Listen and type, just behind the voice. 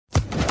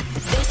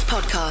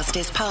podcast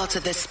is part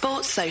of the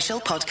Sports Social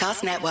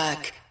Podcast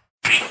Network.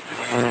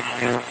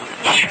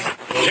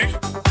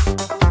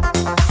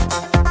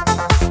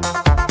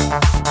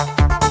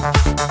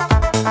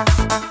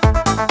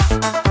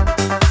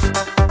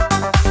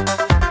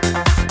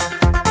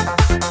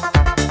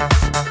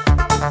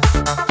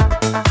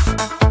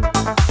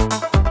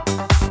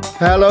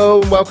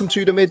 Hello and welcome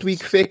to the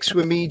Midweek Fix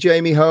with me,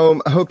 Jamie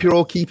Home. I hope you're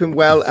all keeping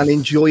well and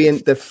enjoying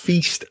the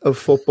feast of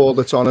football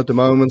that's on at the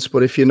moment.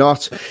 But if you're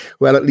not,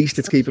 well, at least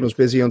it's keeping us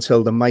busy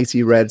until the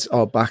mighty Reds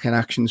are back in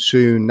action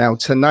soon. Now,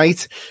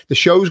 tonight, the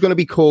show's going to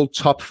be called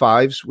Top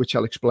Fives, which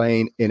I'll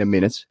explain in a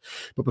minute.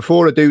 But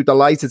before I do,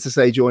 delighted to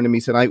say joining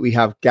me tonight, we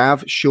have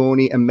Gav,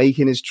 Shawnee, and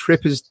making his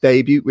Trippers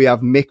debut, we have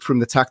Mick from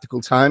the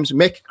Tactical Times.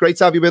 Mick, great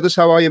to have you with us.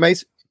 How are you,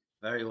 mate?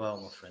 Very well,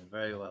 my friend.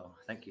 Very well.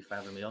 Thank you for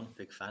having me on.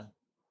 Big fan.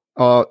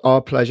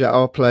 Our pleasure,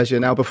 our pleasure.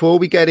 Now, before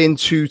we get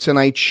into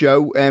tonight's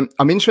show,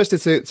 I'm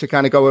interested to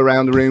kind of go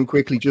around the room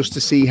quickly just to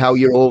see how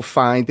you're all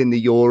finding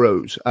the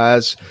Euros.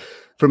 As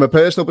from a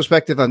personal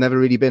perspective, I've never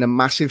really been a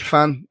massive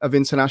fan of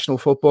international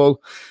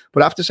football,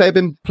 but I have to say I've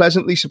been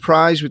pleasantly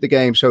surprised with the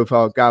game so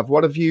far. Gav,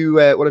 what have you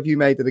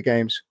made of the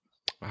games?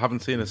 I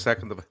haven't seen a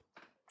second of it.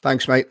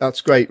 Thanks, mate.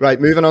 That's great.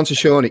 Right, moving on to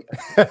Shawnee.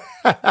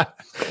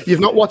 You've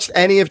not watched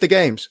any of the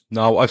games?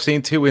 No, I've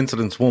seen two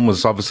incidents. One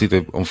was obviously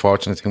the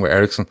unfortunate thing with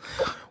Ericsson,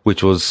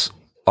 which was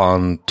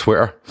on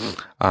Twitter,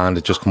 and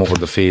it just came up on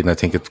the feed, and I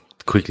think it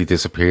quickly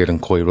disappeared and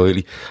quite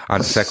rightly.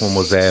 And the second one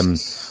was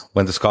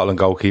when the Scotland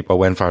goalkeeper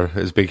went for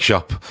his big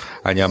shot,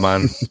 and your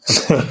man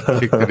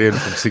kicked it in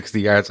from 60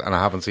 yards, and I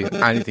haven't seen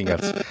anything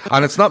else.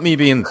 And it's not me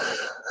being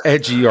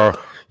edgy or,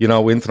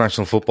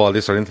 international football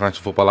this or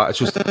international football that. It's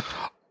just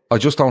I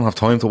just don't have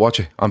time to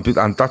watch it.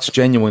 And that's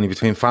genuinely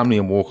between family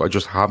and work. I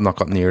just have not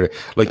got near it.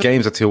 Like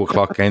games at 2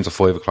 o'clock, games at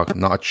 5 o'clock,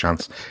 not a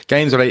chance.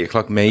 Games at 8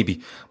 o'clock,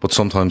 maybe. But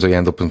sometimes I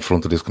end up in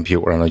front of this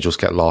computer and I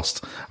just get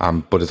lost.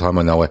 By the time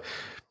I know it,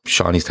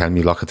 Shawnee's telling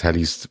me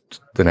Locatelli's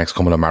the next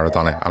coming of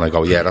Maradona. And I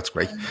go, yeah, that's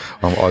great.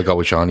 I'll go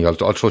with Shawnee. I'll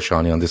trust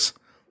Shawnee on this.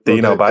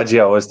 Dino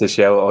Baggio was the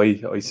show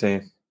I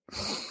seen.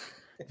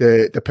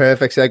 The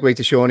perfect segue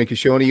to Shawnee, because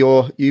Shawnee,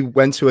 you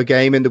went to a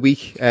game in the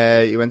week.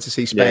 You went to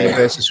see Spain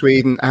versus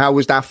Sweden. How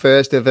was that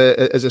first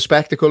as a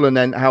spectacle, and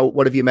then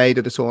what have you made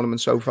of the tournament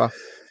so far?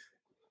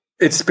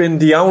 It's been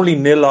the only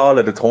 0-0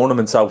 of the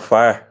tournament so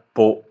far,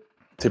 but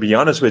to be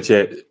honest with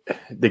you,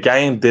 the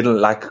game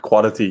didn't lack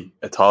quality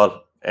at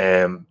all.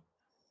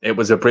 It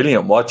was a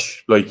brilliant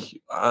watch. Like,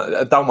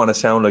 I don't want to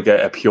sound like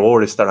a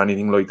purist or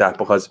anything like that,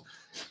 because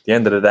at the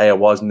end of the day, it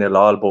was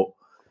 0-0, but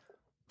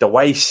the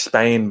way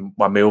Spain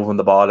were moving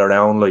the ball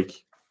around, like,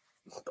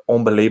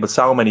 unbelievable.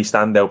 So many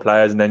standout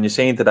players. And then you're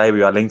seeing today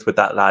we are linked with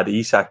that lad,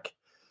 Isak.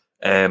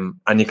 And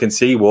you can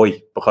see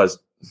why, because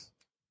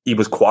he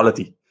was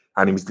quality.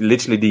 And he was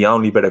literally the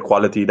only bit of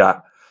quality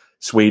that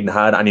Sweden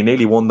had. And he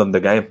nearly won them the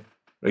game.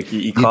 Like,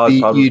 he caused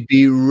problems. You'd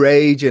be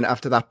raging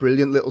after that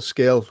brilliant little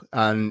skill.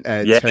 And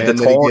turned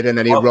that he did, and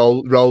then he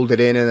rolled it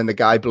in, and then the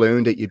guy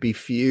ballooned it. You'd be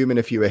fuming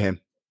if you were him.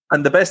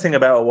 And the best thing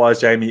about it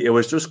was, Jamie, it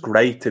was just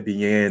great to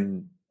be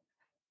in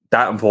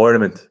that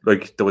environment.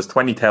 Like, there was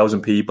 20,000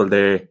 people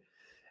there.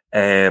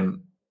 I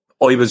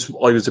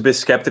was a bit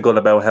skeptical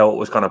about how it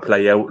was going to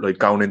play out, like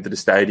going into the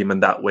stadium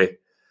and that with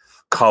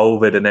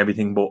COVID and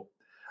everything. But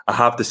I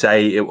have to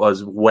say it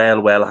was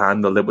well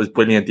handled. It was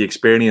brilliant. The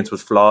experience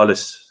was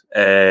flawless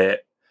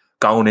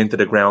going into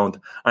the ground.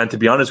 And to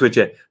be honest with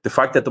you, the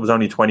fact that there was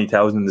only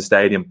 20,000 in the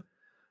stadium,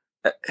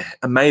 it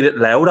made it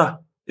louder,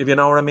 if you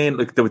know what I mean.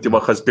 Like,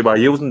 because they were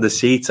using the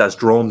seats as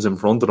drums in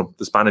front of them,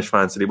 the Spanish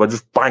fans. So they were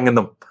just banging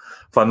them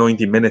for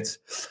 90 minutes.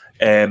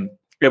 It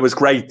was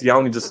great. The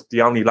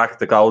only lacked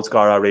the goal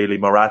scorer, really.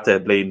 Morata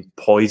bleeding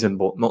poison,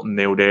 but nothing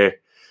new there.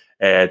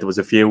 There was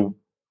a few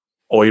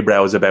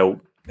eyebrows about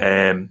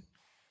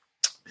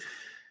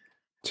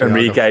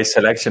Enrique's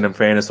selection, in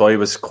fairness. I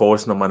was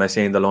coursing him when I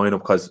seen the lineup,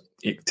 because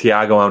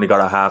Thiago only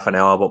got a half an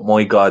hour, but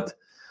my God,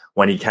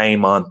 when he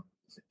came on,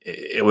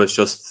 it was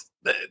just,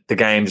 the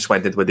game just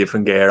went into a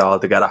different gear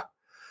altogether.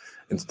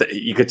 And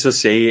you could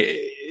just see,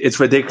 it's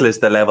ridiculous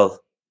the level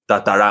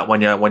that they're at.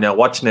 When you're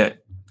watching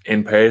it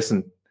in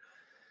person,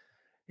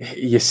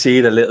 you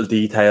see the little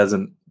details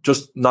and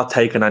just not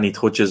taking any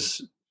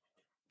touches.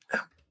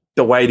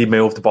 The way they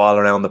moved the ball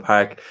around the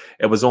park,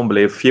 it was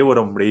unbelievable. Few of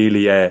them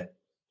really,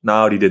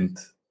 no, they didn't.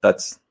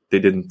 That's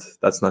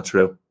not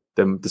true.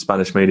 The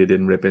Spanish media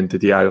didn't rip into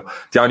Thiago.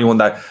 The only one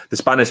that the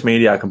Spanish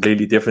media are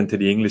completely different to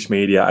the English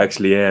media,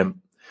 actually.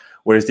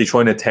 Whereas they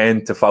trying to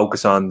tend to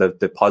focus on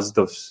the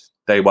positives.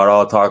 They were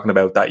all talking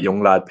about that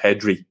young lad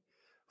Pedri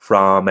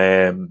from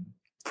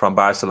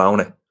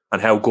Barcelona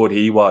and how good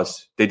he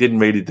was. They didn't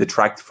really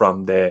detract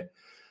from the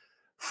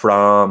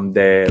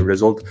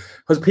result,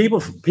 because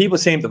people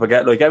seem to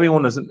forget. Like,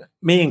 everyone is,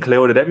 me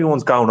included,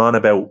 everyone's going on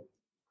about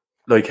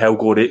like how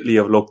good Italy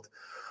have looked,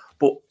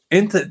 but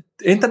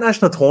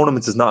international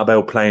tournaments is not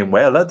about playing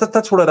well.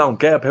 That's what I don't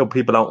get about.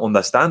 People don't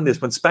understand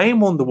this. When Spain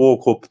won the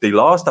World Cup, they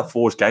lost that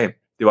first game.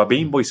 They were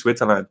beaten by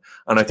Switzerland,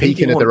 and I think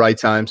peaking at the right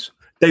times.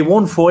 They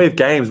won 5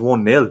 games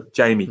 1-0,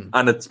 Jamie,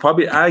 and it's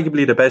probably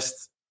arguably the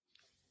best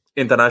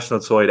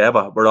international side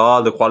ever with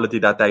all the quality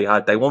that they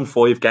had. They won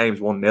 5 games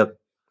 1-0.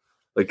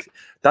 Like,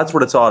 that's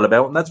what it's all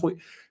about. And that's what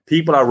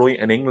people are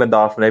writing England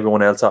off and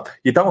everyone else off.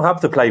 You don't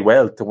have to play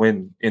well to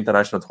win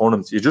international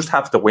tournaments. You just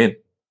have to win.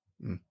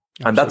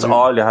 And that's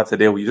all you have to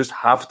do. You just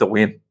have to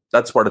win.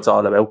 That's what it's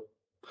all about.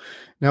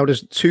 Now,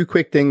 there's 2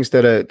 quick things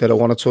that I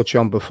want to touch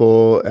on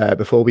before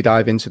we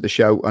dive into the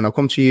show, and I'll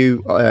come to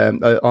you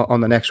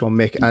on the next one,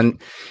 Mick.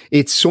 And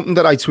it's something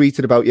that I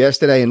tweeted about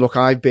yesterday. And look,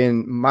 I've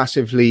been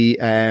massively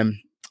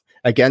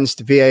against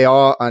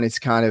VAR, and it's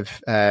kind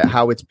of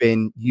how it's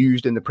been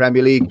used in the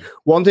Premier League.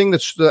 One thing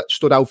that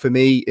stood out for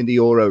me in the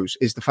Euros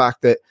is the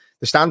fact that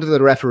the standard of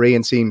the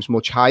refereeing seems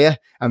much higher,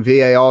 and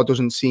VAR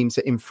doesn't seem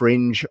to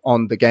infringe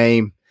on the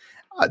game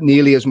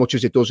nearly as much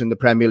as it does in the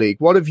Premier League.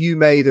 What have you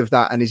made of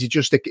that? And is it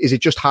just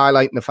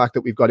highlighting the fact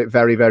that we've got it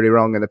very, very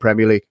wrong in the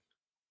Premier League?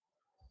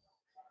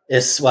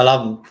 Well,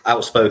 I'm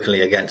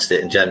outspokenly against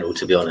it in general,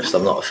 to be honest.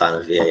 I'm not a fan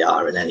of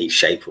VAR in any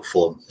shape or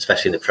form,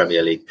 especially in the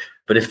Premier League.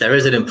 But if there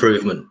is an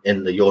improvement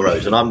in the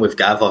Euros, and I'm with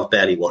Gav, I've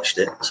barely watched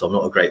it, so I'm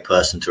not a great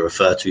person to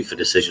refer to for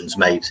decisions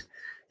made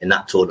in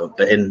that tournament.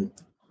 But in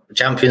the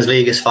Champions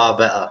League, it's far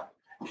better.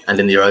 And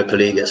in the Europa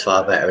League, it's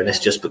far better. And it's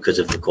just because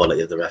of the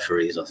quality of the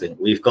referees, I think.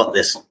 We've got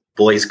this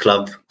boys'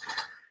 club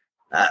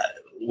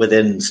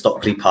within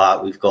Stockley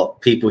Park. We've got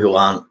people who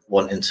aren't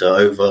wanting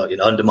to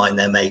undermine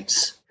their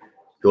mates,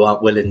 who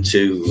aren't willing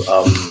to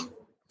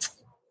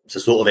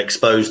sort of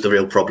expose the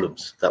real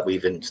problems that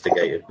we've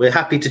instigated. We're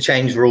happy to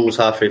change rules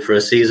halfway through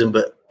a season,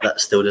 but that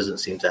still doesn't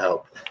seem to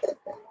help.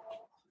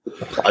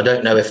 I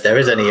don't know if there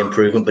is any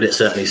improvement, but it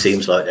certainly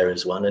seems like there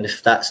is one. And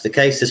if that's the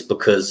case, it's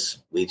because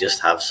we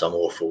just have some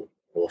awful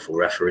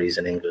referees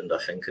in England, I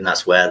think. And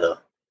that's where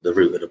the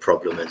root of the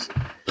problem is.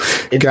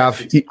 Gav,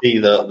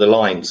 the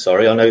lines,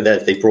 sorry. I know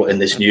that they brought in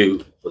this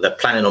they're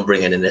planning on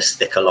bringing in this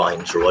thicker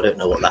lines rule. I don't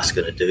know what that's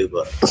going to do,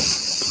 but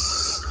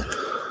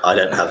I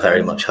don't have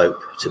very much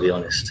hope, to be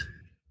honest.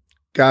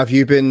 Gav,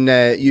 you've been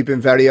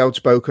very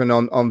outspoken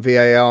on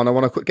VAR, and I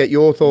want to get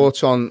your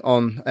thoughts on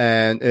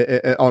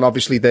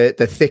obviously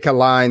the thicker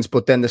lines.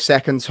 But then the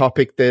second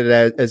topic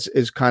that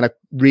is kind of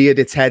reared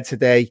its head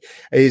today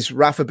is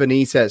Rafa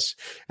Benitez.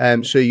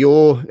 So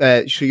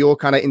your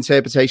kind of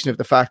interpretation of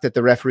the fact that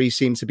the referees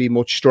seem to be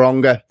much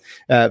stronger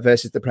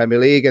versus the Premier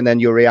League, and then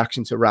your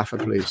reaction to Rafa,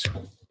 please.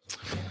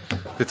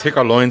 The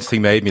thicker lines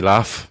thing made me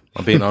laugh,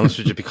 I'm being honest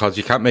with you, because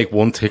you can't make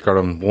one thicker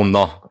and one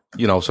not.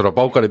 So they're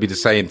both going to be the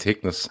same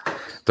thickness.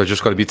 They're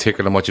just going to be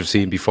thicker than what you've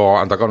seen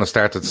before, and they're going to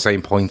start at the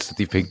same points that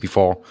they've picked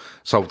before.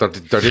 So they're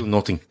doing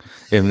nothing,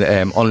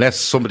 unless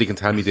somebody can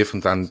tell me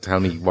different and tell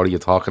me what are you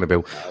talking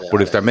about.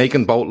 But if they're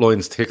making both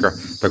lines thicker,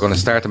 they're going to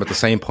start them at the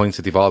same points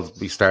that they've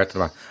already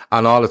started at,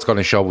 and all it's going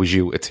to show is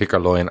you a thicker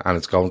line, and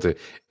it's going to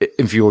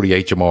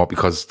infuriate you more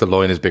because the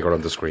line is bigger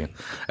on the screen.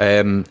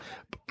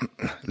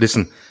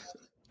 Listen,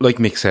 like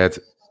Mick said,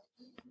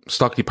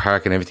 Stockley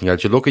Park and everything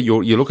else. You look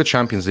at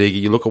Champions League.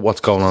 You look at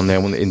what's going on now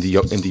in the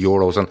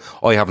Euros, and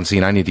I haven't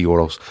seen any of the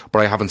Euros, but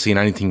I haven't seen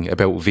anything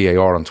about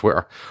VAR on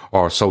Twitter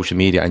or social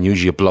media. And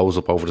usually it blows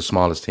up over the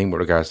smallest thing with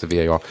regards to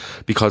VAR,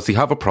 because they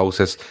have a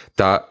process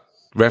that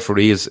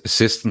referees,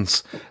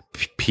 assistants,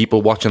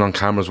 people watching on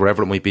cameras,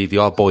 wherever it might be, they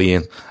all buy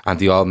in and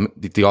they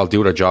all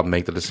do their job and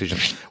make the decision.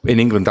 In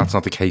England, that's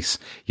not the case.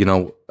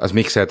 As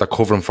Mick said, they're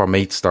covering for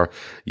mates. They're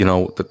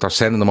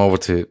sending them over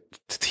to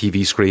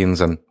TV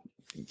screens, and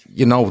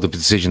the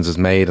decisions is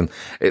made. And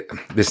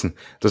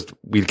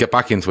we'll get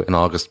back into it in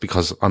August,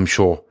 because I'm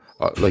sure,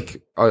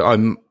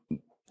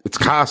 it's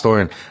cast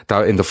iron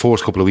that in the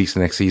first couple of weeks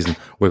of next season,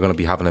 we're going to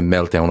be having a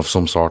meltdown of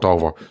some sort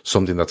over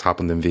something that's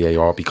happened in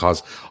VAR,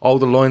 because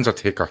the lines are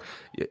thicker.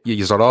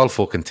 You are all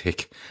fucking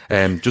thick.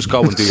 Just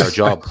go and do your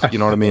job. You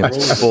know what I mean? But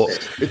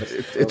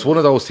it's one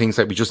of those things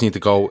that we just need to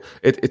go.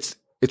 It's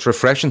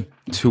refreshing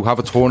to have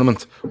a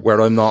tournament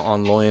where I'm not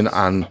online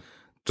and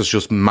there's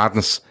just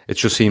madness. It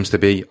just seems to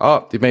be,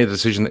 they made a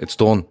decision, it's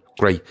done,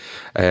 great.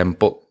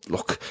 But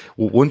look,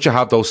 once you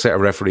have those set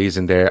of referees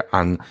in there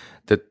and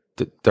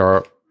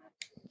they're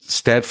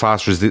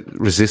steadfast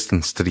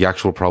resistance to the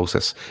actual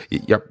process,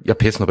 you're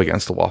pissing up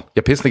against the wall.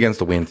 You're pissing against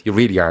the wind. You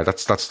really are.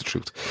 That's the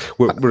truth.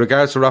 With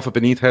regards to Rafa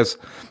Benitez,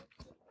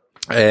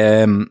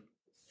 I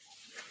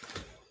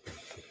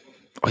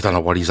don't know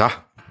what he's at.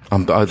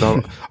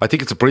 I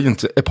think it's a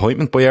brilliant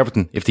appointment by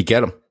Everton if they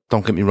get him.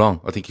 Don't get me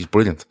wrong. I think he's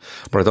brilliant,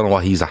 but I don't know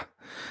what he's at.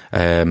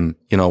 I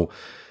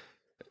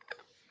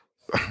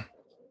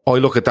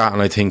look at that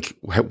and I think,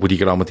 would he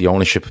get on with the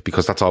ownership?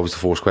 Because that's always the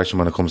first question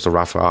when it comes to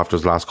Rafa after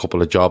his last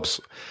couple of jobs.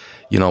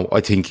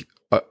 I think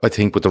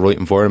with the right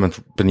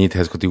environment,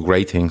 Benitez could do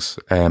great things,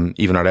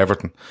 even at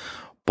Everton.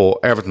 But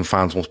Everton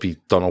fans must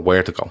don't know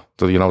where to go.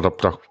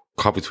 They're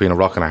caught between a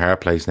rock and a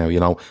hard place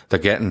now. They're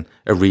getting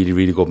a really,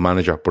 really good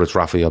manager, but it's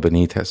Rafael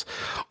Benitez.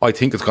 I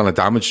think it's going to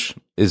damage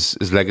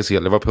his legacy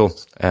at Liverpool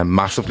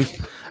massively.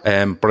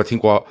 But I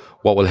think what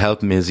will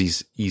help him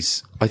is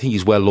I think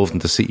he's well loved in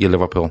the city of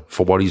Liverpool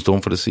for what he's done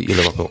for the city of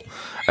Liverpool,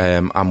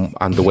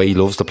 and the way he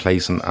loves the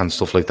place and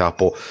stuff like that.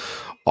 But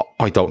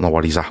I don't know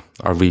what he's at.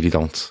 I really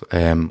don't.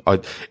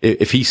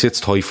 If he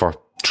sits tight for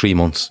 3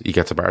 months, he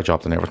gets a better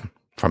job than Everton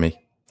for me.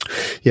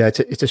 Yeah,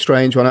 it's a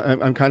strange one.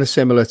 I'm kind of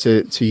similar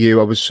to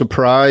you. I was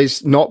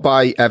surprised not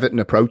by Everton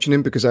approaching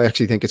him, because I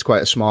actually think it's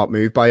quite a smart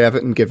move by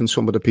Everton, given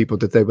some of the people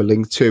that they were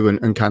linked to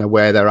and kind of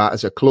where they're at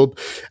as a club.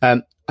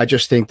 I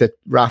just think that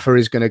Rafa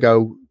is going to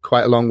go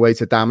quite a long way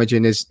to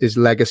damaging his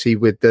legacy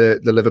with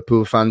the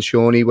Liverpool fans.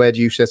 Shawnee, where do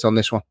you sit on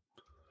this one?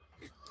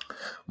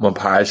 I'm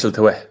partial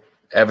to it.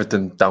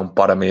 Everton don't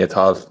bother me at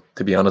all,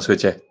 to be honest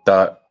with you.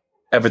 That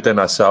Everton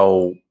are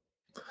so,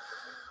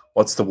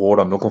 what's the word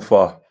I'm looking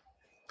for?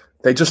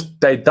 They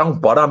don't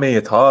bother me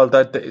at all.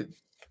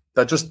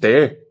 They're just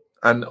there.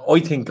 And I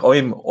think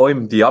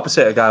I'm the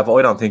opposite of Gav.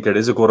 I don't think it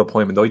is a good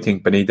appointment. I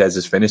think Benitez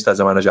is finished as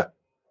a manager,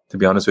 to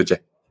be honest with you.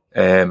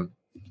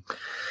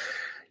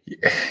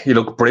 You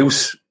look,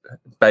 Bruce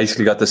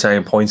basically got the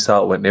same points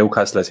total with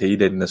Newcastle as he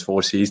did in his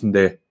first season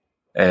there.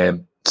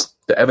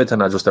 The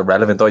Everton are just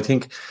irrelevant. I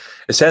think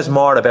it says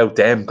more about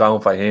them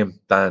going for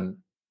him than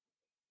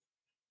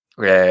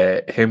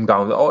him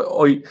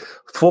going.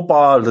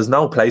 Football, there's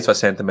no place for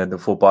sentiment in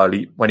football.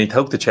 When he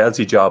took the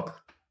Chelsea job,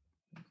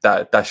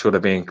 that should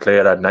have been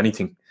clearer than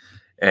anything.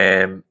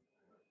 I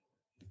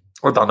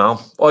don't know.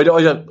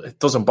 It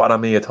doesn't bother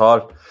me at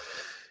all.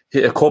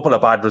 A couple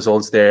of bad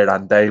results there,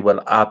 and they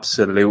will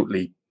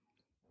absolutely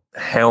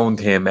hound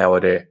him out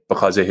of there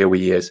because of who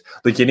he is.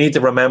 Like, you need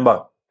to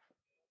remember,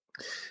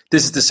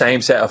 this is the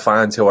same set of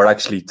fans who are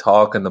actually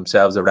talking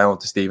themselves around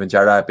to Steven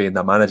Gerrard being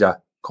the manager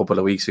a couple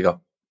of weeks ago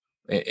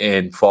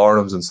in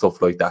forums and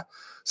stuff like that.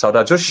 So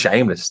they're just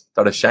shameless.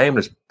 They're a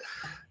shameless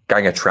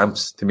gang of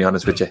tramps, to be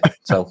honest with you.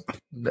 So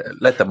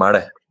let them at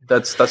it.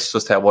 That's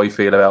just how I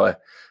feel about it.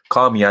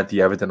 Call me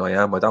anti-Everton, I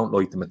am. I don't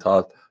like them at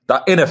all.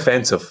 They're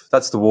inoffensive.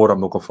 That's the word I'm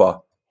looking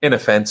for.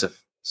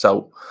 Inoffensive.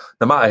 So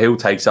no matter who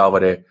takes over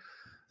there,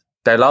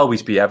 they'll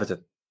always be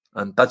Everton.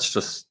 And that's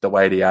just the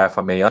way they are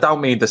for me. I don't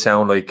mean to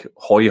sound like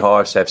High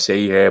Horse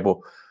FC here, but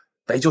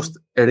it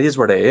is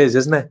what it is,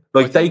 isn't it?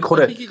 Like, I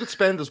think he could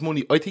spend his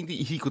money. I think that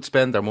he could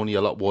spend their money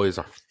a lot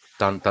wiser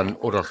than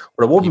other.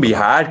 But it wouldn't be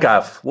hard,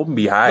 Gav. Wouldn't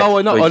be hard. No,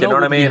 I know. Like, I know you know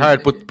what I mean?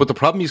 Hard, but the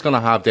problem he's going to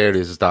have there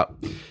is that,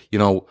 you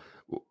know,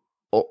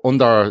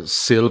 under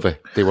Silva,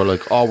 they were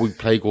like, "Oh, we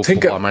play good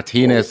football."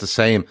 Martinez the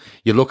same.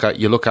 You look at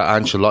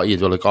Ancelotti,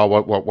 and you're like,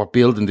 "Oh, we're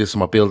building this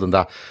and we're building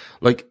that."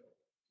 Like,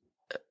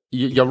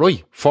 you're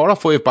right. 4 or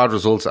 5 bad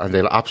results, and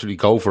they'll absolutely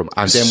go for him.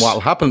 And then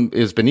what'll happen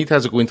is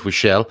Benitez will go into a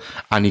shell,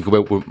 and he go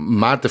out with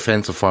mad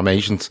defensive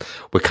formations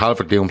with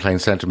Calvert-Lewin playing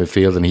centre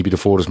midfield, and he'd be the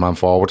forwardest man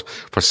forward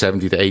for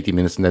 70 to 80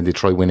 minutes, and then they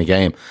try win a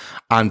game,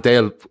 and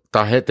they'll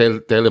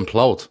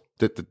implode.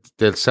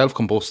 They'll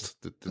self-combust.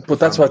 But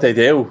that's what they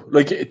do.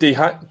 Like,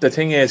 the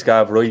thing is,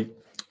 Gav, right?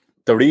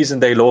 The reason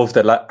they loved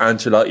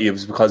Ancelotti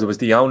was because it was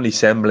the only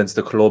semblance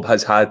the club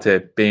has had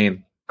to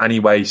being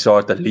anyway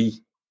sort of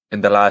league in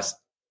the last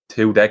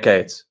 2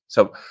 decades.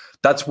 So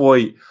that's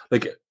why,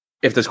 like,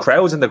 if there's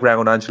crowds in the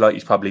ground,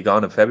 Ancelotti's probably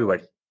gone in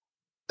February.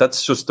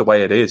 That's just the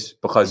way it is,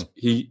 because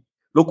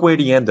look where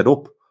he ended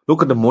up.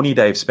 Look at the money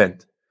they've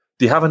spent.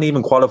 They haven't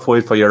even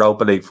qualified for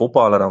Europa League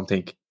football, I don't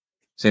think,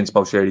 since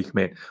Bolsheri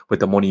came in with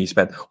the money he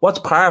spent. What's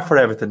par for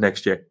Everton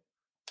next year?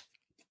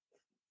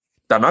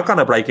 They're not going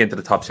to break into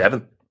the top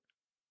 7.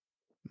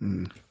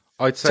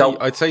 I'd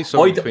say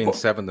so between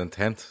 7th and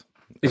 10th.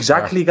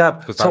 Exactly,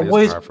 Gab. So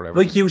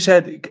like you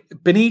said,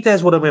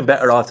 Benitez would have been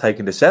better off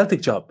taking the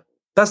Celtic job.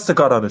 That's the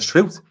God honest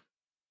truth.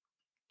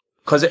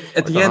 Because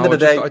at the end of the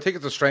day, I think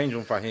it's a strange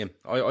one for him.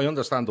 I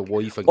understand the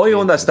wife. I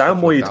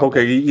understand why he took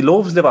it. He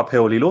loves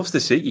Liverpool. He loves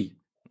the city.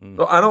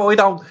 I know. I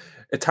don't.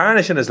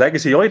 Tarnishing his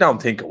legacy, I don't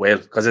think it will.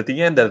 Because at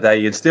the end of the day,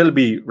 he'll still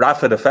be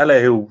Rafa, the fella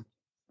who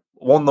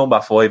won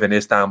number 5 in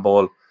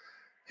Istanbul,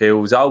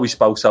 who's always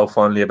spoke so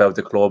fondly about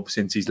the club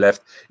since he's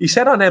left. He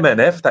said on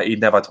MNF that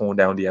he'd never turn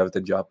down the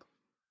Everton job.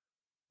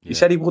 He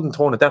said he wouldn't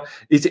turn it down.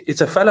 It's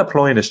a fella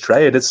plying his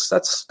trade.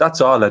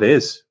 That's all it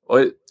is.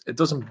 It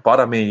doesn't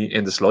bother me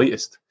in the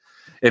slightest.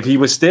 If he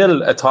was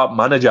still a top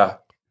manager,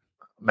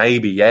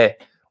 maybe,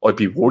 I'd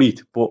be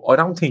worried. But I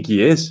don't think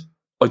he is.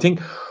 I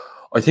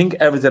think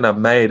Everton have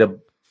made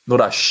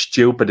another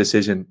stupid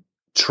decision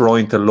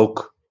trying to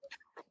look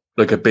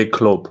like a big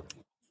club.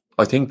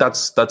 I think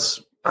that's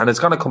and it's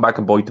going to come back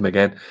and bite them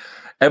again.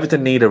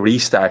 Everton need a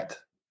restart.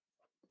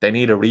 They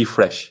need a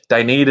refresh.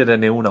 They needed a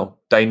Nuno.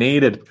 They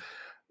needed,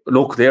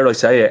 look, there I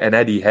say it, an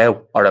Eddie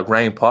Howe or a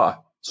Graham Potter.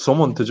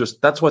 Someone to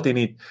just, that's what they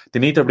need. They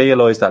need to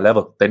realise that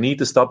level. They need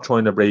to stop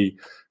trying to be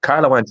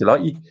Carlo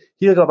Ancelotti.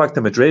 He'll go back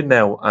to Madrid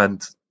now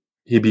and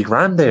he'll be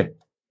grand there.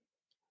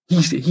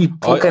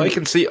 I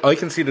can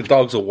see the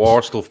Dogs of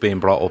War stuff being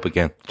brought up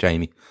again,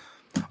 Jamie.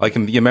 Do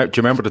you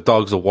remember the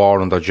Dogs of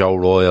War under Joe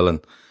Royle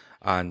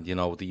and you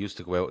know, they used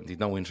to go out and they'd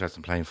no interest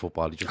in playing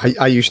football.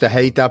 I used to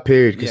hate that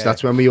period because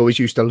that's when we always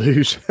used to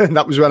lose. And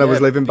that was when I was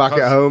living back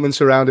at home and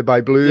surrounded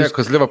by Blues. Yeah,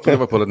 because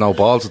Liverpool had no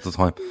balls at the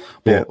time.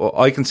 But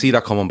I can see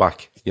that coming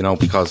back, you know,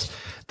 because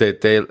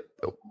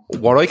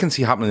what I can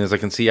see happening is I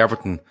can see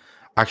Everton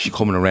actually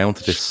coming around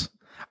to this.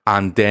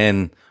 And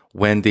then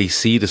when they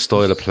see the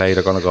style of play,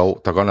 they're going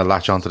to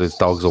latch onto this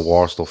Dogs of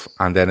War stuff.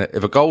 And then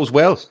if it goes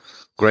well,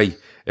 great.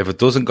 if it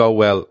doesn't go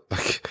well,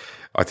 like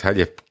I tell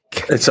you,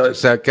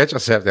 get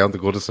yourself down to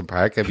Goodison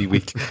Park every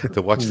week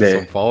to watch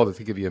this unfold. I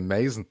think it'd be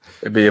amazing.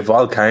 It'd be a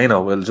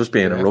volcano. It'll just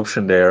be an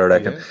eruption there, I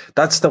reckon. Yeah.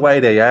 That's the way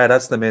they are.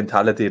 That's the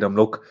mentality of them.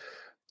 Look,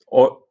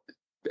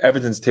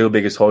 Everton's two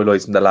biggest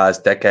highlights in the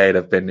last decade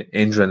have been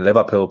injuring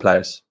Liverpool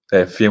players.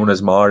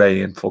 Funes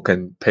Mori and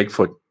fucking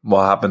Pickford.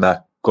 What happened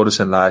at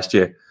Goodison last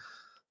year?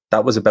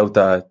 That was about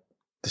the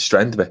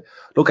strength of it.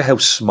 Look at how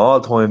small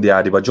time they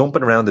are. They were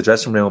jumping around the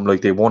dressing room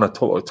like they won an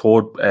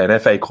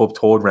FA Cup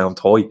third round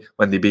tie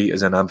when they beat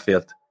us in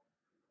Anfield.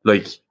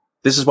 Like,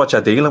 this is what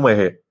you're dealing with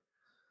here.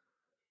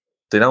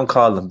 They don't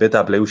call them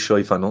bitter blue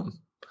shy for nothing.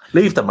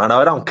 Leave them, man.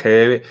 I don't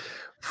care.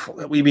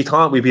 We'd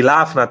be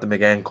laughing at them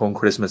again come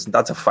Christmas, and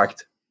that's a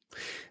fact.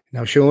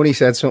 Now, Shawnee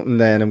said something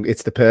then, and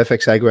it's the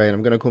perfect segue, and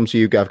I'm going to come to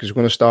you, Gav, because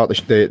we're going to start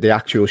the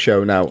actual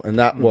show now, and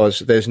that was,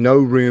 there's no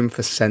room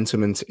for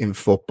sentiment in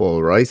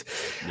football, right?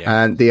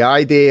 Yeah. And the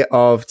idea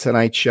of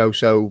tonight's show,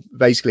 so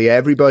basically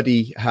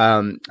everybody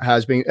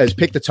has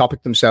picked a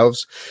topic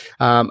themselves,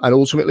 and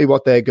ultimately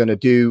what they're going to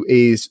do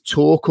is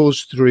talk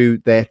us through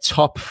their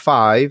top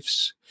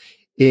fives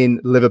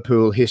in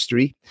Liverpool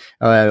history,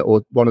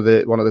 or one of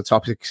the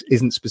topics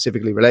isn't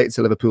specifically related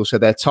to Liverpool, so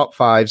they're top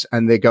fives,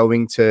 and they're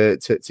going to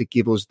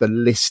give us the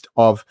list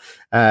of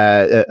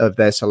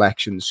their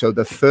selections. So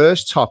the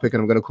first topic,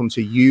 and I'm going to come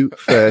to you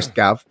first,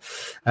 Gav,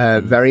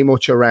 very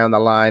much around the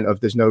line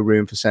of there's no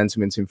room for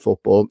sentiment in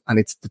football, and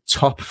it's the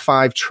top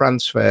 5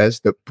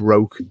 transfers that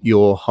broke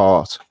your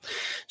heart.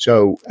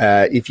 So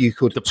if you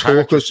could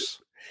talk us.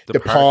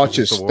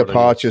 Departures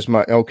works as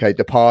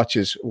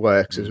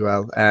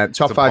well.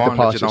 Top 5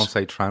 departures. You don't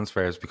say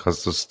transfers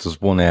because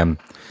there's one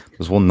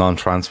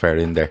non-transfer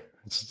in there.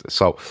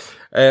 So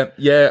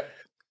it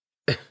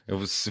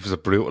was a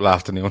brutal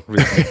afternoon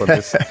reading for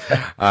this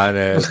and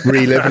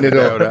reliving it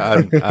all.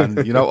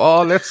 And you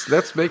know,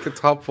 let's make a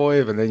top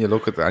 5, and then you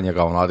look at it and you're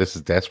going, this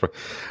is desperate.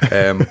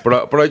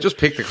 But I just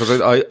picked it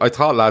because I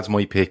thought lads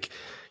might pick,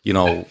 you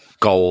know,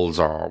 goals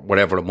or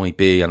whatever it might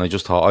be, and I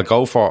just thought I'd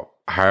go for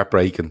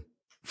heartbreaking.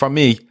 For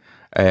me,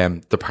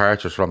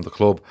 departures from the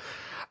club,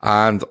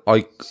 and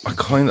I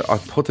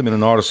put them in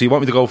an order. So you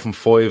want me to go from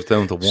 5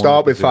 down to 1?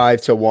 Start with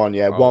 5 to 1,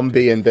 yeah. Okay. 1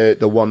 being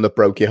the one that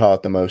broke your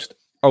heart the most.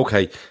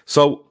 Okay,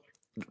 so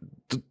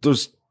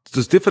there's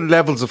different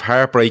levels of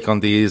heartbreak on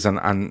these,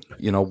 and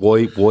you know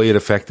why it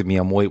affected me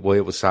and why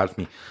it was sad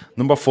for me.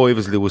 Number 5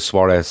 is Luis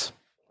Suarez,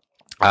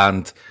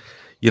 and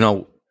you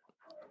know,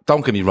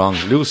 don't get me wrong,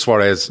 Luis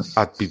Suarez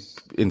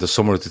in the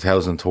summer of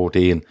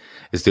 2013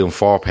 is doing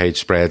 4-page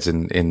spreads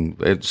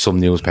in some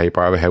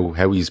newspaper about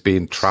how he's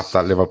being trapped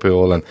at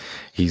Liverpool and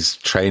he's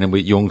training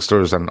with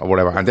youngsters and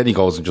whatever, and then he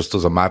goes and just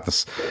does a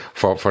madness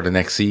for the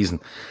next season.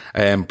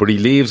 But he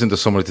leaves in the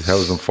summer of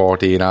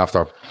 2014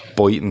 after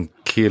biting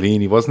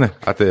Chiellini, wasn't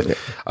it,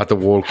 at the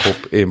World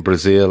Cup in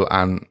Brazil.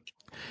 And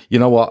you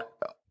know what?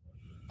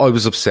 I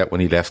was upset when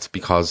he left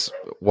because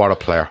what a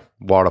player.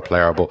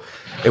 But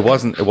it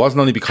wasn't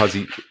only because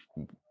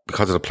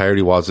of the player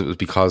he was, it was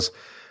because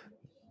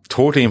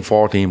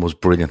 13-14 was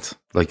brilliant.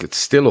 Like, it's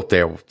still up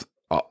there.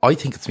 I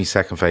think it's my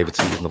second favourite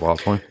season of all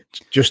time.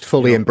 Just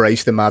fully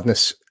embrace the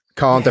madness.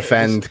 Can't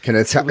defend, can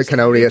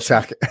only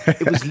attack.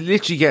 It was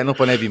literally getting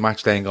up on every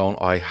match day and going,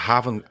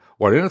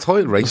 we're in a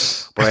title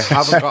race, but I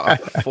haven't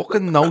got a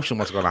fucking notion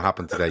what's going to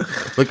happen today.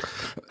 Like,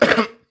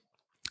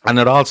 and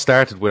it all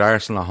started with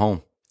Arsenal at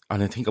home.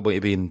 And I think it might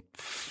have been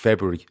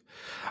February.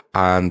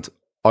 And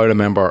I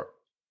remember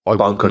I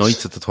worked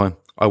nights at the time.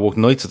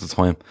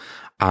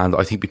 And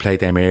I think we played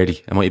them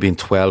early. It might have been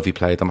 12 we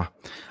played them at.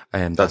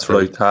 That's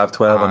right,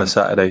 12:30 on a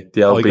Saturday.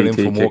 The LBT I got in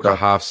from work at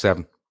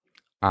 7:30.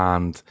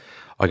 And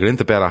I got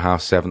into bed at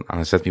 7:30 and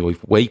I said to my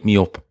wife, wake me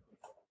up.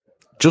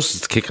 Just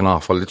as it's kicking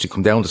off, I'll literally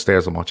come down the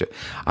stairs and watch it.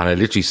 And I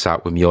literally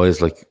sat with my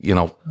eyes like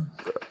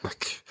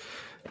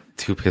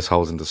 2 piss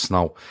holes in the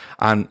snow.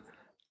 And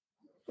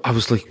I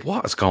was like,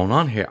 what is going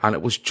on here? And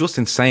it was just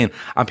insane.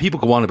 And people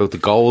go on about the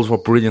goals were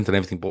brilliant and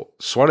everything, but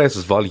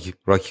Suarez's volley,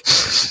 right?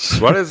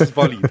 Suarez's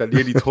volley that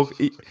nearly took...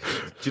 Do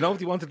you know what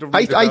he wanted to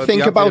read? I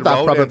think about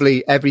that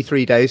probably every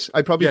 3 days.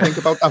 I probably think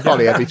about that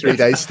volley every 3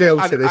 days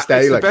still to this day.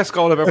 It's the best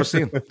goal I've ever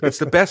seen. It's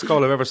the best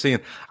goal I've ever seen.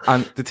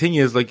 And the thing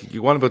is, like,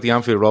 you want about the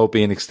Anfield Road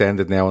being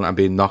extended now and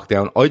being knocked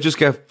down. I just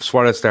get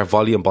Suarez there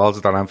volleying balls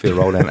at that Anfield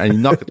Road and he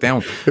knocked it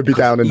down. He'll be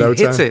down in no time.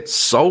 He hits it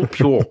so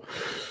pure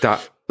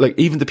that... Like,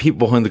 even the people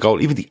behind the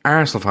goal, even the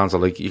Arsenal fans are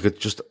like, you could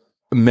just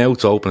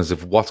mouths open as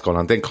if what's going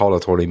on. Then Colo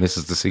Touré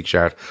misses the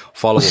 6-yard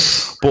follow-up.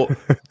 But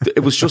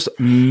it was just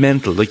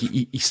mental. Like,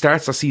 he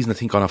starts the season, I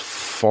think, on a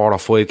 4 or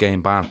 5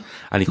 game ban,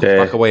 and he comes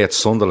back away at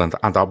Sunderland,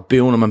 and they're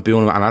booing him.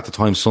 And at the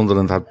time,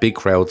 Sunderland had big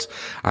crowds,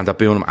 and they're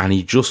booing him, and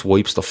he just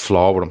wipes the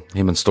floor with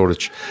him and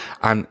Sturridge.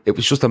 And it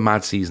was just a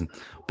mad season.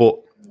 But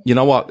you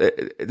know what?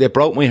 It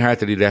broke my heart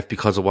that he left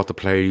because of what the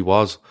player he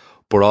was,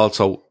 but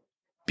also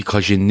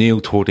because you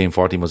knew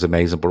 13-14 was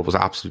amazing, but it was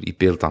absolutely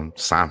built on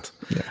sand.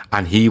 Yeah.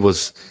 And he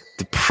was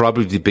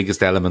probably the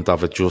biggest element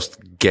of it, just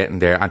getting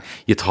there. And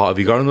you thought, if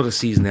you got another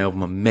season out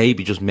of him,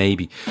 maybe, just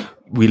maybe,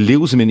 we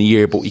lose him in a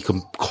year, but he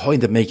can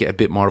kind of make it a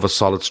bit more of a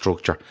solid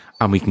structure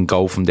and we can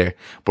go from there.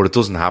 But it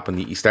doesn't happen.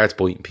 He starts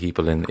biting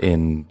people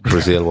in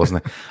Brazil,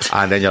 wasn't it?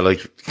 And then you're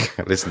like,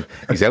 listen,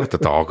 he's out the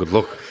door, good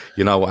luck,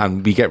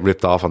 and we get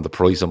ripped off on the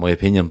price, in my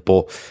opinion.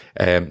 But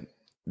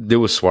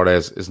Luis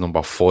Suarez is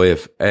number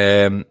 5.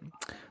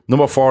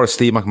 Number 4 is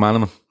Steve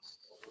McManaman.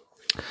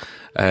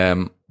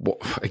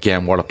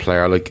 Again, what a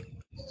player. Like,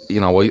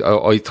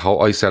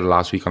 I said it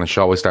last week on a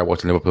show, I started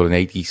watching Liverpool in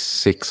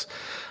 86,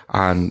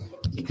 and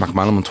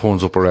McManaman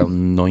turns up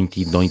around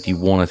 90,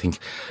 91, I think,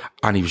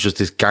 and he was just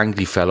this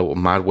gangly fellow with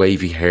mad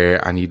wavy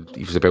hair, and he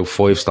was about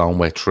 5 stone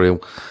wet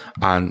through,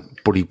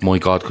 but my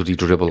God, could he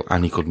dribble,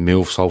 and he could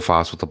move so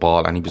fast with the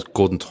ball, and he was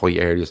good in tight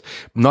areas.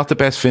 Not the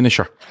best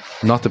finisher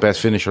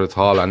at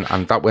all,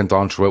 and that went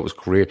on throughout his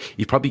career.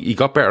 He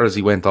got better as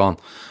he went on,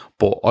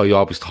 but I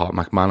always thought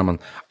McManaman,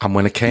 and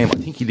when it came, I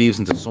think he leaves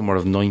into the summer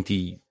of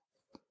 98,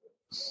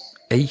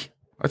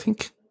 I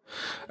think.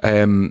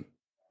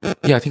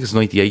 I think it's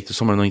 98, the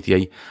summer of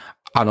 98.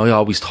 And I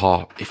always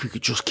thought, if we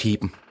could just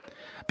keep him,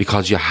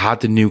 because you had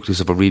the nucleus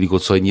of a really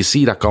good side. And you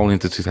see that going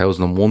into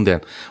 2001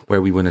 then,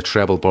 where we win a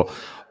treble. But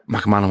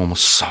McManaman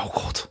was so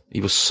good. He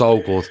was so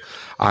good.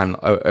 And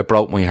it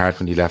broke my heart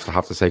when he left, I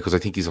have to say, because I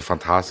think he's a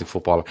fantastic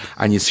footballer.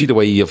 And you see the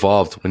way he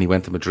evolved when he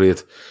went to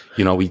Madrid.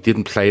 He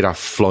didn't play that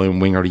flying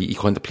winger. He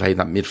kind of played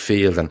that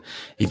midfield, and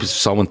he was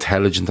so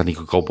intelligent, and he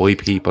could go by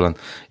people, and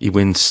he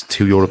wins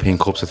 2 European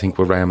Cups, I think,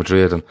 with Real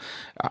Madrid, and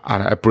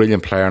a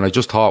brilliant player. And I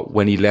just thought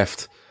when he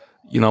left,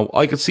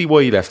 I could see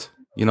why he left.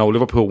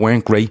 Liverpool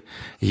weren't great.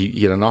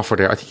 He had an offer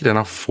there. I think he had an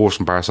offer for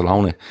from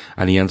Barcelona,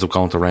 and he ends up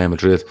going to Real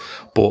Madrid.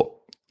 But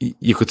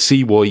you could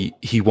see why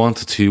he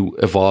wanted to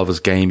evolve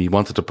his game. He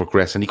wanted to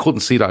progress, and he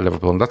couldn't see that at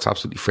Liverpool, and that's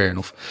absolutely fair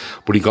enough.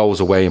 But he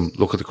goes away and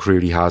look at the career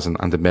he has and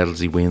the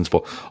medals he wins.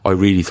 But I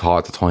really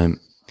thought at the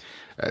time,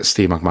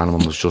 Steve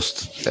McManaman was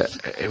just,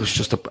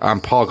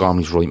 and Paul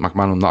Gormley's right.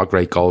 McManaman, not a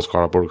great goal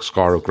scorer, but a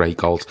scorer of great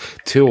goals.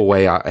 2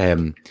 away at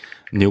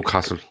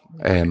Newcastle.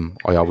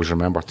 I always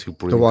remember 2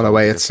 brilliant. The one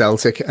away at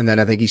Celtic, and then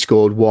I think he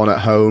scored 1 at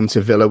home to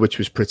Villa, which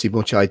was pretty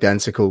much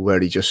identical, where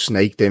he just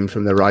snaked in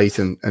from the right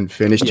and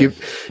finished. Yeah.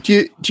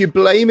 Do you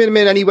blame him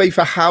in any way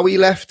for how he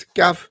left,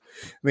 Gav?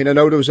 I mean, I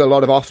know there was a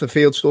lot of off the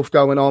field stuff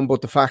going on,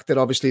 but the fact that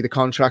obviously the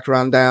contract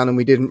ran down and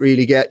we didn't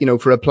really get,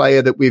 for a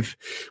player that we've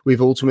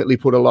ultimately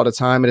put a lot of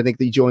time, and I think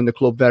they joined the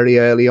club very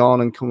early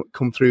on and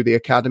come through the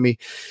academy.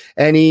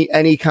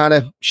 Any kind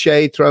of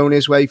shade thrown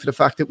his way for the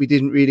fact that we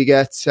didn't really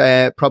get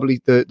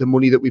probably the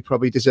money that we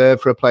probably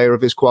deserve for a player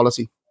of his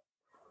quality?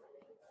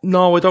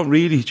 No, I don't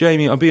really,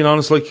 Jamie. I'm being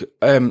honest.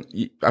 And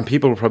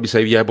people will probably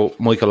say, yeah, but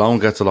Michael Owen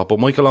gets a lot.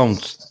 But Michael Owen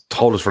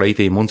told us for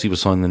 18 months he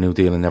was signing a new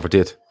deal and never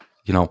did.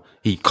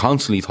 He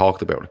constantly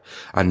talked about it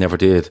and never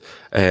did.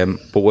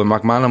 But when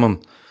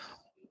McManaman,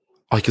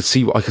 I could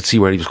see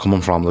where he was coming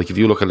from. Like, if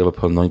you look at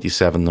Liverpool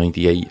 97,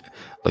 98,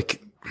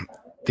 like,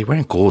 they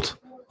weren't good,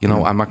 and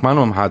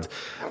McManaman had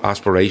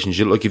aspirations.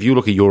 If you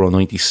look at Euro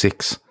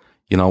 96,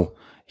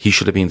 he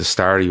should have been the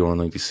star of Euro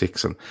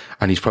 96, and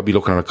he's probably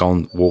looking at it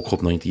going World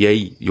Cup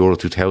 98, Euro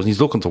 2000.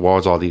 He's looking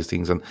towards all these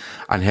things, and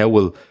how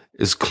will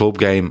his club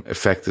game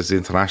affect his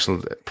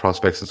international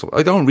prospects and stuff.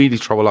 I don't really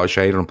throw a lot of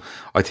shade at him.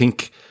 I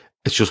think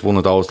it's just one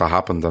of those that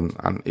happened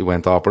and it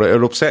went off. But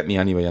it upset me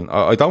anyway. And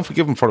I don't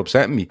forgive him for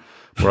upsetting me.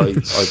 But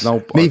I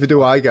know. Neither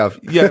do I, Gav.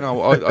 Yeah,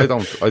 no, I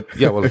don't.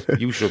 Well,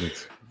 you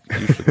shouldn't.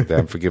 You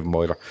shouldn't forgive him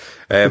either.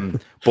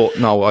 But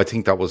no, I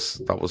think that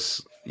was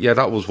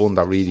one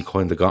that really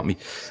kind of got me.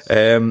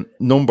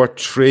 Number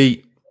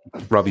 3,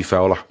 Robbie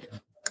Fowler.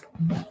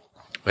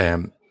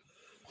 The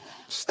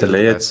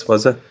Leeds,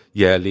 was it?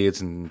 Yeah,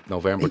 Leeds in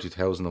November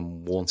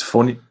 2001. It's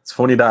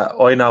funny that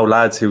I know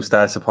lads who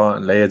started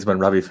supporting Leeds when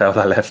Robbie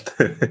Fowler left.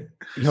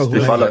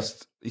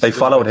 They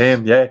followed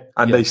him, yeah,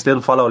 and they still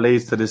follow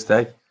Leeds to this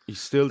day.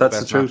 He's still the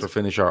best natural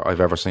finisher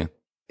I've ever seen.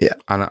 Yeah,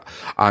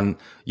 and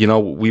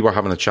we were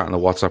having a chat in a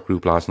WhatsApp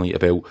group last night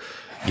about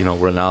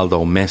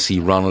Ronaldo,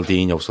 Messi,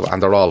 Ronaldinho,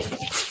 and they're all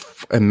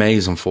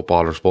amazing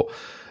footballers. But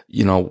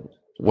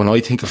when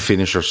I think of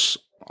finishers,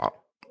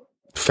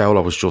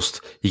 Fowler was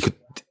just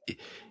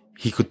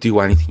he could do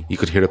anything. He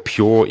could hit a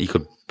pure. He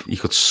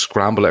could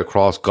scramble it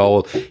across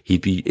goal.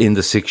 He'd be in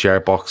the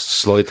 6-yard box,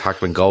 slide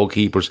tackling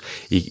goalkeepers.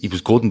 He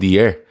was good in the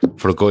air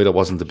for a guy that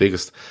wasn't the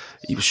biggest.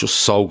 He was just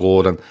so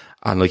good,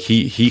 and like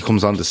he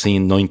comes on the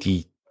scene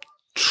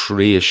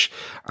 93ish,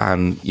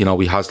 and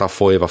he has that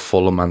 5 at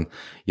Fulham, and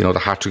the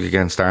hat trick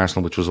against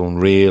Arsenal, which was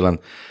unreal, and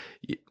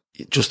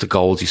just the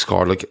goals he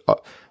scored. Like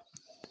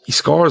he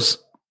scores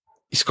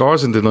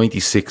in the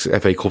 96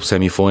 FA Cup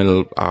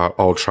semi-final at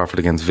Old Trafford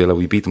against Villa.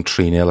 We beat them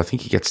 3-0. I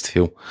think he gets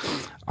 2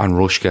 and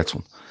Rush gets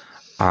 1.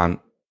 And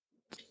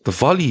the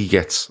volley he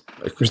gets...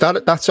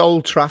 That's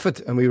Old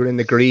Trafford, and we were in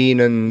the green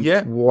and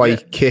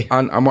white kit.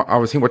 And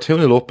I think we're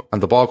 2-0 up,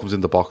 and the ball comes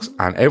in the box,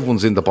 and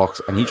everyone's in the box,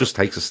 and he just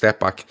takes a step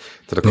back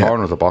to the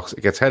corner of the box.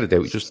 It gets headed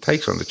out. He just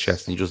takes her on the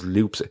chest, and he just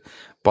loops it.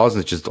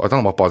 Bosnich is, I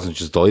don't know what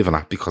Bosnich is diving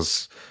at,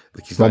 because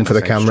like, he's One not for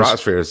in the same cameras.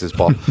 stratosphere as this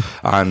ball.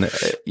 And,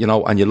 you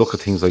know, and you look at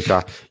things like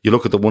that. You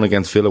look at the one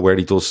against Villa where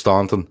he does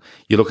Staunton.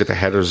 You look at the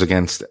headers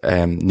against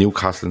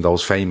Newcastle in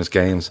those famous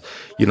games.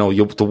 You know,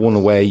 the one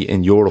away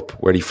in Europe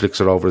where he flicks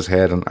it over his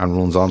head and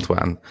runs onto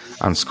it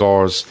and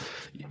scores.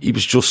 He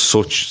was just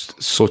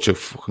such a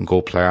fucking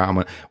good player.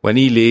 And when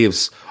he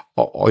leaves,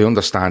 I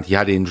understand he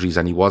had injuries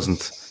and he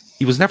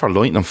was never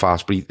lightning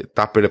fast, but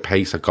that bit of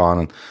pace had gone,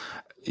 and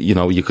you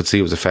know, you could see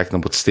it was affecting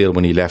him. But still,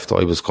 when he left,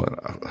 I was going,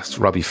 that's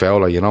Robbie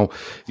Fowler, you know.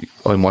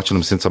 I'm watching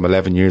him since I'm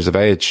 11 years of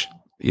age,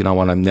 you know,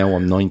 and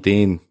I'm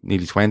 19,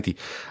 nearly 20.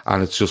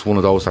 And it's just one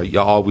of those, like, you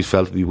always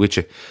felt to be with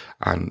you.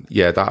 And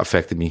yeah, that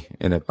affected me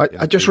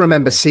I just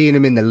remember seeing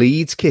him in the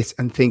Leeds kit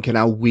and thinking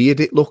how weird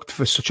it looked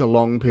for such a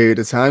long period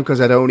of time, because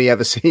I'd only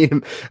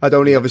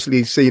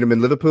obviously seen him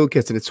in Liverpool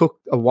kit, and it took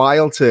a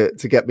while to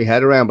get my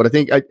head around. But I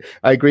think I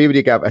agree with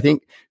you, Gav. I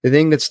think the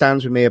thing that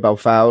stands with me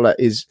about Fowler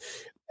is,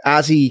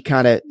 as he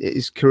kind of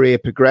his career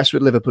progressed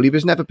with Liverpool, he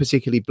was never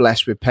particularly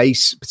blessed with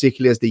pace,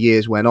 particularly as the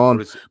years went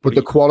on. But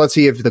the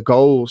quality of the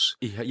goals,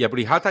 but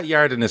he had that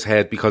yard in his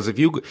head, because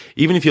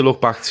even if you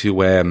look back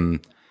to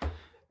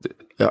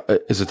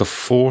is it the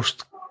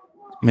first,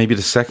 maybe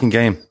the second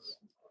game?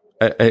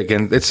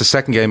 Again, it's the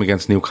second game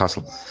against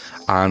Newcastle,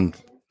 and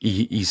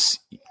he's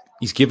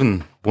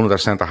given one of their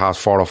centre halves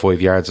 4 or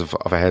 5 yards of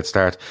a head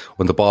start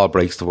when the ball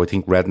breaks to, I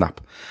think, Redknapp,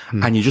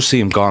 and you just see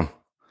him gone.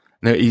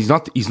 Now, he's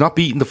not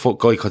beating the foot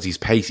guy because he's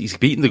pace. He's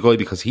beating the guy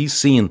because he's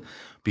seen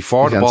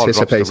before the ball drops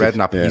to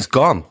Redknapp. Yeah.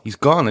 He's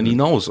gone, and he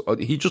knows.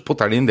 He just put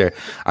that in there.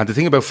 And the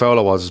thing about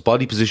Fowler was his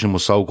body position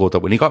was so good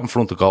that when he got in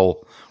front of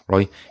goal,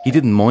 right, he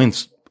didn't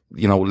mind,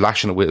 you know,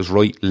 lashing it with his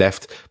right,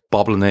 left,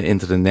 bobbling it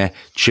into the net,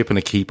 chipping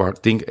a keeper.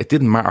 It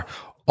didn't matter.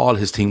 All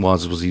his thing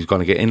was he was going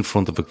to get in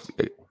front of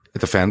a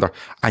defender,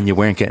 and you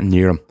weren't getting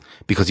near him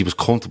because he was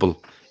comfortable.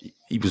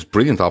 He was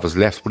brilliant off his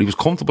left, but he was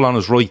comfortable on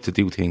his right to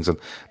do things. And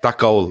that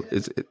goal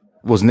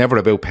was never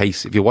about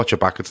pace. If you watch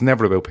it back, it's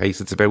never about pace.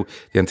 It's about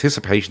the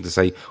anticipation to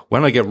say,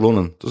 when I get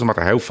running, doesn't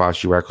matter how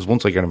fast you are, because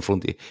once I get in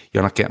front of you,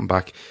 you're not getting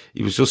back.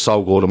 He was just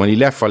so good. And when he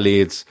left for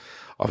Leeds,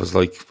 I was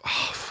like,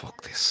 oh,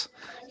 fuck this.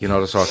 You know,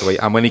 the sort of way.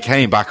 And when he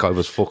came back, I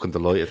was fucking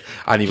delighted.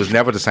 And he was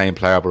never the same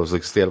player, but it was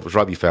like, still, it was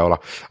Robbie Fowler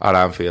at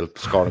Anfield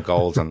scoring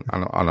goals, and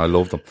I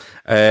loved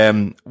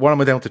him. What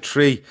am I down to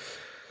 3?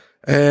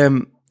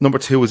 Number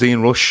 2 was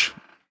Ian Rush,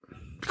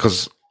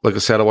 because, like I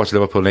said, I watched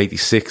Liverpool in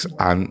 86,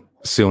 and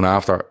soon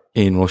after,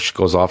 Ian Rush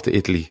goes off to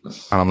Italy,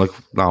 and I'm like,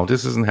 no,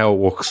 this isn't how it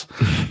works.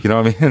 You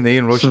know what I mean? And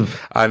Ian Rush,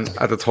 and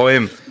at the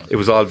time, it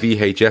was all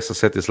VHS. I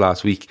said this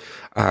last week,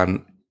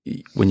 and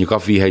when you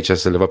got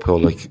VHS at Liverpool,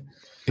 like,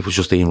 it was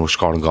just Ian Rush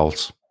scoring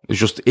goals. It was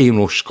just Ian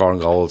Rush scoring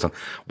goals. And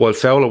while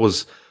Fowler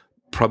was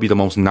probably the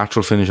most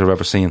natural finisher I've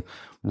ever seen,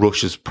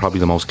 Rush is probably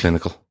the most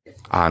clinical.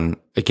 And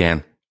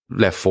again,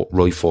 left foot,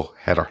 right foot,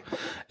 header,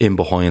 in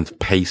behind,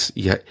 pace.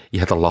 He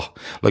had a lot.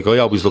 Like, I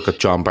always look at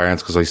John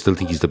Barnes because I still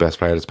think he's the best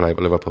player that's played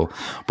for Liverpool.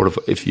 But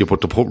if you were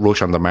to put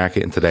Rush on the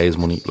market in today's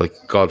money, like,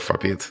 God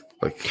forbid.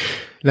 Like,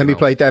 let me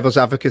play devil's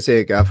advocate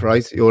here, Gav.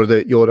 Right, you're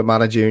the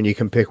manager, and you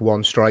can pick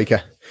one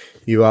striker.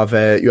 You have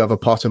a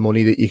pot of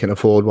money that you can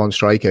afford one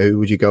striker. Who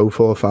would you go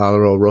for,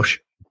 Fowler or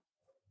Rush?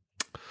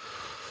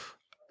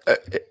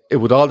 It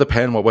would all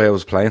depend what way I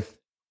was playing.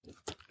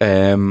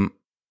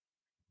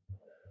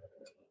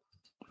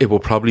 It will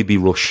probably be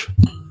Rush,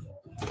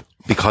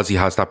 because he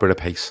has that bit of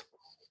pace,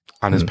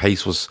 and his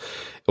pace was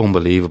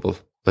unbelievable.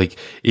 Like,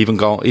 even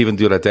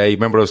the other day,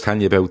 remember I was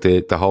telling you about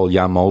the whole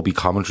Jan Moby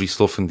commentary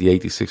stuff in the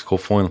 86 Cup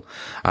final,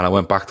 and I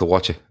went back to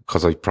watch it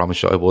because I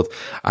promised you I would.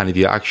 And if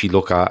you actually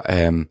look at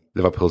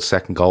Liverpool's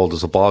second goal,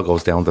 there's a ball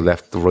goes down the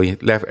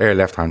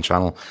left hand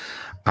channel,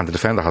 and the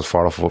defender has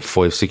 4 or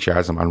 5, 6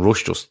 yards of him, and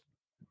Rush just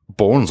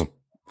burns him,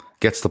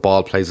 gets the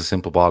ball, plays a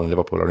simple ball, and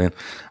Liverpool are in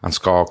and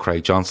score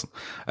Craig Johnson.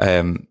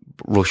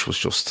 Rush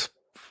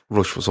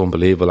was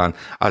unbelievable. And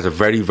as a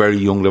very, very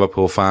young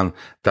Liverpool fan,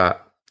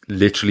 that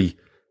literally,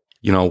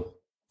 you know,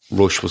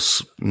 Rush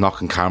was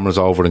knocking cameras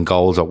over in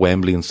goals at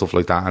Wembley and stuff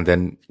like that, and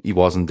then he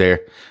wasn't there.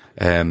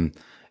 That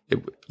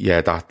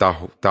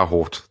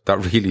hurt.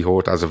 That really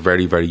hurt as a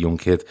very, very young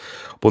kid.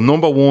 But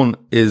number 1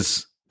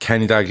 is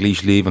Kenny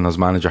Dalglish leaving as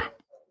manager.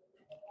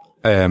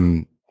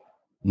 Nothing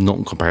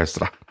compares to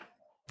that.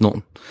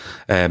 Nothing.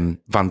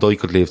 Van Dijk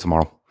could leave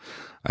tomorrow.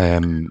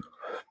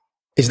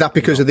 Is that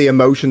because of the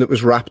emotion that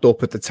was wrapped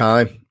up at the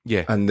time?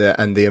 Yeah, and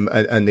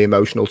the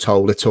emotional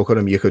toll it took on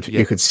him. You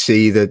could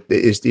see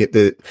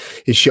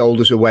that his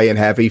shoulders were weighing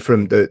heavy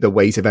from the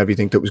weight of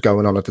everything that was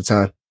going on at the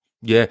time.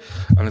 Yeah,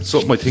 and it's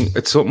something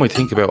I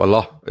think about a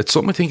lot. It's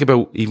something I think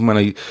about even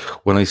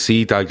when I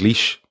see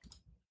Dalglish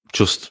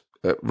just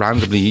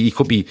randomly. He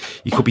could be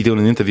doing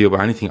an interview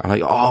about anything, and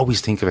I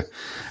always think of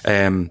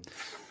it.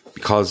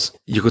 Because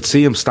you could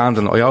see him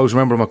standing. I always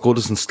remember him at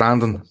Goodison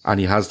standing, and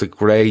he has the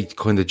grey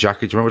kind of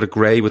jacket. Do you remember the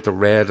grey with the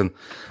red? And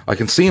I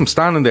can see him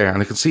standing there,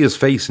 and I can see his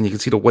face, and you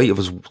can see the weight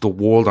of the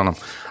world on him.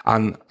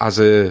 And as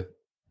a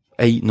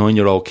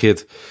 8-9-year-old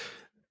kid,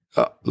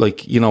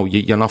 like, you know,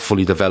 you're not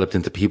fully developed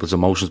into people's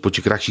emotions, but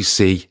you could actually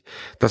see.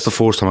 That's the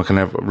first time I can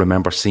ever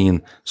remember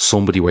seeing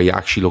somebody where you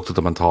actually looked at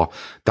them and thought,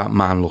 that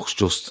man looks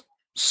just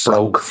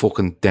so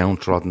fucking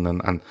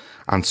downtrodden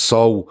and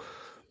so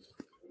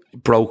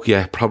broke.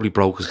 Yeah, probably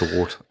broke is the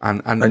word.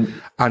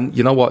 And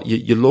you know what?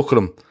 You look at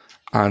him,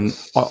 and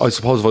I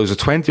suppose if I was a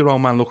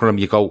 20-year-old man looking at him,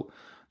 you go,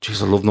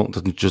 jeez, I love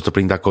nothing just to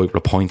bring that guy for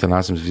a point and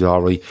ask him if he's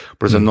all right.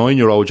 But as a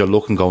 9-year-old, you're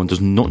looking going, there's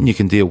nothing you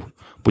can do.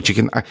 But you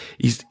can,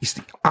 he's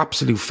the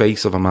absolute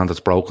face of a man that's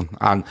broken.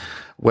 And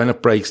when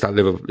it breaks that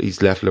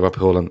he's left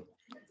Liverpool, and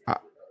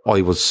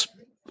I was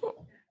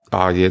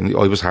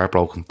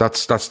heartbroken.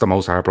 That's the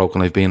most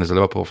heartbroken I've been as a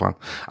Liverpool fan.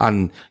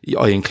 And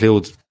I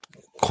include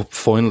cup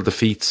final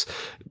defeats,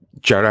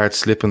 Gerrard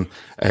slipping,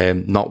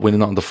 not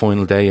winning on the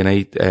final day in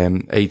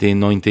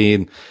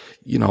 18-19,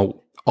 you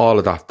know, all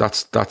of that.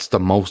 That's the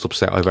most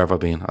upset I've ever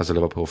been as a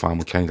Liverpool fan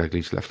when Kenny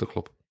Dalglish left the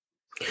club.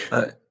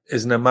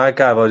 Isn't it mad,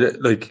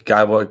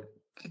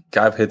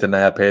 Gav hit the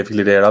nail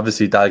perfectly there.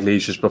 Obviously,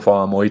 Dalglish was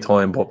before my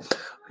time, but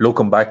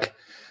looking back,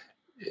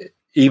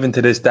 even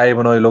to this day,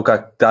 when I look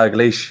at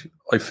Dalglish,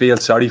 I feel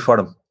sorry for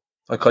him,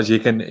 because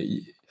you'd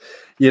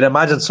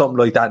imagine something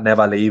like that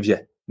never leaves you,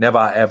 never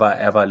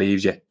ever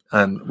leaves you.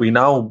 And we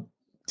know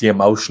the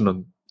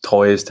emotional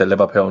ties to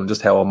Liverpool and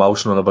just how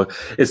emotional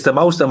it's the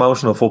most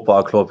emotional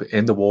football club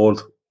in the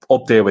world,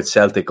 up there with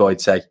Celtic,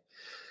 I'd say.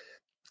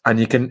 And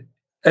you can,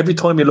 every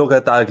time you look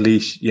at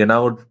Dalglish, you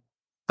know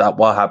that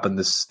what happened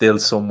is still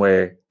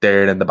somewhere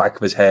there in the back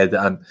of his head.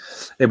 And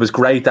it was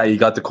great that he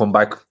got to come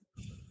back,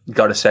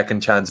 got a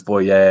second chance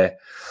by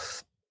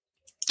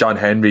John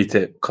Henry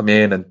to come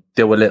in and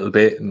do a little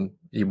bit, and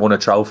he won a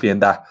trophy in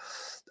that.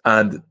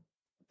 And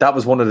that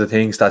was one of the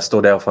things that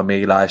stood out for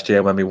me last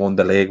year when we won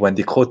the league, when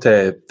they cut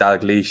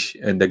Dalglish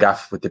in the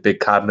gaff with the big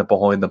cabinet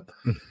behind them.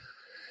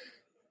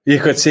 You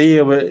could see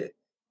it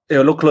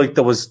looked like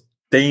there was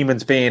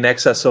demons being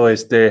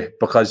exercised there,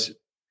 because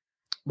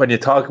when you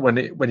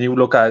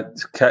look at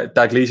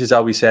Dalglish, has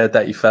always said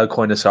that he felt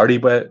kind of sorry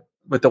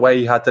with the way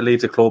he had to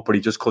leave the club, but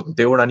he just couldn't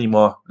do it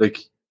anymore. Like,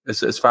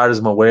 as far as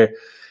I'm aware,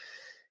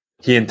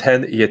 he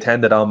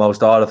attended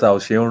almost all of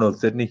those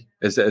funerals, didn't he?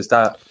 Is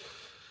that?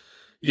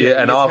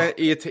 Yeah, an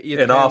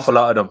awful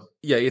lot of them.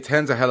 Yeah, he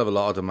attends a hell of a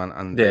lot of them,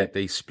 and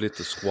they split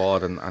the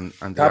squad, and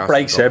that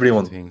breaks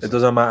everyone. It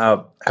doesn't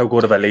matter how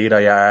good of a leader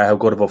you are, how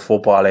good of a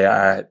footballer you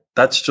are.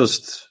 That's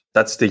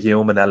the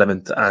human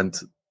element, and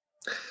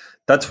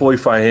that's why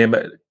for him,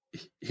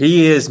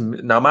 he is,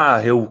 no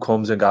matter who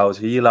comes and goes,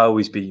 he'll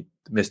always be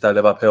Mr.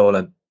 Liverpool.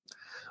 And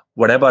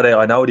whenever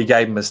I know they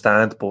gave him a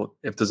stand, but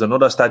if there's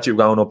another statue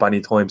going up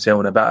anytime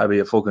soon, it better be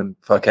a fucking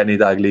for Kenny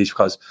Dalglish,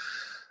 because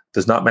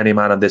there's not many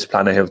men on this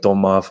planet who've done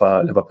more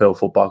for Liverpool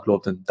Football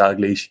Club than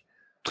Dalglish.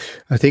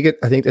 I think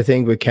the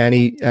thing with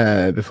Kenny,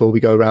 before we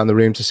go around the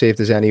room to see if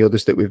there's any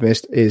others that we've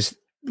missed, is,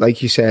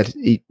 like you said,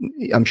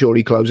 I'm sure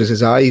he closes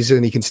his eyes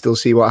and he can still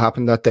see what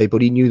happened that day,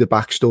 but he knew the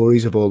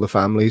backstories of all the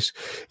families.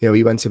 You know,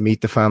 he went to meet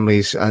the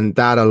families, and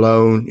that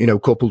alone, you know,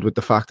 coupled with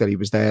the fact that he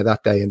was there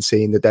that day and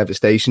seeing the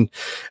devastation,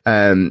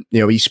 you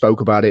know, he spoke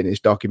about it in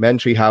his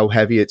documentary, how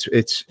heavy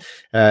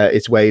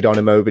it's weighed on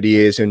him over the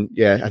years. And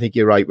yeah, I think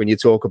you're right. When you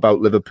talk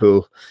about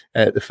Liverpool,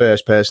 the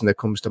first person that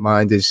comes to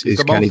mind is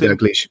Kenny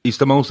Dalglish. He's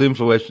the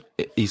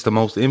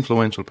most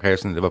influential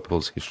person in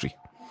Liverpool's history.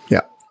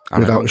 Yeah.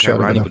 And I don't care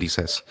what anybody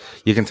says.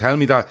 You can tell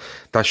me that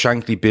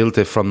Shankly built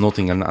it from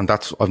nothing, and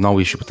that's, I've no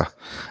issue with that.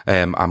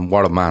 And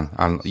what a man.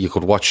 And you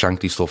could watch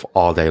Shankly stuff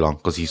all day long,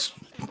 because he's,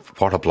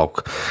 what a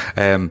bloke.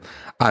 And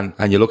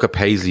you look at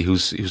Paisley,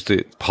 who's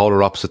the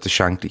polar opposite to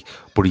Shankly,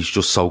 but he's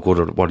just so good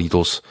at what he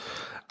does.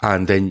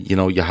 And then, you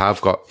know, you have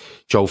got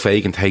Joe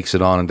Fagan takes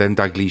it on, and then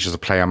Dalglish as a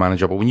player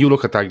manager. But when you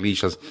look at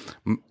Dalglish as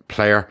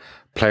player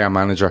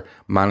manager,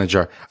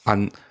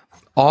 and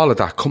all of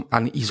that,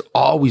 and he's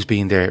always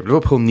been there. If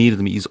Liverpool needed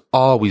him, he's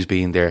always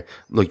been there.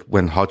 Like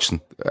when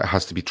Hodgson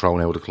has to be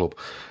thrown out of the club,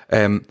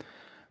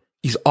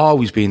 he's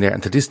always been there,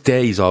 and to this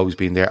day, he's always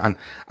been there.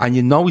 And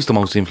you know he's the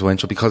most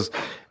influential, because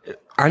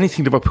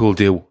anything Liverpool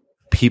do,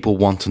 people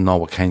want to know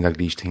what Kenny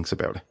Dalglish thinks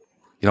about it.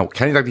 You know,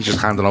 Kenny Dalglish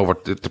is handing over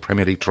the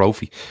Premier League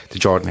trophy to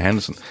Jordan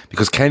Henderson,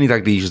 because Kenny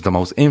Dalglish is the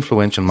most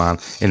influential man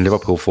in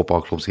Liverpool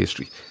Football Club's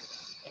history,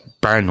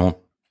 bar none.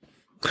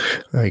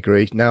 I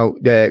agree. Now,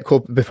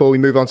 before we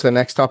move on to the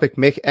next topic,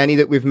 Mick, any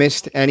that we've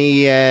missed,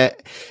 any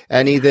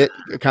that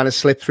kind of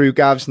slipped through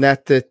Gav's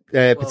net that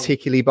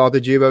particularly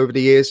bothered you over the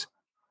years?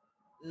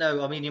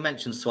 No, I mean, you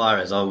mentioned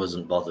Suarez. I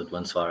wasn't bothered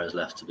when Suarez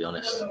left, to be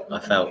honest. I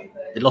felt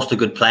they lost a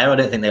good player. I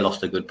don't think they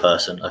lost a good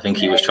person. I think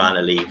he was trying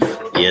to leave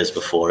years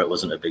before. It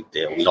wasn't a big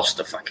deal. We lost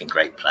a fucking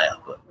great player,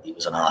 but he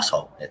was an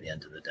arsehole at the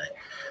end of the day.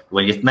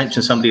 When you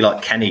mention somebody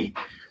like Kenny,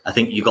 I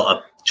think you got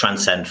to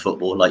transcend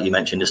football. Like you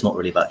mentioned, it's not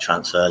really about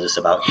transfers. It's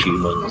about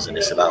humans, and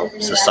it's about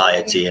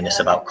society, and it's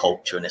about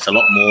culture, and it's a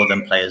lot more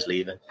than players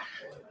leaving.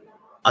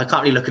 I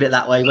can't really look at it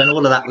that way. When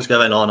all of that was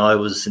going on, I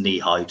was knee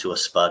high to a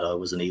spud. I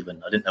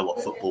didn't know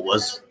what football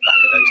was back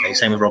in those days.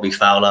 Same with Robbie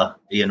Fowler,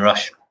 Ian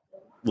Rush,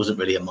 wasn't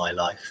really in my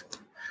life.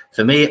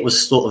 For me, it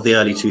was sort of the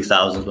early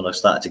 2000s when I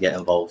started to get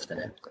involved in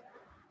it.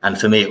 And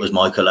for me, it was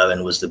Michael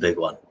Owen was the big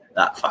one.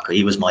 That fucker,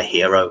 he was my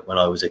hero when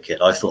I was a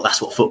kid. I thought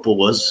that's what football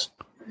was.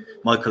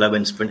 Michael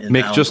Owen sprinting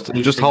Mick,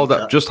 down. just hold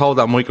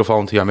that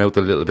microphone to your mouth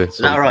a little bit. Is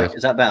that all right?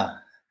 Is that better?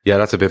 Yeah,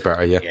 that's a bit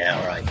better, yeah. Yeah,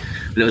 all right.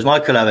 But it was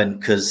Michael Owen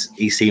because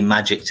he seemed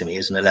magic to me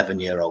as an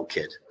 11-year-old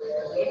kid.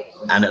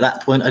 And at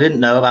that point, I didn't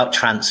know about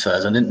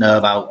transfers. I didn't know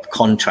about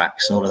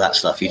contracts and all of that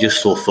stuff. You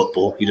just saw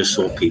football. You just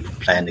saw people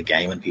playing the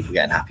game and people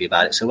getting happy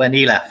about it. So when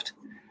he left,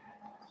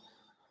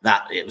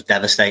 it was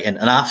devastating.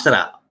 And after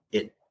that,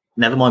 it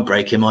never mind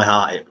breaking my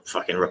heart, it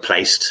fucking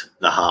replaced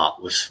the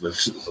heart with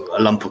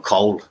a lump of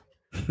coal.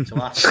 So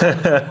after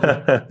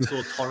that, I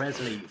saw Torres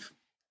leave.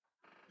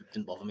 It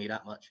didn't bother me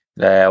that much.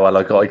 Yeah, well,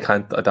 like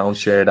I don't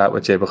share that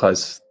with you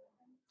because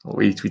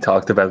we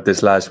talked about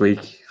this last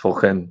week.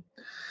 Fucking,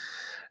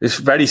 it's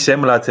very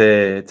similar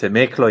to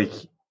Mick. Like,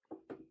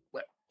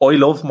 I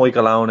love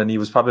Michael Owen, and he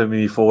was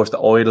probably my first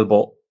idol,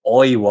 but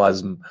I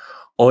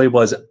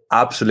was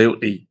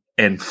absolutely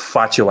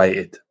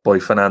infatuated by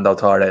Fernando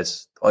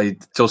Torres. I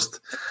just,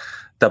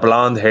 the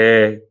blonde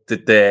hair,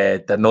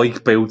 the Nike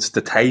boots,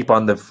 the tape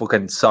on the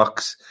fucking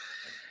socks,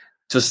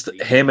 just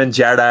him and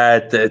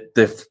Gerrard,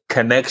 the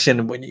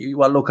connection when you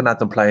were looking at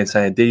them playing,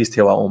 saying these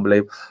two are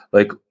unbelievable.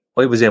 Like,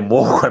 I was in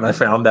work when I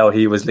found out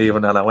he was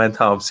leaving, and I went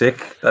home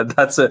sick.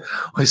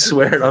 I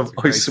swear on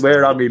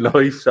my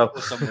life. So,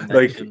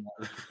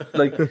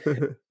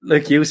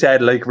 like you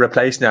said, like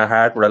replacing your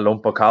heart with a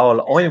lump of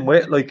coal. I'm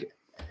with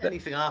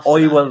anything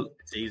after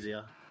it's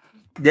easier.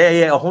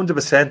 Yeah,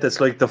 100%. It's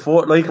like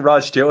like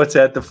Rod Stewart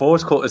said, the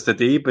first cut is the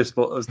deepest,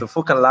 but it was the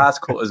fucking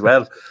last cut as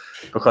well.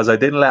 Because I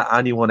didn't let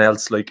anyone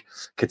else, like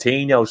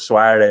Coutinho,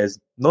 Suarez,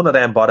 none of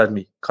them bothered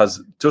me. Because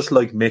just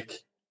like Mick,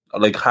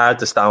 like hard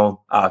to stone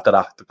after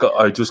that.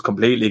 I just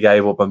completely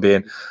gave up on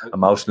being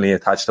emotionally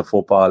attached to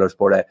footballers.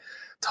 But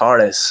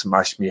Torres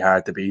smashed me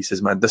hard to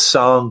pieces, man. The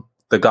song,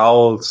 the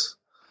goals,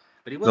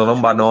 but he the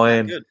number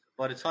 9. Good.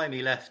 By the time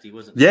he left, he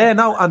wasn't. Yeah,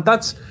 no, and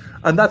that's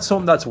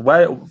something that's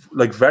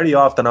very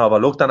often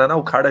overlooked. And I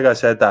know Carragher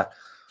said that,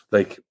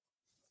 like,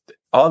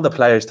 all the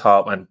players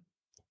thought when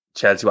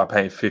Chelsea were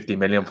paying 50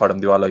 million for them,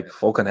 they were like,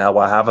 fucking hell,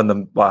 we're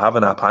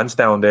having our pants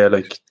down there.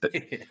 Like,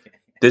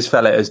 this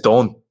fella is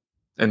done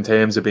in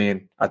terms of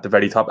being at the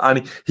very top.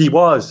 And he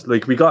was,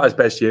 like, we got his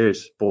best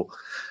years, but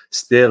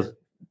still,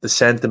 the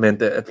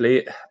sentiment,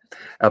 it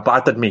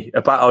battered me.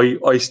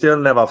 I still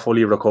never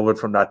fully recovered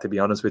from that, to be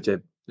honest with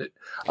you.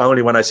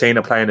 Only when I seen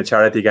him playing a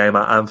charity game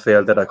at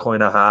Anfield did I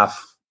kind of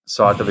half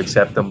sort of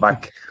accept him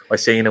back. I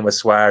seen him with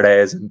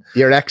Suarez. And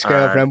your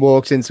ex-girlfriend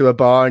walks into a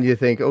bar and you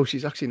think, oh,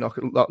 she's actually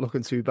not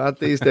looking too bad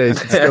these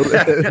days.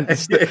 There's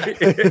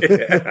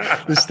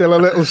still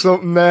a little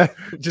something there.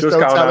 Just don't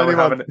tell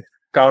anyone.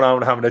 Going on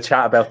and having a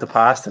chat about the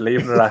past and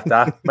leaving it at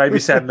that. Maybe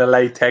sending a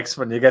late text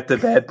when you get to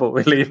bed, but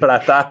we leave it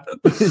at that.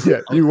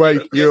 Yeah, you're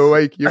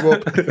awake, you're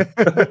up.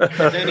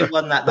 The only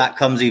one that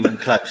comes even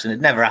close, and it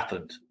never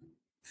happened,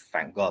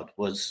 thank God,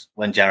 was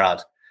when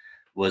Gerrard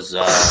was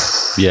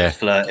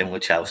flirting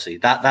with Chelsea.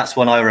 That's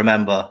when I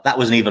remember. That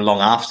wasn't even long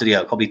after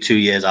probably 2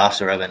 years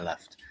after Owen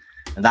left,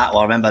 and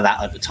I remember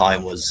that at the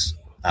time was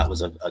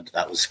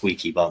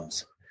squeaky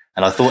bums.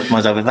 And I thought to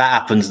myself, if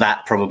that happens,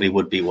 that probably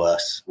would be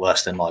worse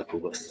than Michael.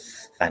 But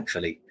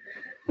thankfully,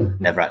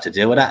 never had to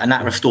deal with that. And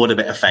that restored a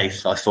bit of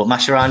faith. I thought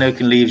Mascherano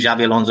can leave,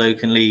 Xabi Alonso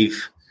can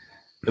leave.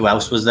 Who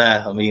else was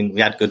there? I mean, we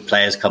had good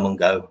players come and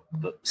go,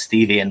 but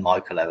Stevie and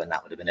Michael Owen,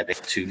 that would have been a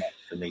bit too much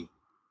for me.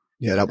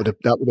 Yeah, that would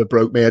have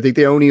broke me. I think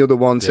the only other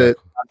one to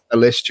a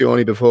list,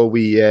 Johnny, before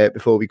we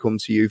come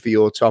to you for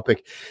your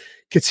topic,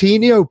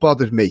 Coutinho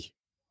bothered me,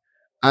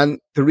 and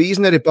the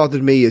reason that it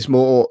bothered me is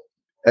more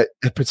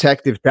a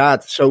protective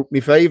dad. So my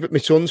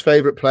son's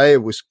favourite player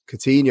was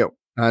Coutinho.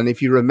 And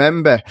if you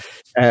remember,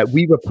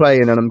 we were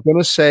playing, and I'm going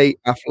to say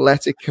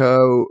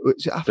Atletico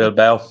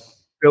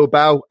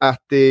Bilbao at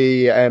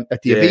the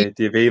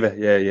Aviva.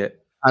 Yeah.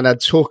 And I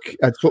took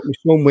my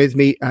son with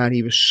me, and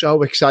he was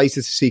so excited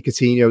to see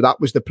Coutinho.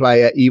 That was the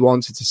player he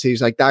wanted to see. He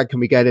was like, Dad,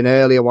 can we get in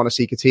early? I want to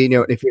see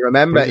Coutinho. And if you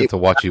remember, to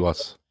watch he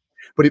was.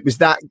 But it was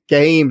that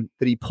game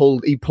that he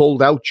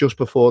pulled out just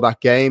before that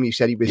game. He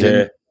said he was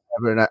in.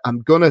 And I'm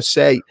going to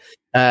say,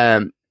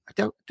 did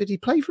he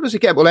play for us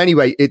again? Well,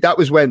 anyway, that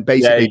was when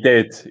basically...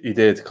 Yeah, he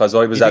did, because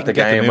I was at the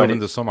game when in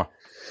the summer.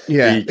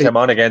 Yeah, he came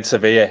on against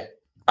Sevilla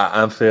at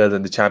Anfield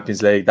in the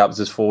Champions League. That was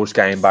his first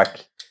game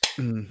back.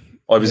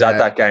 I was at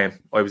that game.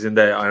 I was in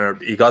there.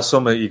 And he got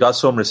some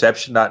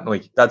reception that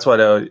night. That's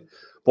what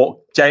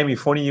but Jamie,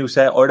 funny you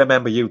say, I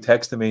remember you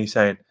texting me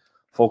saying,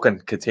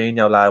 fucking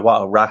Coutinho, lad,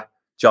 what a rat.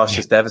 Josh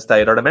is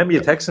devastated. I remember you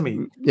texting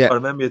me. Yeah. I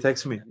remember you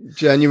texting me.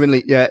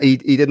 Genuinely, yeah. He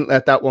didn't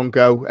let that one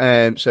go.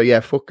 So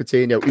yeah, fuck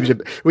Coutinho.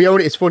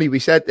 It's funny. We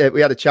said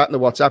we had a chat in the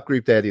WhatsApp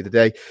group there the other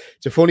day.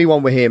 It's a funny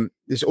one with him.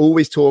 There's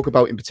always talk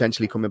about him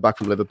potentially coming back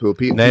from Liverpool.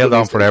 Nailed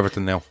on for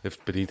Everton now.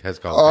 If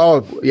Benitez goes.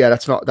 Oh yeah,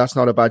 that's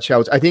not a bad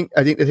shout. I think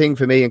the thing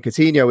for me and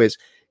Coutinho is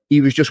he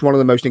was just one of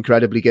the most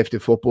incredibly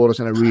gifted footballers,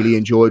 and I really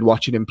enjoyed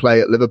watching him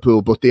play at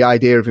Liverpool. But the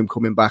idea of him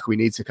coming back, we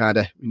need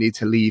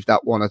to leave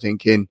that one, I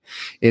think, in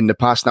the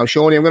past. Now,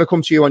 Shawnee, I'm going to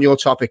come to you on your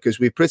topic, because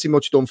we've pretty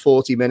much done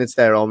 40 minutes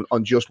there on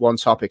just one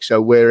topic.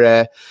 So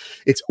we're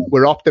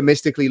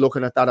optimistically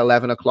looking at that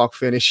 11 o'clock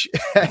finish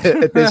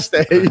at this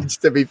stage,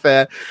 to be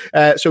fair.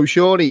 So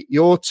Shawnee,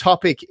 your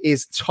topic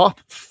is top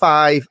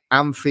 5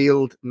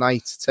 Anfield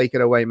nights. Take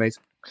it away, mate.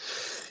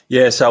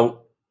 Yeah,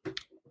 so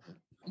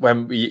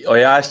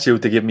I asked you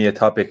to give me a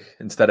topic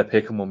instead of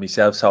picking one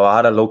myself, so I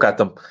had a look at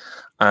them,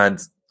 and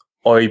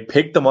I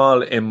picked them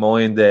all in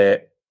mind,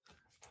 the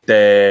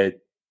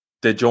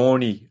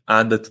journey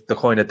and the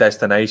kind of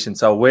destination,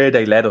 so where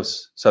they led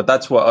us. So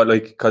that's what I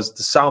like, because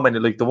there's so many.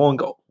 Like the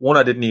one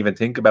I didn't even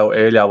think about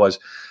earlier was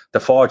the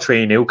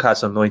 4-3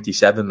 Newcastle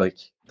 97. Like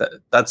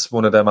that's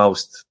one of the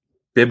most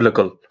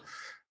biblical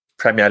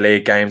Premier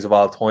League games of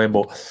all time.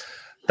 But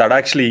they're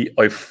actually,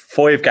 I've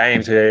 5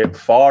 games here.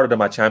 4 of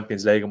them are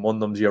Champions League and one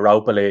of them's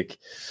Europa League.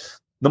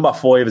 Number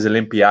 5 is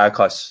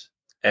Olympiacos.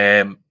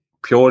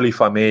 Purely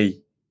for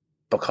me,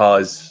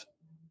 because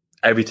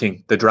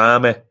everything, the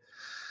drama,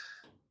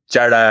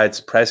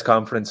 Gerrard's press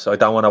conference, I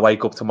don't want to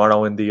wake up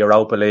tomorrow in the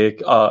Europa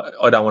League.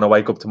 I don't want to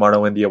wake up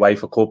tomorrow in the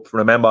UEFA Cup.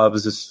 Remember, it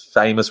was his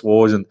famous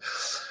words, and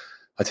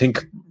I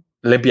think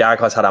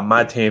Olympiacos had a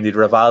mad team. They'd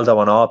Rivaldo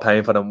and all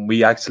paying for them.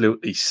 We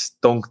absolutely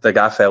stunk the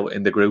gaff out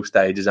in the group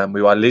stages, and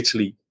we were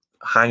literally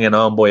hanging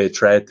on by a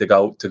thread to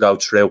go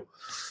through.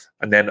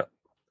 And then,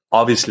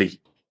 obviously,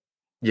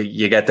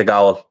 you get the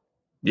goal,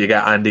 you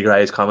get Andy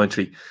Gray's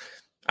commentary,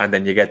 and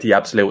then you get the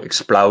absolute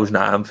explosion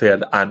at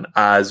Anfield. And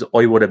as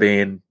I would have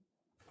been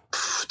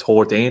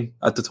 13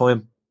 at the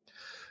time,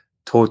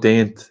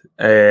 13th,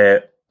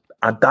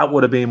 and that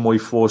would have been my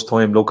first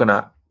time looking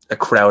at a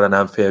crowd in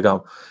Anfield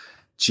going,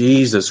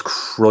 Jesus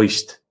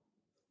Christ,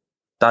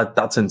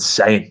 that's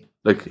insane.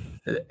 Like,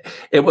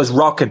 it was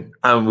rocking,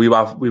 and we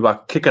were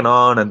kicking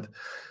on, and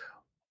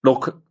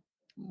look,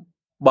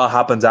 what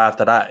happens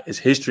after that is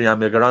history, and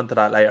we'll get on to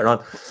that later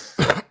on.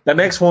 The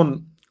next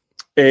one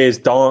is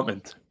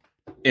Dortmund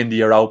in the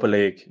Europa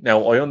League.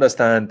 Now, I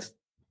understand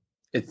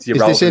it's the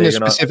Europa League. Is this in a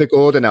specific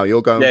order now?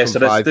 You're going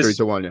from 5 through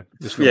to 1, yeah?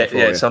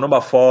 Yeah. So number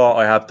 4,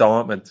 I have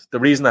Dortmund. The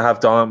reason I have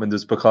Dortmund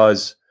is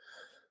because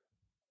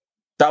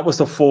that was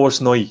the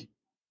first night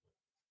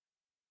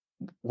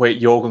with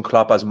Jurgen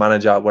Klopp as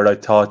manager where I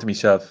thought to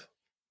myself,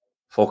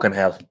 fucking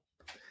hell,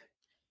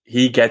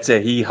 he gets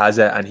it, he has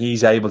it, and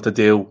he's able to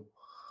do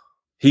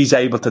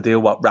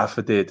what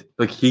Rafa did.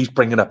 Like, he's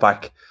bringing it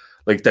back.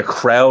 Like, the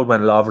crowd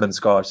when Lovren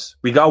scores,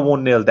 we got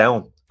 1-0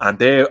 down, and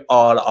they're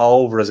all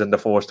over us in the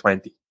first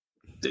 20.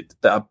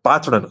 They're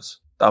battering us.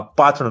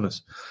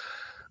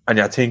 And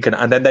you're thinking,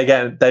 and then they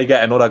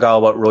get another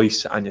goal with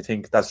Rice, and you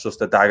think that's just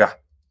a dagger.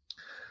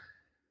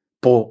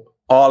 But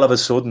all of a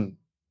sudden,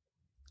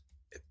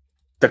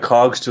 the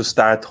cogs just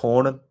start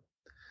turning.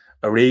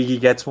 Origi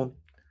gets one.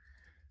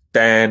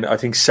 Then I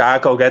think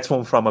Sarko gets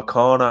one from a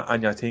corner,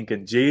 and you're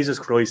thinking, Jesus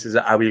Christ,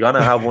 are we going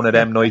to have one of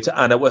them nights?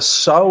 And it was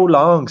so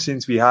long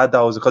since we had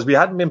those, because we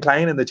hadn't been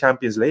playing in the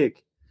Champions League.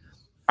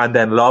 And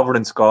then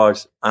Lovren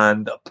scores,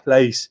 and the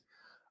place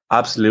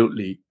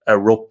absolutely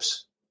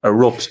erupts.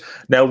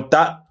 Now,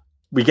 that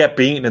we get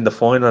beaten in the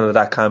final of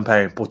that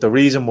campaign, but the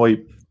reason why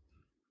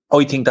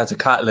I think that's a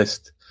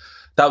catalyst,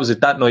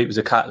 that night was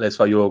a catalyst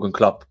for Jurgen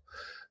Klopp.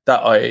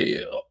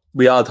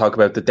 We all talk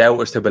about the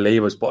doubters to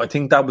believers, but I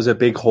think that was a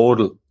big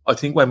hurdle. I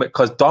think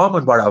because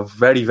Dortmund were a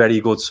very, very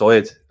good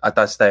side at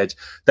that stage.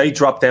 They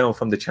dropped down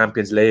from the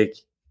Champions League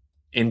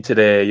into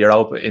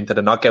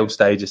the knockout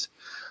stages,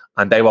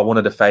 and they were one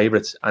of the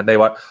favourites. And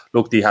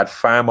they had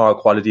far more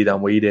quality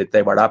than we did.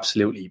 They were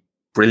absolutely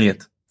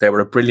brilliant. They were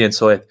a brilliant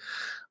side.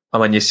 And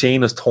when you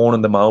seen us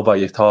turning them over,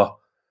 you thought,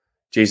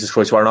 Jesus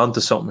Christ, we're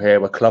onto something here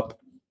with Klopp.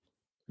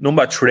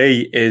 Number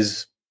 3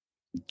 is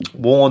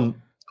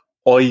one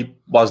I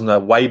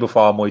wasn't way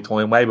before my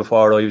time, way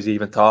before I was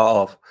even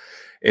thought of.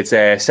 It's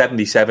a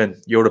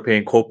 77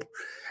 European Cup,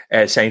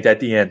 Saint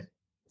Etienne,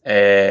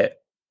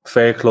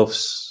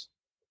 Fairclough's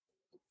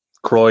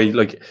cry.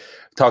 Like,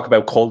 talk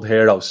about cult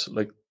heroes.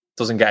 Like,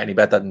 doesn't get any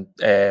better than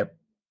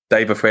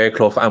David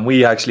Fairclough. And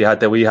we actually had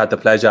the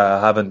pleasure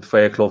of having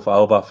Fairclough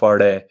over for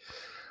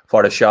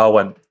the show,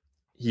 and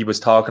he was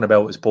talking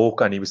about his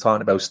book, and he was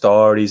talking about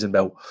stories and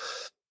about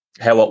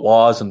how it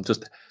was, and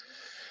just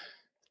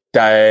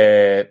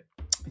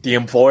the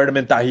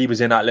environment that he was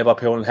in at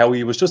Liverpool, and how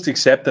he was just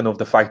accepting of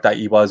the fact that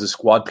he was a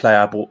squad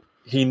player. But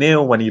he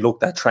knew when he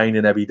looked at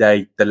training every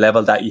day, the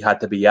level that he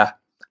had to be at.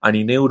 And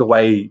he knew the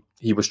way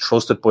he was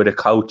trusted by the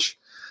coach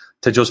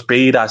to just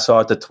be that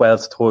sort of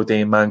 12 to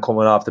 13 man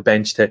coming off the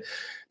bench to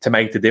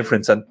make the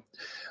difference. And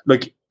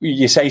like,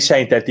 you say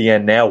Saint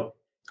Etienne now,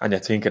 and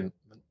you're thinking,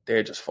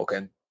 they're just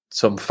fucking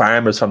some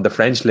farmers from the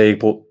French league.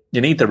 But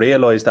you need to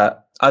realise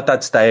that at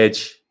that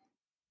stage,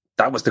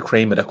 that was the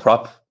cream of the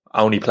crop.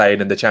 Only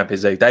played in the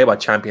Champions League. They were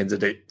champions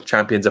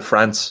of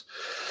France.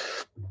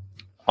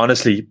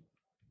 Honestly,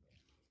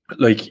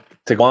 like,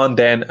 to go on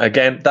then,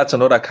 again, that's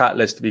another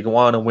catalyst to be go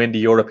on and win the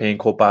European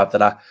Cup after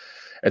that.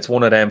 It's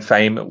one of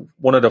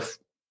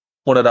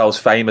those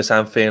famous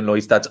Anfield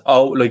nights. That's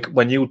like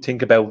when you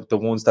think about the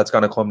ones that's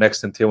going to come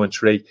next in 2 and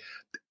 3,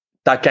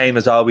 that game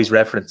is always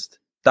referenced.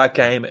 Like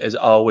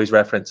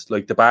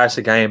the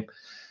Barca game,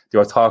 they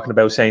were talking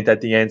about Saint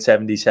Etienne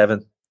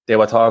 77. They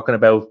were talking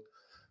about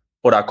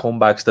other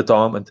comebacks, the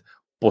Dortmund.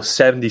 But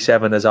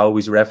 77 is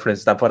always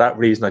referenced. And for that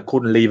reason, I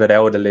couldn't leave it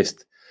out of the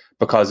list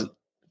because,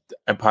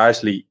 and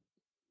partially,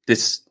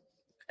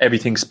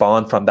 everything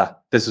spawned from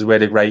that. This is where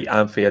the great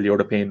Anfield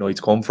European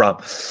nights come from.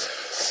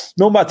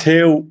 Number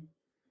 2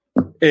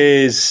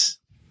 is,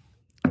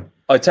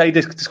 I'd say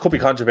this could be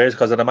controversial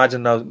because I'd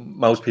imagine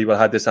most people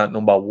had this at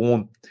number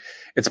 1.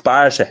 It's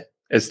Barca.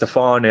 It's the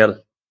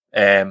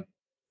 4-0.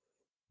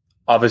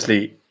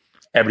 Obviously,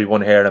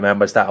 everyone here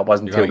remembers that. It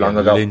wasn't too long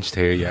ago. Lynched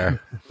here, yeah.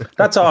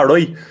 That's all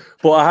right.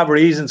 But I have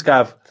reasons,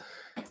 Gav.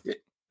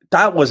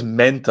 That was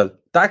mental.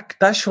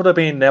 That should have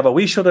been never.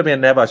 We should have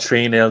been never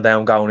 3-0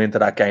 down going into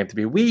that game.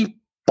 We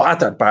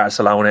battered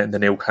Barcelona in the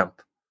Nou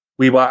Camp.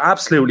 We were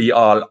absolutely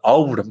all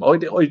over them.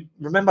 I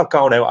remember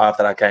going out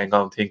after that game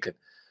going thinking,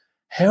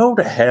 how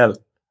the hell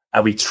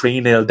are we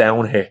 3-0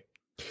 down here?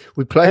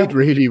 We played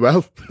really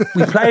well.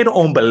 We played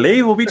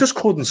unbelievable. We just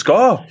couldn't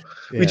score.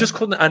 Yeah. We just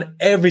couldn't, and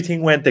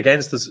everything went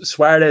against us.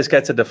 Suarez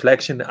gets a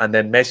deflection, and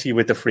then Messi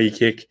with the free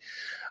kick,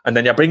 and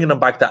then you're bringing them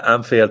back to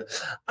Anfield.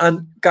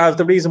 And Gav,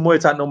 the reason why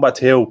it's at number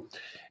 2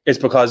 is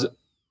because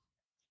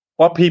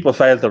what people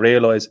fail to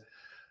realise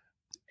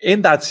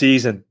in that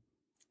season,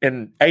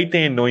 in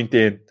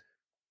 18-19,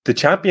 the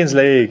Champions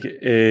League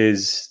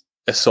is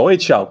a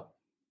sideshow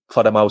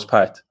for the most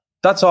part.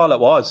 That's all it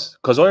was.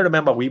 Because I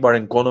remember we were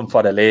in gunning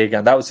for the league,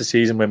 and that was the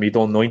season when we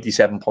done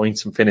 97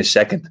 points and finished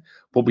second.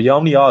 But we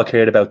only all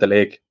cared about the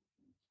league.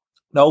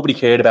 Nobody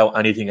cared about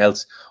anything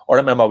else. I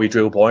remember we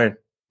drew Bayern,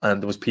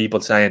 and there was people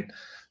saying,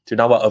 do you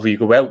know what, if we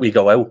go out, we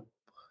go out.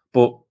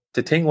 But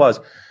the thing was,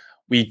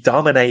 we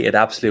dominated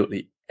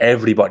absolutely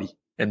everybody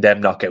in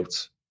them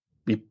knockouts.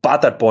 We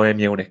battered Bayern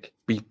Munich.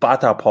 We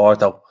battered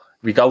Porto.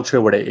 We go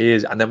through what it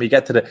is, and then we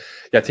get to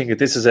I think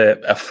this is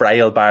a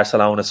frail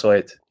Barcelona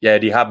side. Yeah,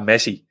 they have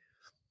Messi.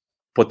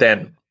 But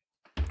then,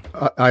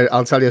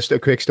 I'll tell you a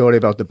quick story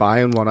about the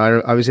Bayern one.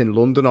 I was in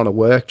London on a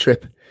work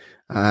trip,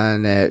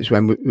 and it was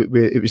when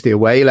it was the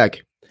away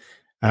leg,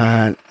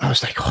 and I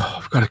was like, "Oh,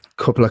 I've got a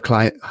couple of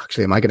client.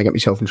 Actually, am I going to get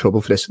myself in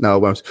trouble for this? No, I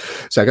won't."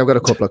 It's like I've got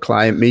a couple of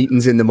client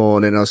meetings in the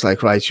morning. I was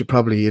like, "Right, should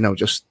probably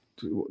just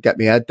get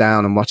my head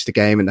down and watch the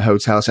game in the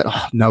hotel." I said,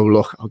 "Oh no,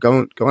 look, I'll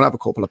go and have a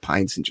couple of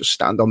pints and just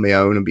stand on my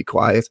own and be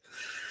quiet."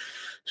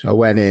 So I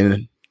went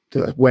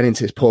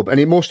into this pub,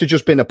 and it must have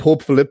just been a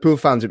pub for Liverpool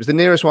fans. It was the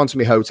nearest one to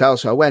my hotel.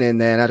 So I went in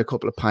there and had a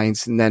couple of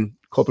pints, and then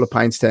a couple of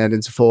pints turned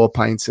into 4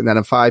 pints, and then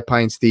I'm 5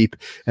 pints deep,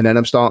 and then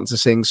I'm starting to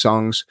sing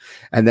songs,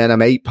 and then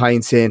I'm 8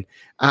 pints in,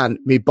 and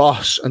my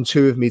boss and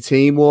 2 of my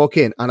team walk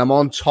in, and I'm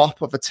on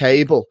top of a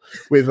table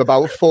with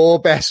about 4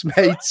 best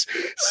mates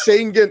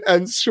singing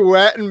and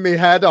sweating my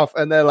head off,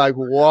 and they're like,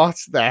 what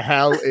the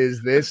hell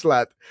is this,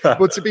 lad?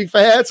 But to be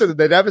fair to them,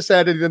 they never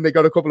said anything. They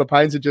got a couple of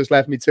pints and just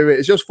left me to it.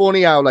 It's just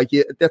funny how,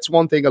 that's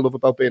one thing I love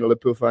about being a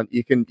Liverpool fan.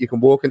 You can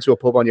walk into a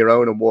pub on your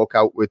own and walk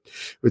out with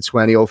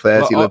 20 or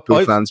 30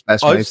 Liverpool fans,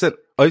 best mates.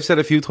 I've said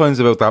a few times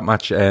about that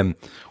match.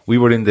 We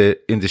were in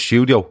the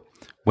studio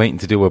waiting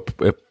to do a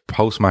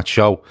post-match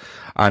show,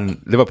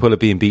 and Liverpool are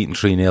being beaten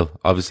 3-0,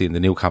 obviously, in the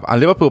Nou Camp. And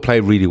Liverpool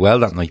played really well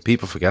that night.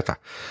 People forget that.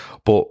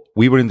 But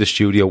we were in the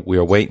studio, we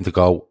were waiting to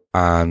go,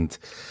 and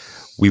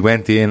we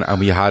went in and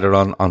we had it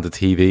on the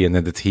TV, and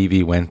then the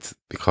TV went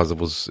because it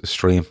was a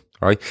stream,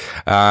 right?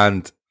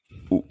 And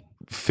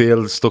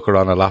Phil stuck her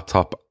on a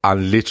laptop,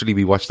 and literally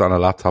we watched it on a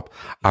laptop,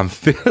 and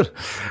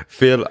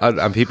Phil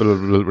and people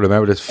will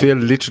remember this, Phil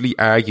literally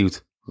argued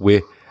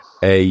with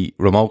a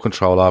remote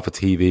control off a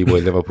TV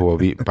while Liverpool were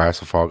beating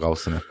Barca 4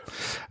 goals in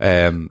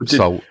it.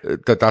 So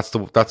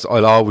that's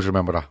I'll always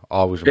remember that.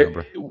 Always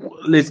remember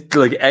it.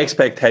 Like,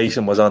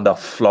 expectation was on the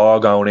floor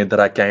going into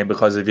that game,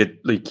 because if you,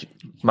 like,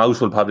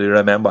 most will probably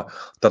remember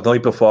the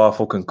night before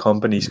fucking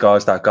Company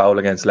scores that goal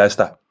against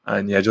Leicester,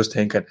 and you're just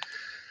thinking,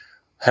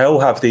 how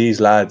have these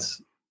lads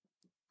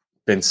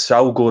been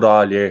so good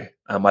all year,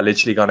 and we're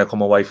literally going to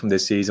come away from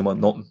this season with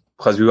nothing?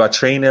 Because we were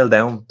 3-0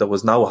 down. There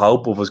was no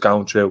hope of us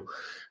going through.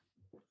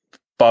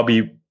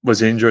 Bobby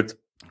was injured.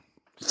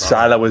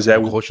 Salah was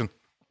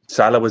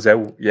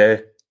out. Yeah.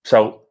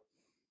 So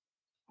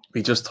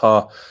we just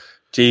thought,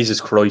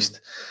 Jesus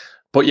Christ.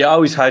 But you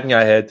always had in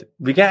your head,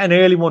 we get an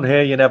early one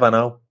here, you never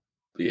know.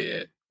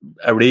 Yeah.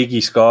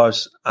 Origi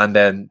scores, and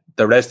then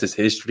the rest is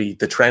history.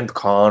 The Trent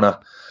corner,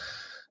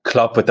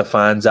 Klopp with the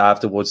fans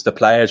afterwards, the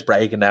players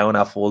breaking down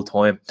at full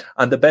time.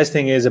 And the best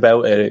thing is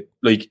about it,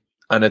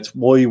 and it's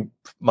why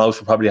most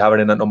will probably have it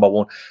in at number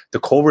 1, the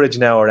coverage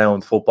now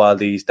around football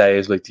these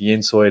days, like the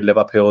inside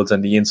Liverpools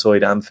and the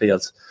inside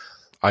Anfields.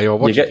 I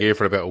watched it here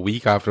for about a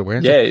week after,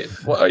 weren't you?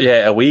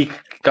 A week.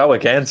 Go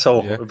again.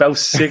 So about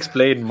 6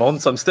 bleeding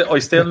months. I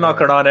still knock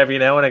it on every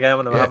now and again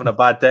when I'm having a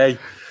bad day.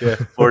 Yeah.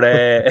 But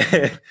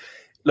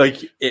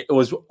it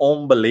was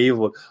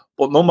unbelievable.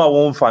 But number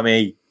 1 for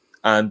me,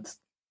 and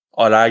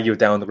I'll argue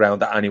down the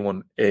ground to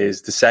anyone,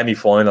 is the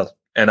semi-final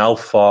in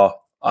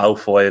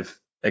 04-05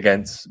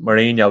 against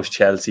Mourinho's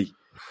Chelsea.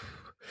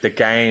 The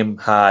game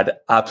had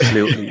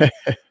absolutely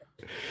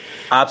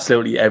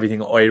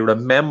everything. I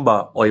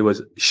remember I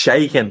was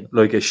shaking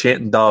like a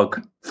shitting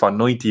dog for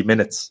 90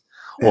 minutes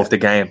of the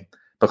game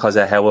because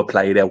of how it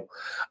played out.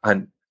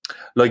 And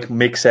like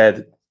Mick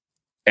said,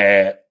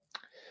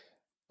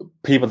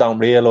 people don't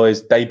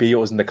realise they beat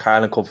us in the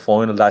Carling Cup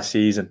final last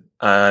season,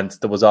 and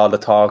there was all the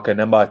talk. I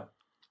remember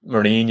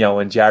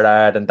Mourinho and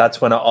Gerrard, and that's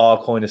when it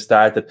all kind of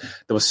started.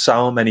 There was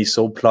so many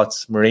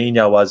subplots.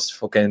 Mourinho was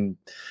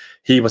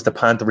he was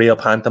the real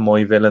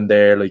pantomime villain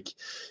there. Like,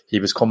 he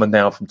was coming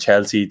down from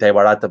Chelsea. They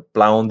were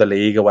blowing the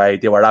league away.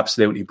 They were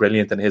absolutely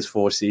brilliant in his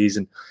first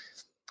season.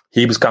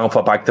 He was going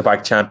for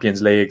back-to-back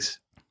Champions Leagues.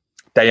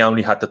 They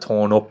only had to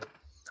turn up.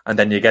 And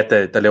then you get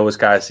the Lewis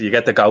Garcia, you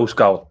get the ghost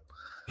goal.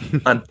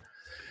 And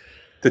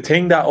the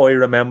thing that I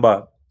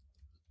remember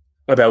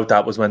about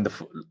that was when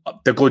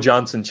the Good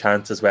Johnson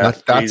chant as well.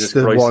 That's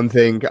the one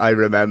thing I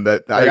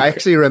remember. I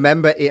actually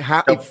remember it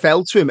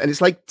fell to him, and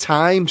it's like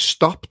time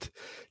stopped.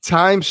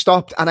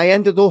 And I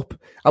ended up,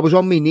 I was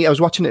on my knee, I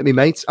was watching it with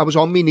my mates, I was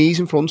on my knees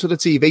in front of the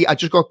TV. I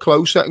just got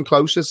closer and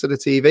closer to the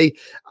TV,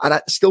 and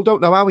I still don't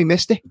know how we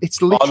missed it.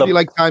 It's literally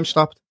like time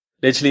stopped.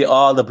 Literally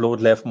all the blood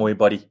left my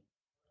body.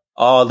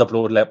 I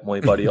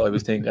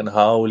was thinking,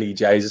 holy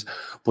Jesus.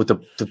 But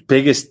the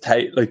biggest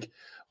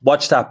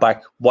watch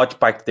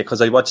back,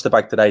 because I watched it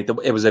back today.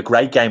 It was a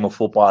great game of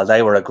football.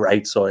 They were a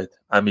great side,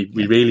 and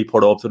we really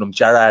put up to them.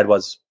 Gerrard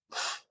was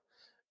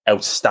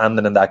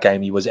outstanding in that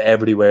game. He was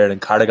everywhere,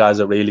 and Carragher's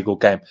a really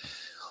good game.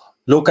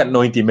 Look at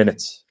 90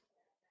 minutes.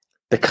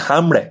 The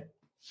camera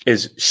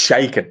is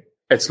shaking.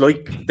 It's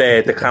like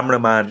the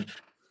cameraman,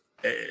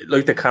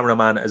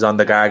 is on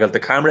the gargle. The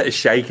camera is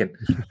shaking,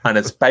 and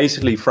it's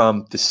basically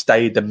from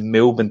the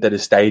movement of the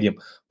stadium.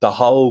 The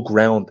whole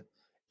ground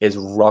is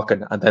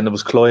rocking. And then there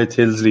was Clyde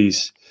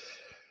Tilsley's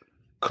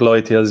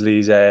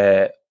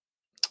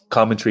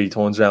commentary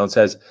turns around and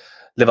says,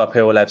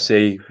 Liverpool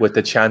FC with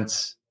the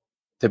chance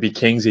to be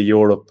kings of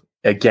Europe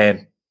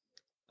again.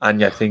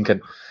 And you're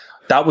thinking,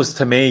 that was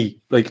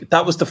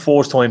the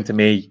first time to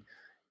me,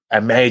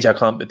 a major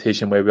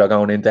competition where we were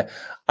going into.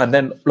 And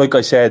then, like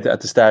I said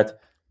at the start,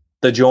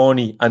 the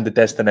journey and the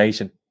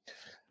destination.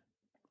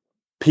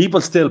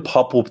 People still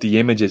pop up the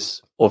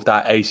images of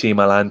that AC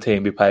Milan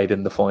team we played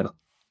in the final.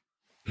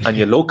 And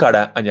you look at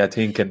it and you're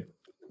thinking,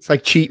 it's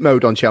like cheat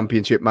mode on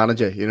Championship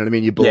Manager. You know what I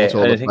mean? You bought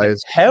all the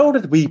players. How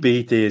did we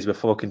beat these with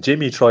fucking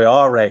Jimmy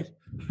Traoré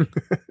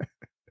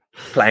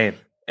playing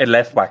in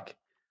left back?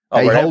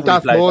 Hey, hold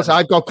that thought.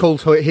 I've got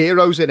cult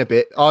heroes in a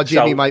bit.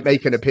 Jimmy might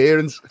make an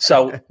appearance.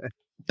 So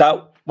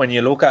that when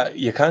you look at,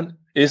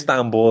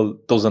 Istanbul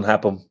doesn't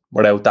happen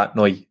without that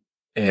night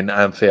in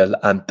Anfield,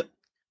 and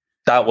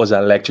that was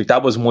electric.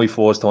 That was my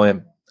first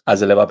time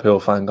as a Liverpool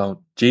fan going,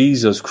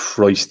 Jesus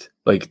Christ,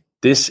 like,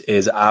 this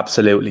is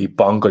absolutely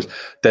bonkers.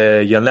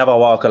 The You'll Never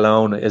Walk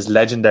Alone is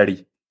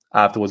legendary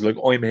afterwards. Like,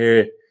 I'm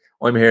here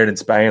in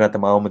Spain at the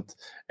moment,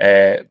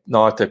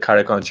 north of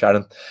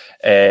Carrick-on-Sharon,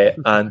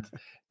 and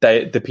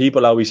the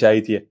people always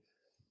say to you,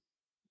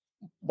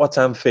 what's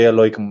Anfield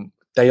like?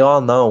 They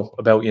all know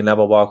about You'll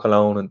Never Walk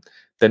Alone, and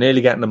they're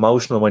nearly getting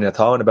emotional when you're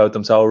talking about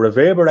them. So it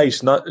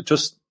reverberates not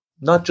just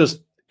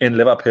in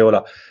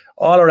Liverpool,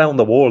 all around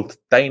the world.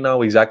 They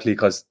know exactly,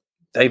 because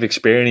they've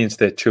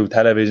experienced it through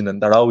television,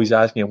 and they're always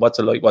asking you, what's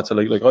it like?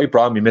 Like, I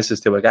brought my missus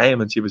to a game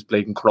and she was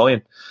bleeding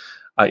crying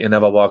at You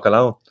Never Walk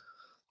Alone.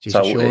 Jesus,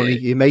 so, surely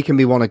you're making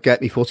me want to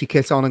get my footy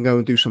kit on and go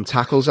and do some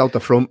tackles out the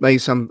front,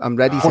 mate. I'm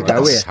ready to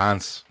go here.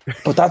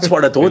 But that's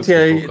what it did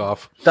to you.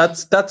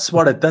 That's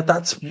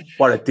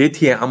what it did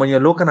to you. And when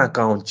you're looking at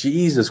going,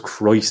 Jesus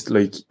Christ,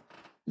 like,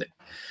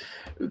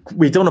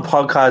 we done a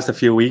podcast a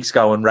few weeks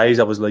ago and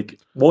Razor was like,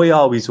 why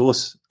always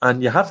us?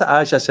 And you have to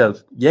ask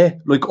yourself,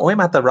 like,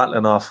 I'm at the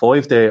rattling off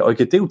 5 there. I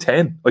could do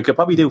 10. I could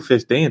probably do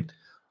 15.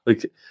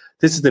 Like,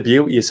 this is the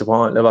beauty of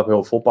supporting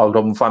Liverpool Football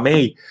Club. And for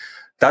me,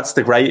 that's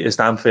the greatest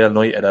Anfield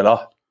night of the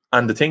lot.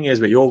 And the thing is,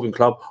 with Jurgen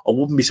Klopp, I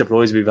wouldn't be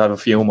surprised if we've had a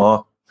few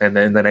more in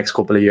the next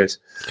couple of years.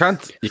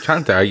 You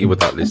can't argue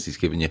with that list he's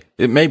given you.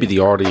 It may be the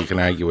order you can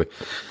argue with,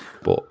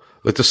 but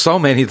like, there's so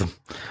many of them.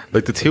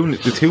 Like the two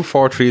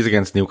 4-3s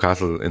against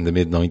Newcastle in the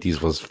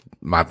mid-90s was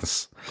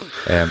madness,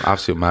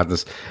 absolute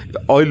madness.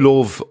 I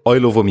love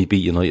when we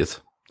beat United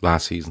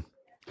last season,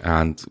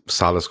 and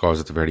Salah scores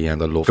at the very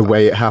end. I love the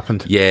way it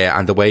happened. Yeah,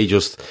 and the way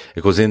just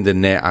it goes in the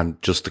net, and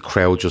just the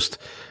crowd just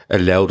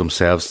allow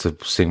themselves to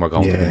sing "We're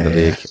going to win the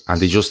league,"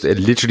 and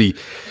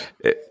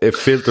it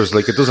filters,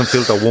 like, it doesn't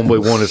filter one by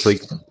one. It's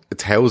like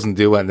 1,000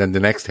 do it, and then the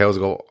next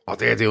 1,000 go, oh,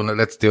 they're doing it,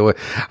 let's do it,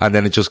 and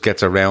then it just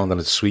gets around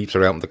and it sweeps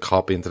around the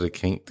Cop into the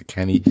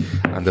Kenny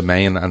and the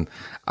Main, and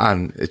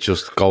it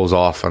just goes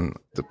off.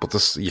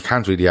 But you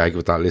can't really argue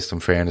with that list.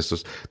 In fairness,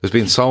 there's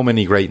been so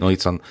many great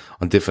nights on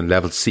different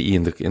levels. City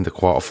in the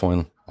quarter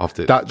final of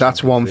the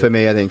that's one for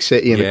me. I think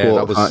City in the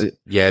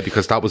quarter.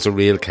 because that was a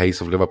real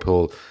case of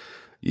Liverpool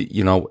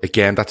you know,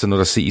 again, that's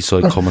another City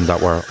side coming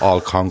that were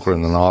all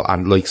conquering and all,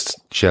 and like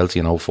Chelsea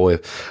in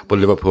 05. But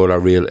Liverpool are a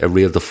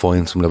real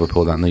defiance from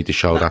Liverpool that night to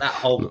show that. That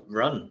whole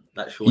run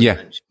that Sean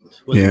mentioned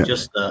wasn't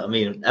just, I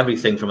mean,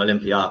 everything from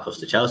Olympiacos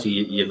to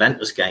Chelsea,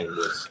 Juventus game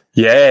was.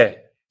 Yeah.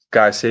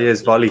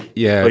 Garcia's volley.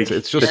 Yeah, like,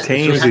 it's just the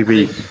teams we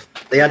beat.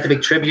 They had the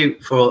big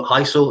tribute for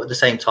Heysel at the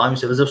same time.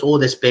 So there was just all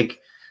this big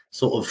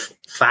sort of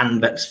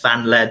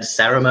fan-led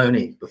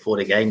ceremony before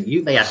the game.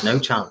 Juve had no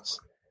chance.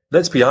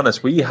 Let's be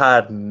honest, we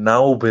had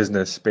no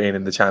business being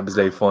in the Champions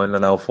League final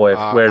in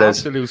 05.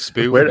 Whereas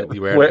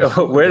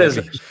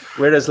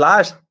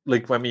last,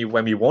 like when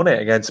we won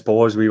it against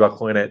Spurs, we were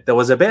kind of, there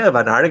was a bit of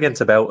an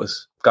arrogance about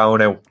us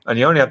going out. And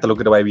you only have to look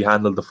at the way we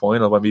handled the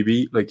final when we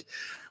beat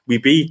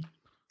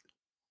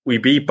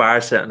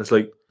Barca, and it's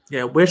like,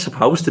 yeah, we're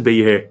supposed to be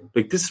here.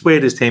 Like, this is where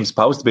this team's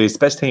supposed to be. It's the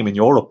best team in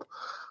Europe.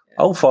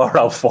 04,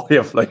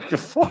 like,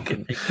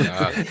 fucking,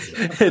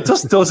 it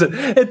just doesn't.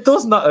 It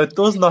does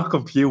not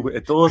compute.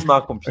 It does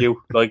not compute.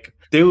 Like,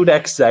 do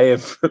next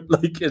save.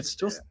 Like, it's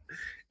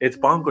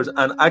bonkers.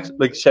 And actually,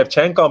 like,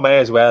 Shevchenko may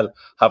as well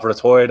have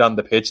retired on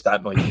the pitch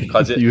that night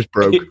because he was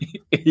broke.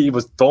 He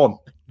was done.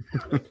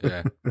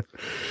 Yeah,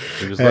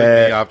 he was like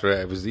me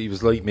after he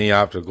was like me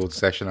after a good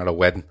session at a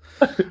wedding,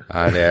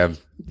 and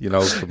you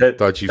know, some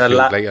dodgy food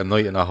late at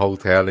night in a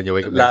hotel, and you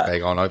wake up next day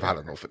going, I've had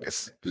enough of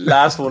this.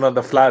 Last one on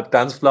the flat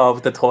dance floor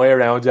with the toy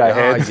around your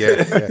head,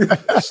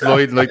 yeah.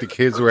 Sliding like the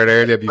kids were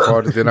earlier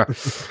before the dinner.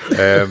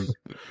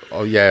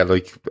 Oh yeah,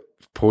 like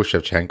poor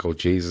Shevchenko,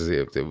 Jesus,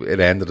 it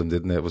ended him,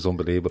 didn't it? It was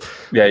unbelievable.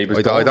 Yeah, he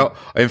was.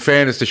 In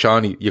fairness to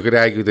Shawnee, you could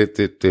argue that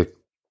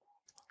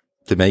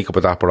the makeup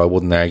of that, but I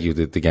wouldn't argue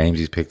that the games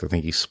he's picked. I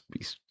think he's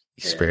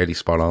fairly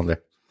spot on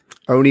there.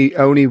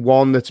 Only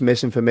one that's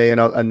missing for me,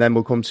 and then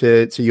we'll come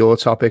to your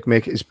topic,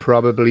 Mick, is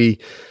probably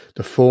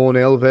the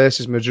 4-0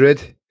 versus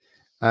Madrid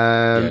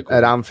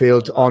at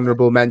Anfield.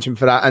 Honourable mention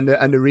for that, and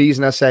the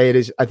reason I say it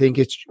is I think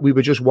we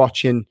were just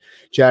watching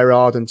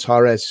Gerrard and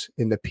Torres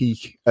in the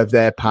peak of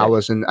their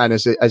powers, and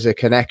as a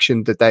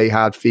connection that they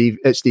had.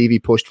 Stevie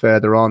pushed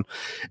further on,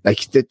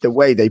 like the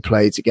way they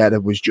played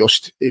together was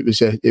just it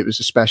was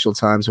a special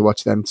time to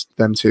watch them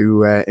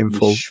two in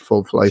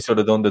full flight. Should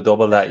have done the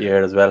double that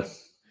year as well.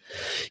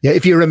 Yeah,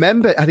 if you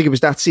remember, I think it was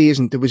that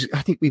season.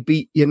 I think we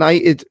beat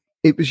United.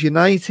 It was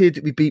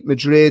United. We beat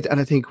Madrid, and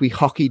I think we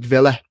hockeyed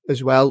Villa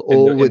as well.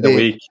 All in the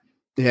week.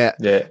 Yeah.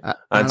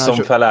 And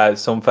some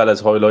fellas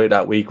highlighted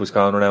that week was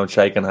going around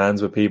shaking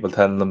hands with people,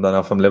 telling them they're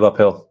not from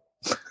Liverpool.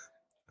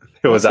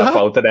 It was at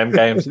both of them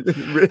games.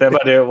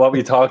 Remember what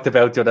we talked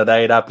about the other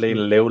day? That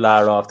bleeding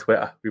Lula off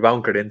Twitter. We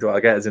won't get into it.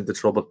 I'll get us into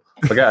trouble.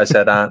 Forget I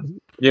said that.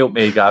 Mute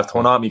me, Gav.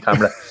 Turn on me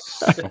camera.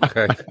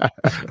 Okay.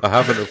 I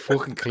haven't a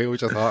fucking clue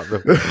what you're talking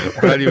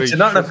about. Anyway, you're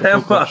not a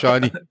fan,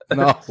 Shiny.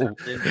 No.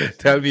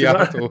 Tell me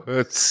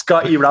afterwards.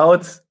 Scotty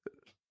Rhodes.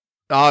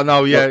 Oh,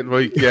 no, yeah,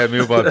 right. Yeah,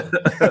 move on.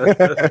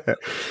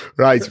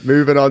 Right,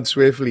 moving on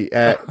swiftly.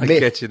 I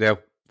get you now.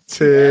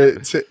 To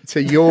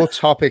your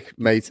topic,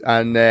 mate,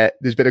 and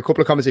there's been a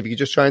couple of comments. If you could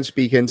just try and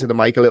speak into the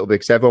mic a little bit,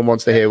 because everyone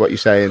wants to hear what you're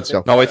saying.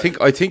 So no, I think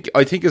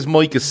his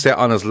mic is set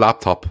on his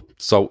laptop.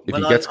 So if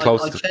he gets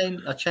close,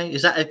 I change.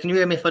 Is that? Can you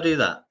hear me if I do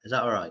that? Is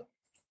that all right?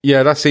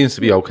 Yeah, that seems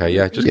to be okay.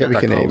 Yeah, just get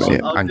that close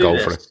and go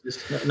for it.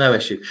 It's no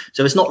issue.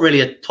 So it's not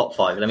really a top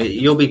 5. I mean,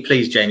 you'll be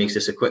pleased, Jamie, because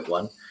it's a quick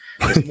one.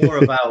 It's more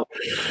about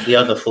the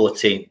other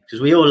 14,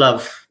 because we all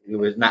love.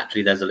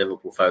 Naturally, there's a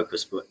Liverpool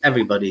focus, but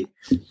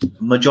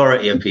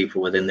majority of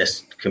people within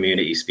this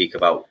community speak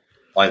about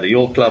either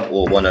your club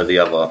or one of the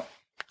other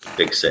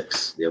big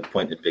 6, the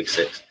appointed big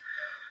 6.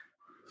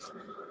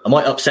 I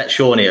might upset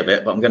Shawnee a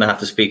bit, but I'm going to have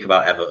to speak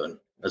about Everton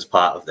as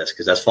part of this,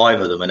 because there's 5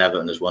 of them and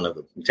Everton is one of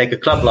them. You take a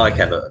club like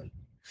Everton,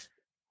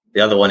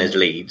 the other one is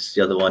Leeds,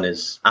 the other one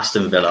is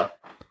Aston Villa,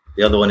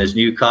 the other one is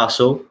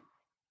Newcastle,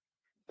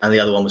 and the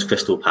other one was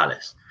Crystal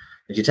Palace.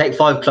 If you take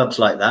 5 clubs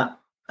like that,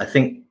 I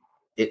think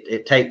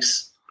it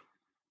takes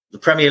the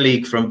Premier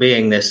League from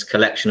being this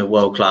collection of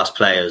world-class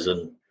players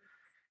and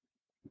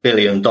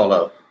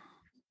billion-dollar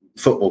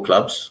football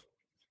clubs,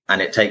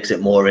 and it takes it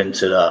more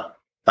into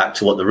back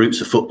to what the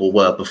roots of football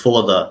were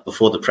before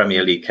the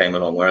Premier League came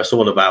along, where it's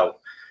all about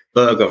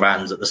burger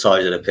vans at the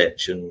side of the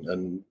pitch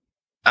and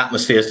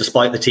atmospheres,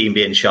 despite the team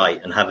being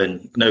shite and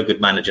having no good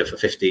manager for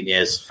 15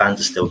 years, fans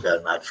are still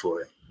going mad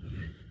for it.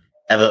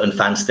 Everton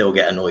fans still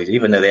get annoyed,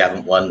 even though they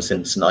haven't won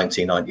since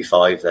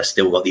 1995. They've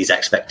still got these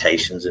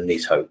expectations and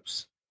these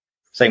hopes.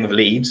 Same with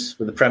Leeds,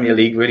 with the Premier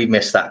League, really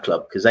missed that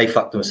club because they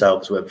fucked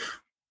themselves with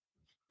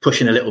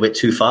pushing a little bit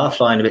too far,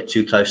 flying a bit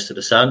too close to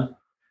the sun,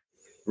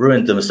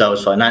 ruined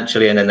themselves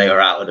financially, and then they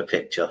were out of the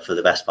picture for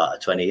the best part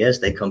of 20 years.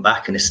 They come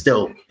back and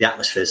the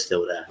atmosphere is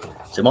still there.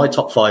 So my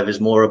top 5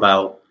 is more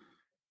about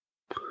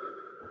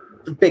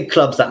the big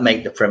clubs that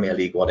make the Premier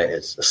League what it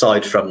is,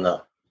 aside from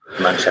the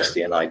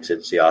Manchester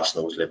United, the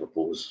Arsenals,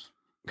 Liverpools.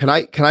 Can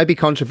I be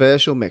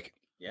controversial, Mick?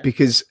 Yeah.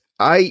 Because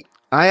I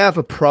have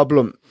a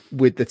problem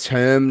with the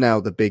term now,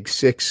 the Big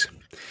 6,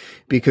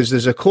 because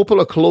there's a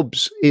couple of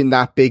clubs in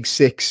that Big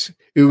 6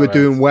 who were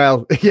doing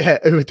well. Yeah,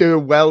 who were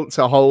doing well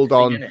to hold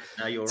on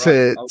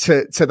to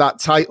that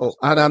title.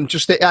 And I'm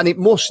just, and it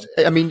must.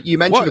 I mean, you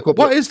mentioned a couple.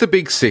 What is the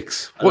Big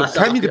Six?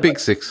 Tell me the Big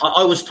Six.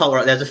 I was told,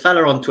 right, there's a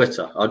fella on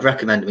Twitter. I'd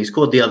recommend him. He's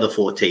called The Other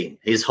 14.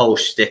 His whole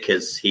shtick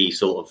is he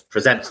sort of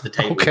presents the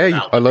table. Okay,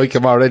 I like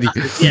him already.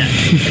 Yeah,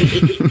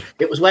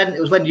 it was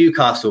when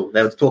Newcastle.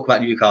 They would talk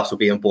about Newcastle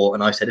being bought,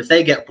 and I said if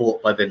they get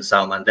bought by Bin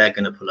Salman, they're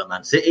going to pull a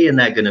Man City, and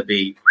they're going to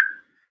be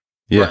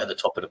right at the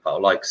top of the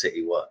pile, like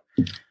City were.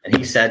 And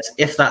he said,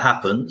 if that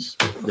happens,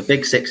 the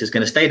Big Six is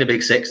going to stay the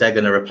Big Six. They're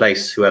going to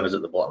replace whoever's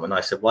at the bottom. And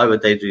I said, why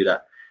would they do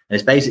that? And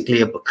it's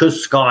basically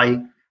because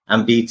Sky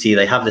and BT,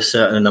 they have this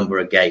certain number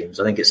of games.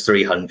 I think it's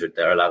 300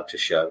 they're allowed to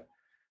show.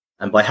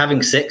 And by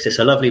having 6, it's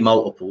a lovely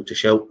multiple to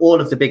show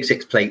all of the Big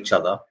Six play each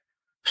other,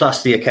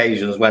 plus the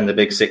occasions when the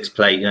Big Six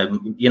play,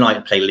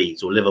 United play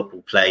Leeds or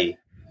Liverpool play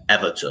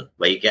Everton,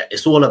 where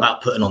it's all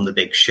about putting on the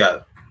big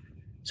show.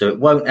 So it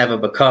won't ever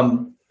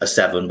become a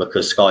 7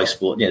 because Sky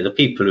Sport, the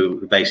people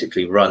who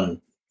basically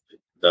run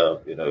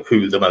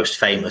who the most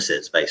famous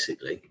is,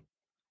 basically,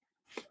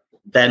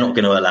 they're not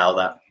going to allow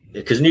that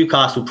because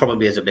Newcastle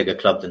probably is a bigger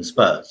club than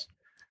Spurs,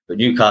 but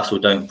Newcastle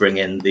don't bring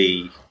in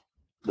the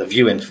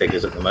viewing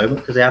figures at the moment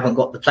because they haven't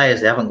got the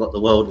players, they haven't got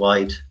the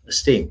worldwide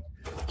esteem.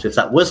 So if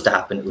that was to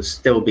happen, it would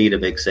still be the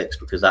Big Six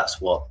because that's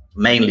what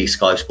mainly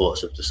Sky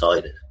Sports have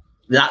decided.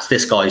 That's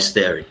this guy's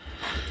theory.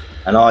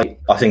 And I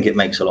think it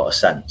makes a lot of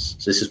sense.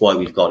 So this is why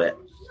we've got it.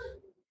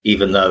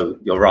 Even though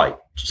you're right.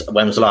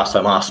 When was the last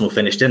time Arsenal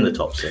finished in the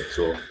top 6?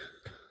 Or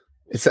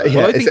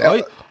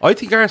I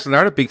think Arsenal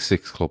are a Big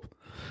Six club.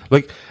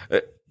 Like,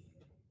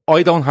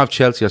 I don't have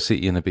Chelsea or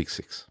City in a Big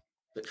Six,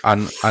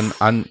 and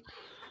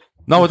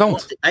no, I don't.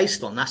 What's it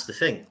based on? That's the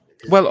thing.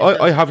 Well,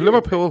 I have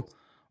Liverpool.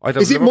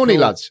 Is it money,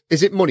 lads?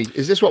 Is it money?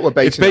 Is this what we're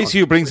basing? It's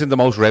basically who brings in the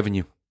most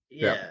revenue.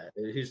 Yeah.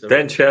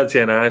 Then Chelsea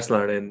and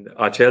Arsenal are in,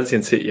 or Chelsea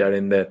and City are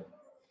in there.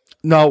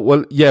 No,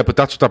 well, yeah, but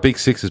that's what that Big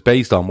Six is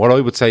based on. What I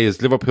would say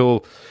is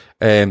Liverpool,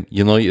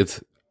 United,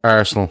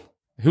 Arsenal.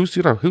 Who's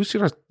the other?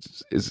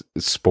 Is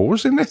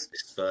Spurs in there?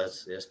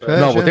 Spurs.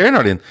 No, but they're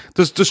not in.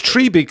 There's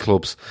 3 big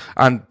clubs,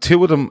 and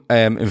 2 of them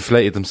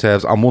inflated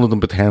themselves, and one of them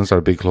pretends they're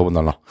a big club and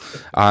they're not.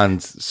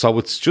 And so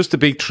it's just the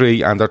big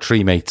 3 and their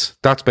 3 mates.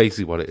 That's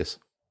basically what it is.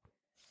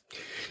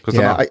 Because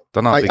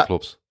they're not big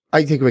clubs.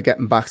 I think we're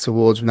getting back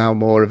towards now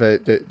more of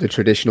the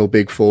traditional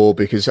big 4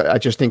 because I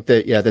just think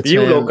that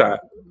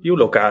you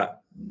look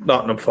at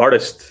Nottingham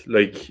Forest,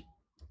 like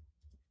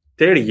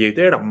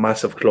they're a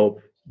massive club.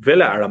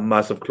 Villa are a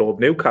massive club.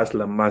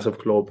 Newcastle a massive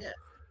club. Yeah.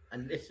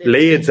 And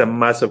Leeds a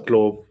massive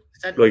club.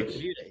 Like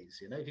if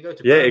you go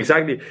to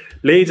exactly.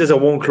 Leeds is a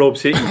one club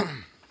city.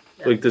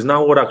 Like there's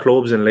no other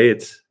clubs in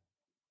Leeds.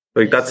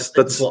 Like that's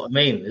what I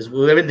mean. Is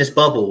we're in this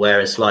bubble where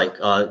it's like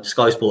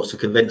Sky Sports have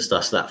convinced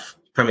us that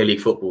Premier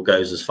League football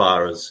goes as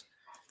far as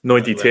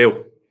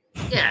 92.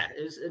 Yeah,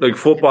 like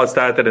football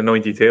started in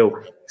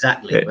 92.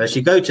 Exactly. Yeah. Whereas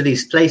you go to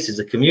these places,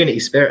 the community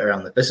spirit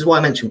around them. This is why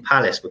I mentioned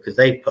Palace because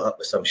they put up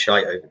with some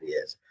shite over the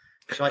years.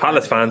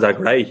 Palace fans are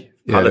great.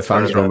 Yeah, Palace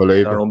fans are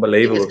unbelievable.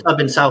 Biggest club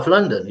in South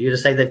London. You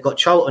just say they've got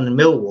Charlton and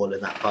Millwall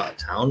in that part of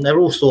town. They're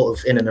all sort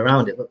of in and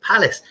around it. But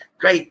Palace,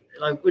 great,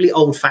 like really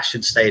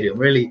old-fashioned stadium,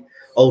 really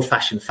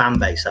old-fashioned fan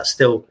base that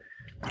still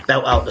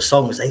belt out the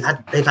songs.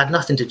 They've had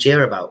nothing to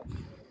cheer about.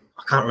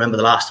 I can't remember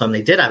the last time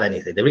they did have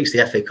anything. They reached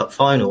the FA Cup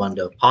final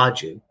under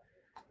Pardew,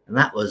 and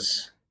that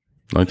was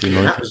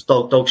 1990. That was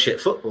dog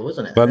shit football,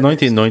 wasn't it? Well,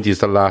 1990 is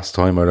the last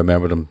time I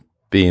remember them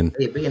being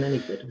any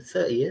good.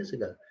 30 years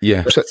ago.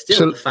 Yeah, but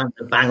still, the fans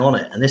are bang on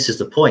it, and this is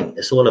the point.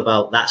 It's all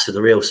about that's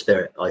the real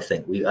spirit. I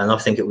think I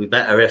think it would be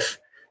better if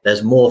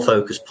there's more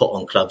focus put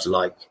on clubs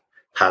like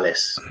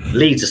Palace,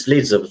 Leeds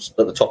are at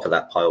the top of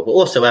that pile, but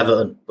also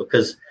Everton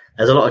because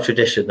there's a lot of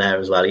tradition there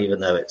as well. Even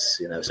though it's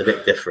it's a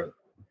bit different.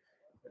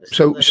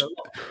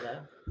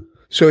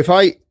 So if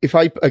I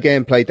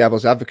again play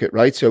devil's advocate,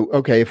 right? So,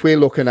 okay, if we're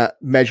looking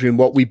at measuring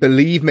what we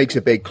believe makes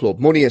a big club,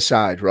 money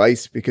aside,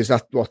 right? Because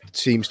that's what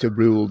seems to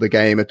rule the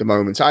game at the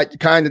moment. I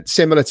kind of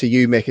similar to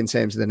you, Mick, in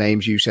terms of the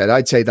names you said.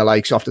 I'd say the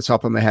likes off the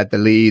top of my head, the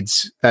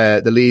Leeds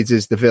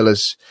is the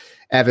Villas,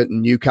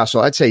 Everton,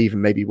 Newcastle. I'd say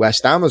even maybe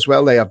West Ham as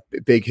well. They have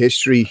big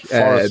history.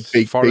 Forest,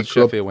 big club.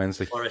 Sheffield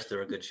Wednesday. Forest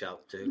are a good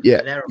shout too.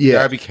 Yeah.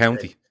 Derby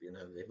County.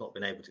 They've not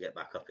been able to get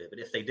back up here, but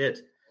if they did,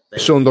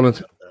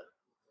 Sunderland.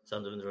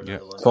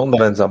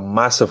 Sunderland's a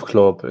massive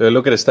club.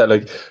 Look at it.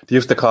 Like they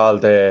used to call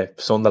the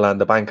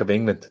Sunderland the Bank of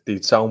England. They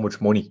had so much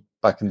money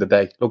back in the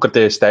day. Look at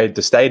their stadium.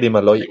 The stadium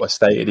was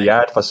state of the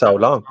art for so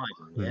long.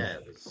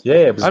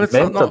 It was. And it's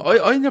not,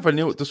 I never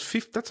knew it.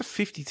 That's a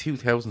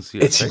 52,000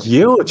 seat. It's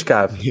huge,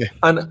 Gav. Yeah.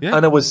 And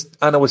it was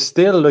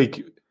still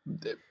like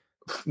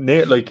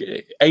near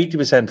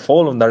 80%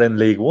 full, and they're in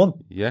League One.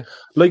 Yeah.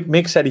 Like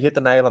Mick said, he hit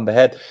the nail on the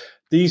head.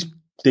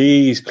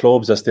 These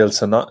clubs are still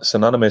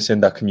synonymous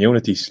in their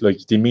communities. Like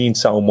they mean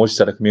so much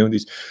to the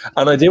communities,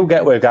 and I do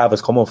get where Gav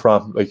is coming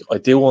from. Like I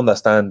do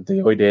understand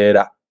the idea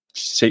that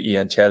City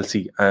and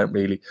Chelsea aren't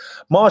really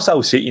more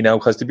so City now.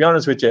 Because to be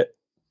honest with you,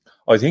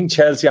 I think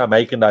Chelsea are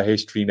making that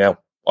history now.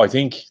 I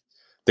think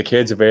the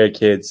kids of their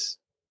kids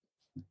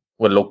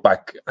will look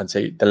back and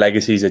say the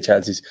legacies of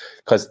Chelsea's,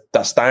 because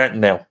they're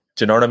starting now.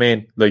 Do you know what I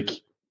mean? Like,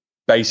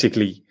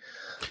 basically.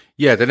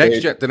 Yeah, the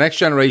next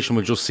generation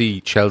will just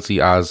see Chelsea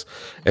as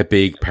a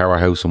big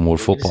powerhouse in world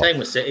football. The same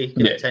with City.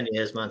 In 10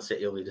 years, Man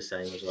City will be the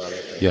same as well. I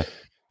think. Yeah.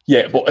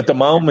 Yeah, but at the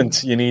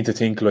moment, you need to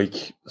think,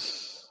 like,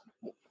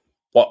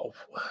 what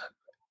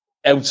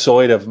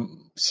outside of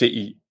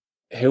City,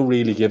 who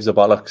really gives a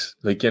bollocks?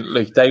 Like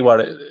they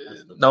were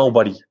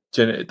nobody.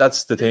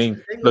 That's the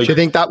thing. Like, do you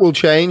think that will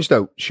change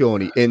though,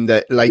 Shawnee? In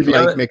the like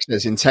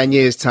mixers in 10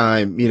 years'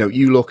 time, you know,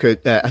 you look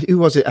at who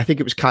was it? I think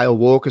it was Kyle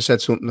Walker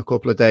said something a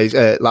couple of days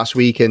last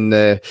week in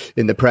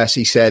the press.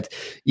 He said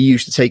he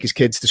used to take his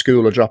kids to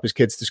school or drop his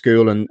kids to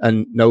school,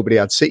 and nobody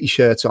had City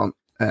shirts on.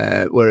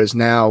 Whereas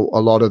now a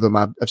lot of them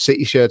have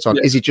City shirts on.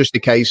 Yeah. Is it just a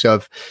case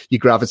of you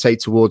gravitate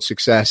towards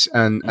success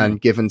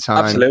and given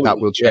time, absolutely, that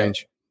will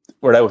change? Yeah.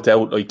 Without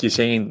doubt, like we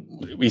seen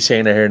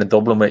it here in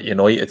Dublin with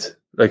United,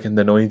 like in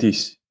the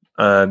 90s.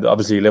 And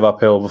obviously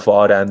Liverpool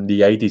before then,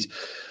 the 80s.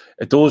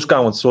 It does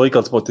go in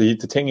cycles, but the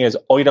thing is,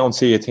 I don't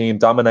see a team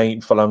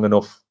dominating for long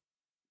enough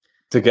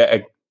to get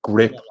a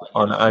grip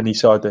on any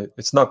sort of.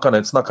 It's not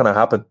gonna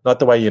happen. Not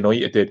the way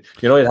United did.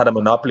 United had a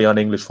monopoly on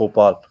English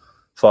football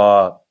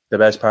for the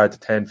best part of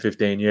 10,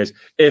 15 years.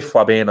 If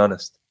we're being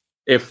honest,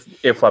 if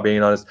we're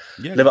being honest,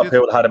 yeah,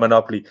 Liverpool had a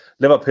monopoly.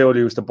 Liverpool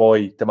used to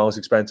buy the most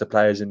expensive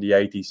players in the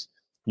 80s.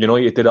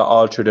 United did it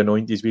all through the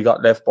 90s. We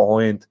got left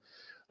behind.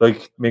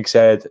 Like Mick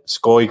said,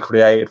 Sky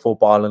created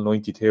football in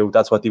 92.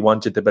 That's what they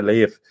wanted to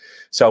believe.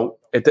 So,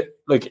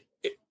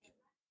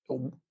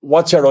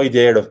 what's your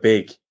idea of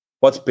big?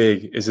 What's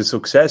big? Is it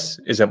success?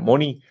 Is it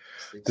money?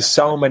 There's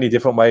so many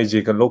different ways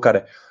you can look at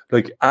it.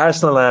 Like,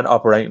 Arsenal aren't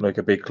operating like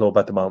a big club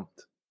at the moment.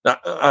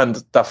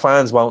 And the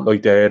fans won't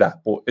like to hear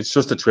that, but it's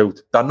just the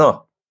truth. They're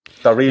not.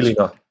 They're really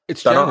not.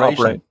 It's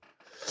generational.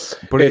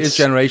 But it is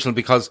generational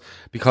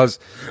because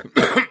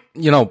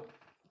you know,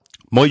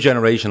 my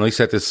generation, I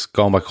said this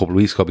going back a couple of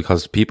weeks ago,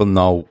 because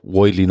people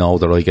widely know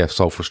that I get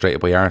so frustrated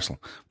by Arsenal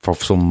for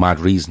some mad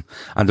reason.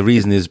 And the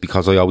reason is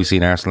because I always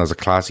seen Arsenal as a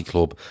classy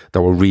club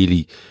that were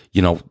really,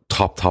 you know,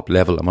 top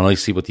level. And when I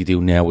see what they do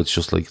now, it's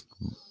just like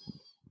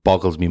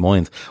boggles me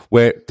mind.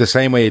 Where the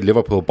same way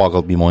Liverpool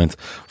boggled me mind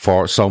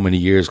for so many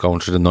years going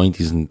through the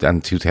 90s and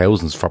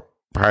 2000s for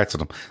parts of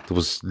them. There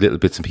was little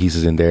bits and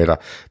pieces in there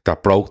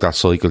that broke that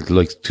cycle,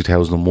 like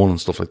 2001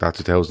 and stuff like that,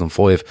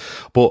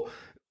 2005. But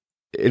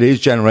it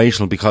is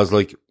generational because,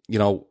 like, you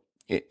know,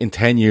 in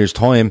 10 years'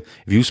 time,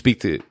 if you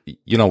speak to,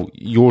 you know,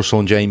 your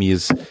son Jamie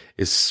is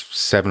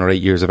 7 or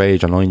 8 years of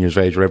age or 9 years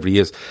of age, wherever he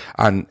is,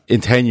 and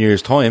in 10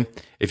 years' time,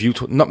 if you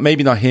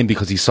maybe not him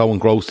because he's so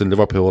engrossed in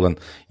Liverpool, and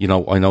you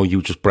know, I know you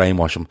just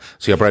brainwash him,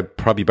 so you're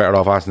probably better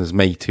off asking his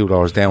mate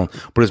 $2 down.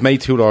 But his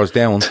mate $2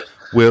 down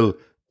will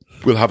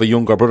have a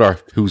younger brother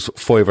who's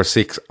 5 or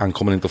 6 and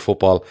coming into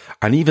football,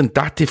 and even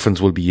that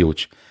difference will be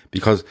huge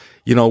because,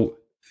 you know,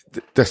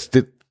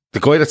 the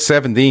guy that's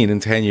 17 in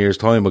 10 years'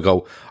 time will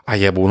go,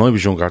 yeah, but when I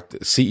was younger,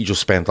 City just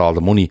spent all the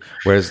money.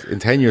 Whereas in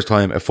 10 years'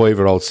 time, a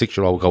 5-year-old,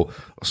 6-year-old will go,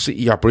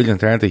 City are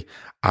brilliant, aren't they?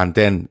 And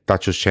then that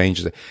just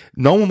changes it.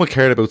 No one will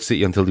care about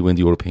City until they win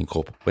the European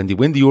Cup. When they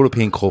win the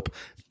European Cup,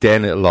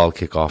 then it'll all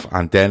kick off,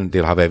 and then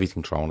they'll have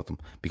everything thrown at them,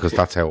 because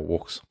that's how it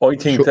works. I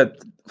think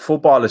that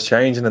football is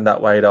changing in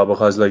that way, though,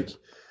 because, like,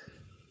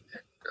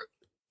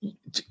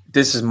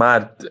 this is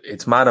mad.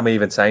 It's mad I'm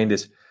even saying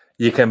this.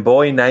 You can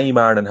buy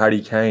Neymar and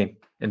Harry Kane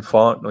in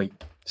Fortnite,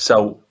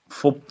 so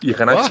you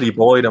can actually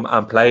buy them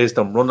and play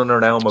them running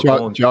around with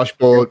guns. Josh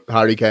bought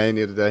Harry Kane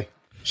the other day,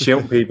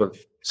 shooting people.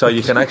 So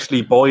you can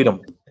actually buy them.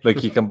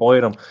 Like, you can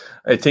buy them.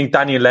 I think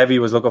Daniel Levy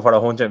was looking for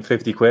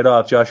 150 quid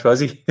off Josh,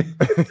 was he?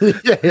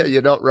 yeah,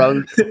 you're not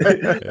wrong.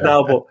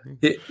 No,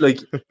 but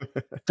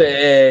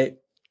the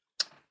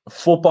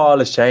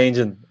football is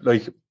changing.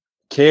 Like,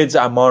 kids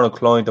are more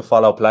inclined to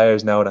follow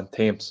players now than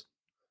teams.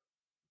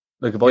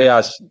 Like, if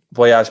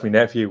I ask my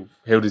nephew,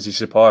 who does he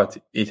support?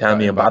 He tell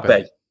me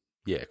Mbappe.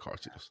 Yeah, of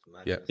course he does.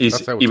 Yeah,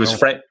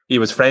 he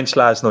was French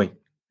last night,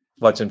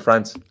 watching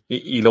France.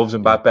 He loves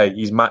Mbappe.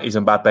 He's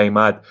Mbappe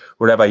mad.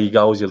 Wherever he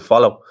goes, he'll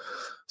follow.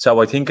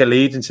 So I think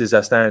allegiances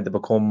are starting to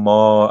become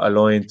more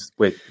aligned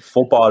with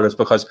footballers,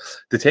 because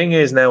the thing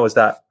is now is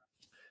that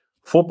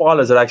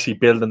footballers are actually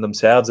building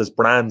themselves as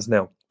brands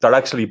now. They're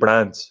actually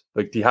brands.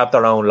 Like, they have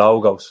their own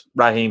logos.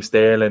 Raheem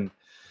Sterling,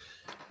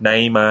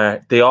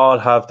 Neymar, they all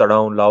have their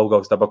own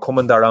logos. They're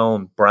becoming their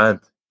own brand.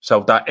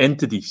 So they're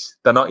entities.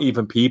 They're not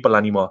even people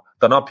anymore.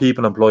 They're not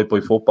people employed by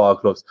football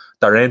clubs.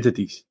 They're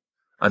entities.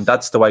 And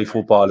that's the way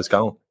football is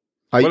going.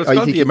 Well, it's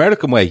gone the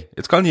American way.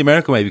 It's gone the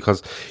American way,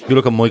 because you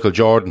look at Michael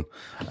Jordan,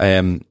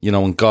 you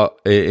know, and got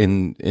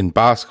in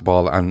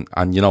basketball,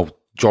 and you know,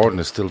 Jordan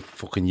is still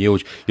fucking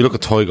huge. You look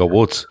at Tiger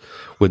Woods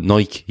with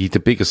Nike. He's the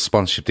biggest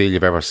sponsorship deal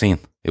you've ever seen.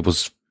 It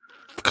was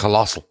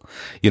colossal.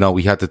 You know,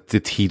 he had the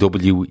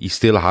TW, he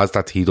still has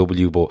that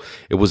TW, but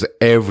it was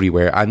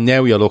everywhere. And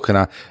now you're looking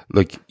at,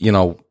 like, you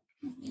know,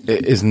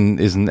 isn't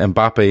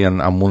Mbappe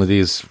and one of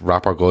these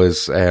rapper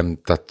guys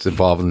that's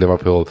involved in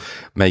Liverpool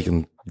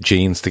making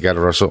jeans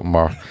together or something,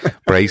 or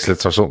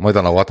bracelets or something. I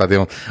don't know what they're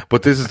doing,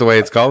 but this is the way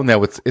it's going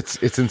now.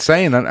 It's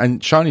insane.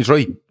 And Shawnee's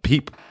right.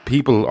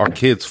 People or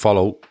kids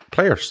follow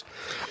players,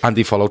 and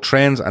they follow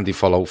trends, and they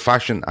follow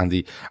fashion,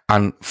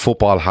 and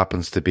football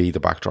happens to be the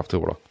backdrop to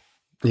it all.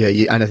 Yeah,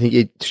 and I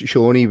think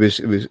Shawnee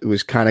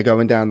was kind of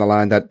going down the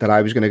line that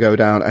I was going to go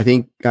down. I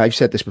think I've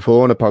said this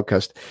before on a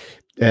podcast.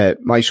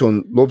 My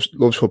son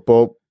loves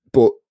football,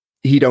 but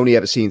he'd only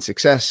ever seen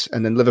success,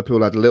 and then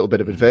Liverpool had a little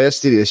bit of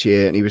adversity this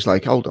year, and he was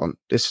like, "Hold on,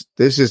 this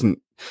isn't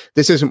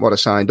what I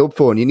signed up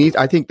for." And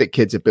I think that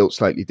kids are built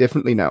slightly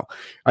differently now.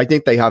 I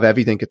think they have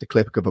everything at the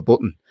click of a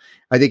button.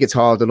 I think it's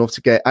hard enough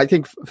to get. I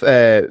think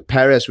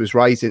Perez was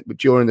right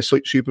during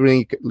the Super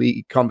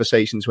League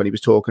conversations when he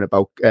was talking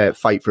about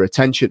fight for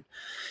attention.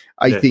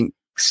 I think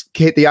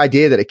the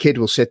idea that a kid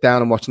will sit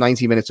down and watch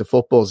 90 minutes of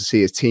football to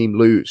see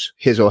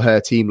his or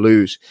her team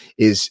lose,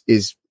 is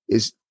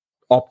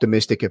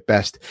optimistic at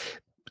best.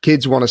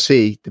 Kids want to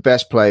see the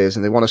best players,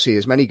 and they want to see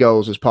as many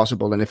goals as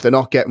possible. And if they're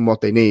not getting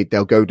what they need,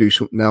 they'll go do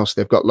something else.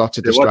 They've got lots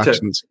of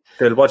distractions.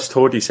 They'll watch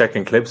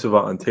 30-second clips of it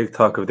on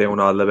TikTok of doing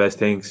all the best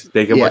things.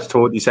 They can watch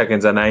 30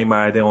 seconds of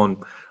Neymar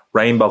doing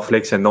rainbow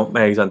flicks and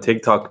nutmegs on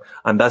TikTok,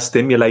 and that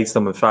stimulates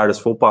them as far as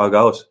football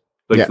goes.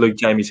 Like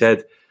Jamie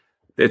said,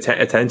 the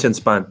attention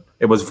span,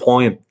 it was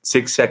fine.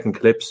 6-second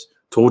clips,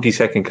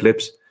 30-second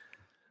clips.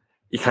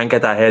 You can't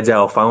get that heads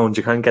out of phones.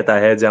 You can't get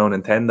that heads out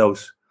of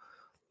Nintendos.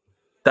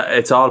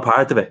 It's all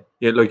part of it.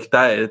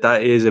 That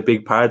is a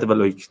big part of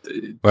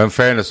it. Well, in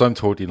fairness, I'm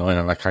 39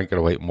 and I can't get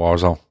away from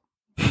Warzone.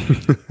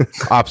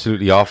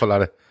 Absolutely awful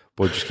at it,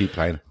 but just keep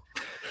playing.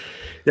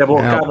 Yeah, but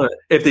Gavin,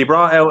 if they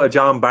brought out a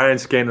John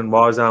Barnes skin in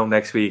Warzone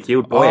next week,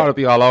 you'd buy it. It'd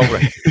be all over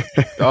it.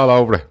 All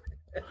over it.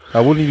 I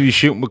wouldn't even be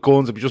shooting with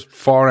guns. It'd be just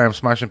forearm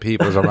smashing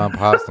people as I ran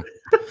past them.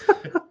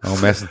 No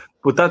messing.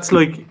 But that's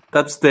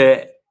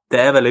the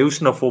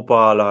evolution of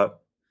football.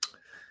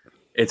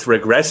 It's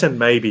regressing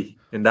maybe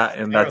in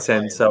that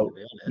sense. So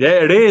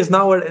yeah, it is.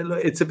 No,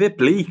 it's a bit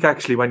bleak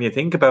actually when you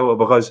think about it,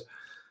 because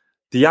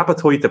the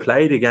appetite to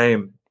play the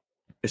game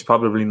is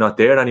probably not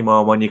there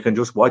anymore when you can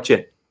just watch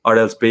it or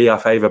else be your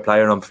favourite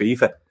player on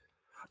FIFA.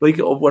 Like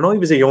when I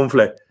was a young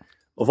fella,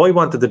 if I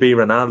wanted to be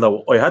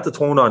Ronaldo, I had to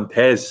turn on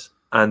PES,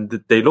 and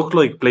they looked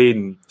like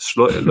bleeding,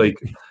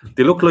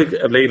 they looked like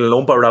a bleeding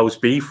lump of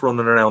roast beef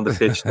running around the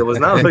pitch. There was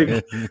not like,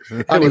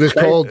 and it was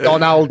called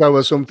Donaldo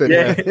or something.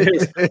 Yeah, it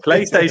was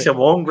PlayStation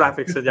 1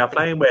 graphics, and you're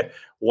playing with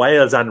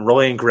Wales and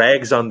Ryan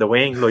Greggs on the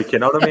wing, like, you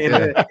know what I mean?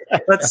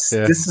 This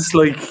is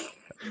like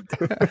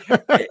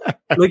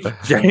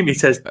Jamie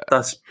says,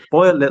 that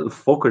spoiled little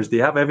fuckers. They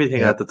have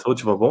everything at the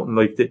touch of a button.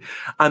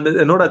 And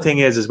another thing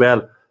is as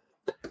well,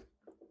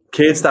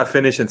 kids that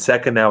finish in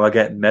second now are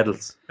getting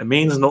medals. It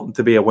means nothing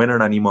to be a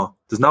winner anymore.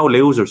 There's no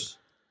losers.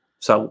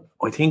 So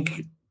I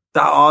think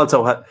that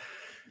also had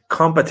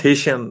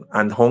competition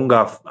and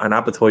hunger and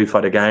appetite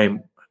for the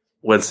game.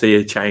 We'll see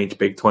it change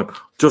big time.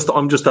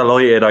 I'm just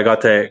delighted I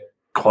got to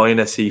kind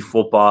of see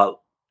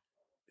football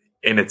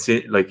in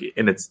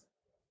its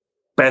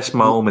best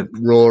moment,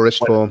 rawest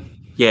form.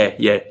 Yeah.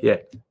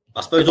 I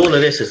suppose all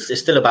of this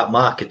is still about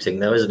marketing,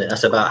 though, isn't it?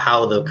 That's about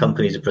how the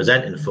companies are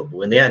presenting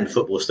football. In the end,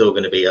 football's still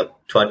going to be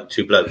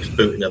 22 blokes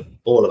booting a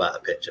ball about a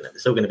pitch, and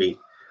it's still going to be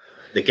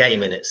the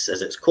game as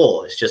its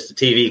core. It's just the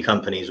TV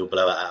companies will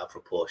blow it out of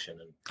proportion.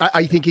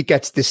 I think it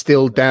gets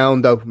distilled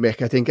down, though,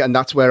 Mick. I think, and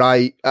that's where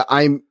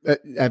I'm.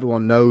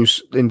 Everyone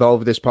knows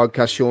involved with this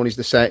podcast. Sean is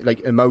the same,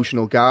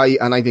 emotional guy,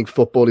 and I think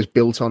football is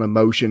built on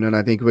emotion. And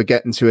I think we're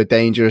getting to a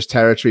dangerous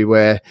territory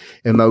where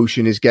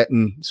emotion is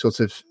getting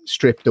sort of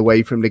stripped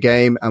away from the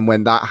game, and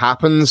when that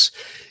happens,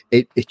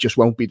 it just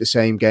won't be the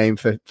same game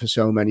for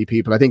so many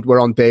people. I think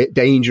we're on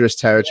dangerous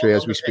territory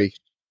as we speak.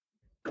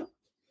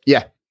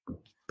 Yeah.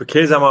 But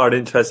kids are more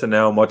interested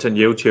now in watching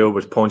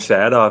YouTubers punch the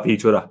head off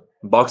each other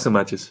in boxing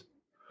matches.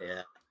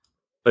 Yeah.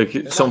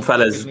 Like some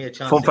fellas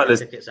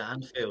tickets at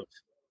Anfield.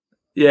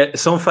 Yeah,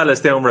 some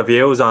fellas doing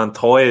reviews on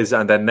toys,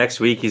 and then next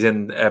week he's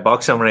in a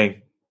boxing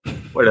ring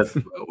with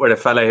a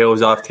fella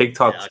who's off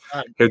TikTok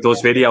who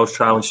does videos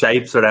throwing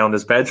shapes around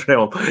his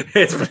bedroom.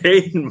 It's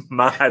bleeding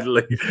mad.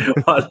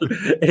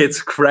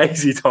 It's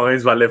crazy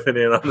times we're living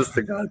in, honest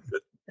to God.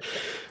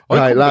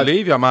 I couldn't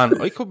believe you,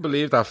 man. I couldn't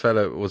believe that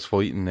fella was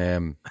fighting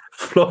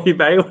Floyd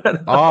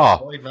Mayweather.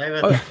 Floyd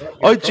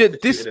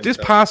Mayweather. This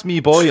passed me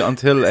by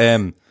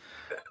until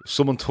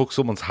someone took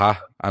someone's hat,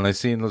 and I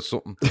seen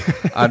something,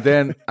 and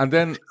then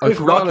I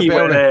forgot Rocky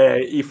about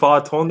it. He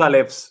fought Thunder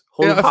Lips.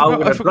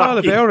 I forgot all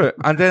about it,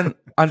 and then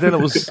it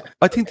was.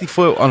 I think they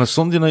fought on a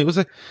Sunday night, was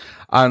it?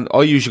 And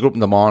I usually go up in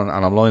the morning,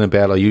 and I'm lying in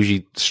bed. I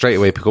usually straight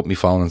away pick up my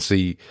phone and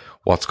see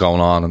what's going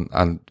on,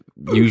 and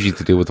usually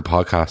to do with the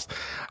podcast,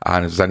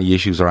 and if there's any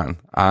issues around.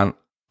 And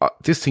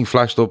this thing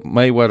flashed up.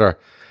 Mayweather,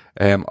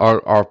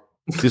 or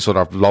this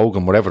other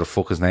Logan, whatever the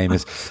fuck his name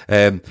is,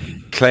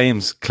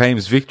 claims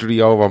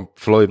victory over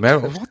Floyd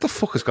Mayweather. What the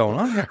fuck is going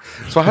on here?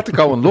 So I had to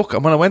go and look,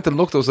 and when I went and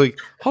looked, I was like,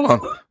 hold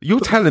on, you're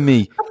telling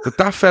me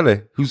that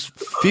fella who's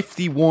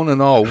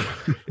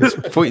 51-0 is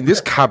fighting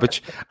this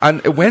cabbage, and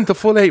it went the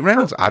full 8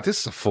 rounds? This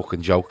is a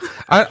fucking joke,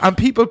 and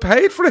people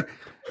paid for it.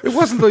 It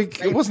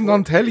wasn't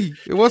on telly.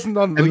 It wasn't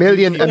on a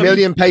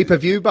million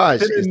pay-per-view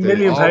buys. A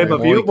million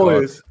pay-per-view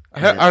boys.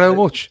 How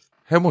much?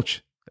 How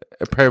much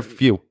per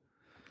view?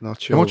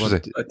 Not sure. How much was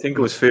it? I think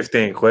it was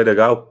 15 quid a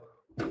go.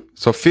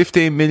 So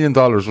 $15 million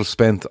was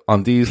spent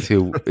on these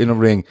two in a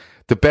ring.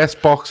 The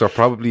best boxer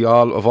probably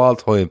of all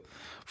time.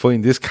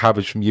 Find this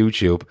cabbage from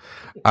YouTube,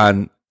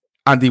 and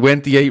he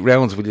went the 8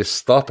 rounds. Will you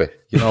stop it?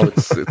 You know,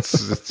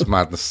 it's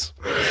madness.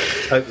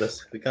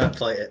 Hopeless. We can't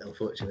fight it,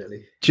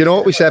 unfortunately. Do you know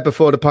what we said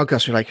before the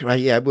podcast? We're like, right,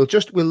 yeah, we'll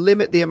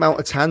limit the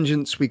amount of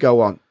tangents we go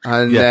on,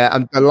 and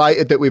I'm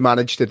delighted that we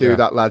managed to do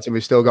that, lads. And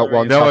we've still got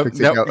one topic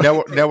to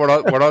go. Now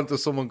we're on to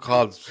someone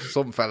called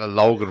some fella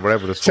Logan,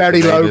 whatever this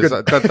Terry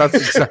Logan. That's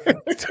exactly.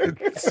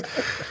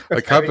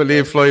 I can't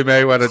believe Floyd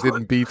Mayweather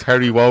didn't beat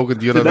Terry Wogan.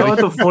 Do you know what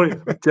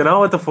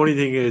the funny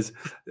thing is?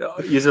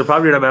 You should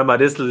probably remember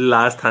this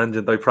last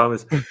tangent. I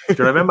promise. Do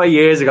you remember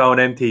years ago on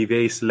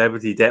MTV,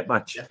 Celebrity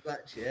Deathmatch?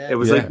 It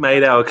was like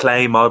made out of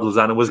clay models,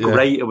 and it was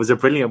great. It was a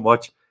brilliant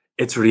watch.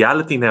 It's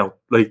reality now.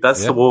 Like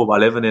that's the world we're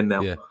living in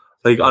now. Yeah.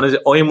 Like honestly,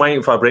 I'm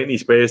waiting for Britney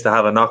Spears to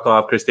have a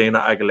knockoff Christina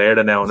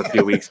Aguilera now in a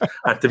few weeks.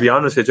 And to be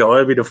honest with you,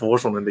 I'll be the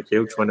first one in the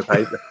queue to win the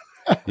paper.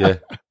 Yeah.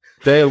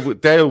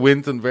 Dale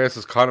Winton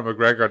versus Conor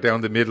McGregor down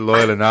the middle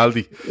aisle in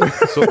Aldi.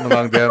 Something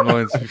along them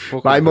lines.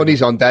 My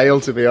money's on Dale,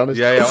 to be honest.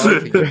 Yeah, I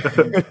think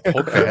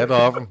poke the head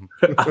off him.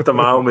 At the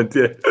moment,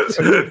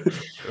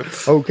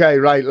 Okay,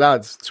 right,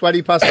 lads.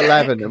 20 past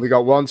 11, and we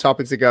got one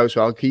topic to go,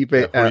 so I'll keep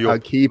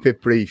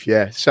it brief.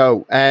 Yeah.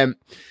 So,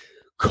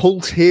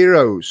 cult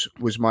heroes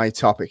was my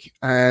topic,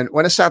 and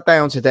when I sat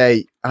down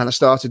today and I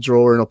started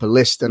drawing up a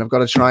list, and I've got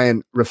to try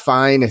and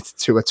refine it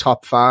to a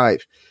top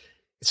 5.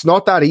 It's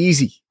not that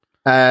easy.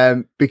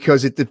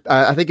 Because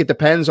I think it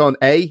depends on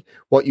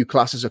what you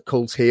class as a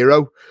cult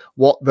hero,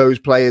 what those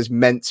players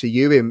meant to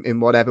you in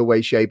whatever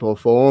way, shape, or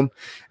form.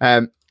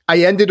 I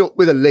ended up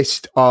with a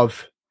list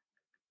of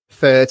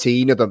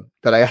 13 of them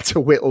that I had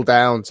to whittle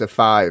down to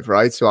 5.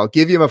 Right, so I'll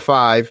give you my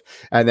 5,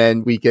 and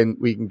then we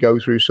can go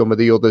through some of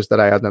the others that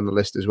I had on the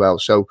list as well.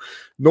 So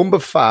number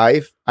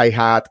 5, I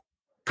had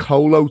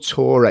Kolo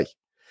Touré,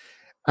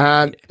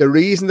 and the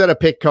reason that I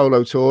picked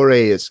Kolo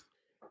Touré is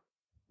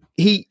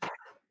he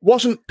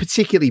wasn't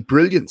particularly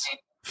brilliant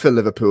for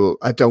Liverpool,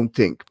 I don't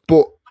think,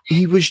 but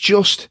he was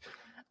just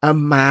a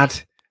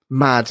mad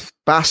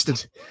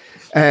bastard.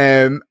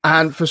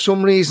 And for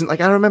some reason, like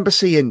I remember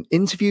seeing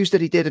interviews that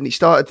he did, and he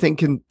started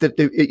thinking that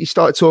he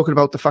started talking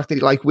about the fact that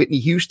he liked Whitney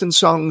Houston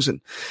songs, and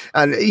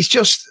he's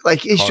just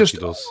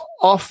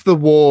off the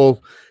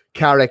wall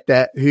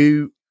character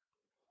who.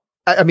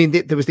 I mean,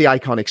 there was the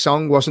iconic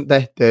song, wasn't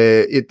there?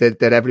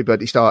 That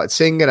everybody started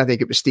singing. I think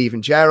it was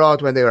Steven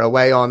Gerrard when they were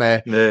away on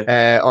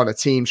a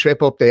team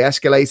trip up the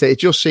escalator. It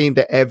just seemed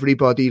that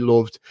everybody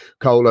loved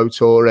Kolo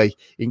Touré,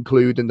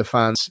 including the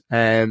fans.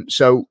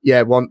 So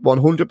yeah,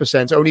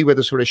 100%. Only with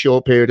us for a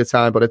short period of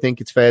time, but I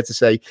think it's fair to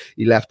say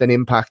he left an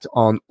impact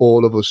on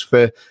all of us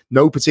for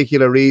no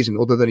particular reason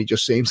other than he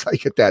just seems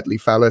like a deadly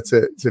fella.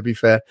 To be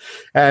fair,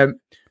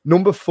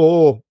 number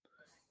 4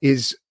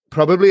 is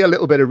probably a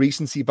little bit of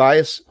recency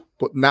bias.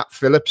 But Nat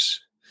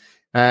Phillips,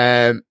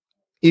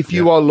 if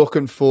you are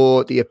looking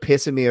for the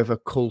epitome of a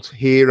cult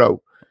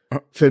hero,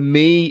 for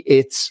me,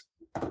 it's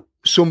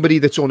somebody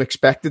that's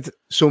unexpected,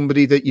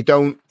 somebody that you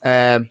don't,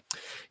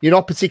 you're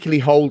not particularly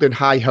holding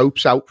high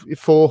hopes out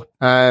for.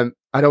 I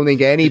don't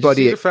think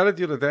anybody. Did you see the fella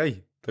the other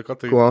day that got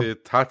the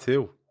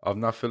tattoo of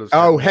Nat Phillips?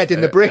 Oh, head in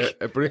the brick.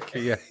 A brick,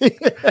 yeah.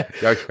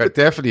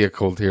 Definitely a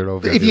cult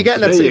hero. If you're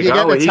getting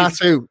a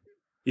tattoo,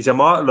 he's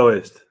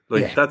immortalised.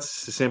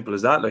 That's as simple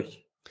as that.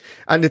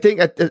 And I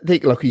think,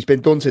 look, he's been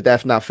done to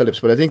death, Nat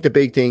Phillips, but I think the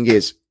big thing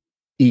is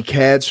he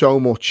cared so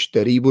much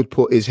that he would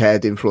put his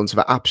head in front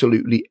of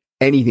absolutely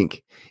anything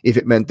if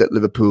it meant that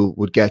Liverpool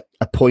would get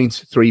a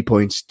point, 3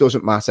 points,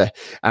 doesn't matter.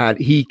 And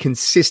he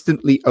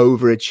consistently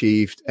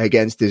overachieved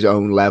against his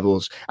own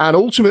levels, and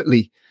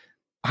ultimately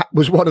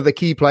was one of the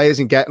key players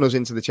in getting us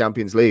into the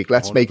Champions League.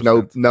 Let's 100%. Make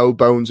no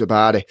bones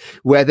about it.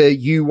 Whether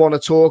you want to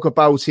talk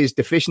about his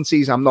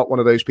deficiencies, I'm not one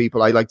of those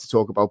people. I like to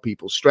talk about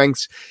people's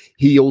strengths.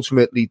 He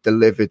ultimately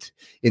delivered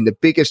in the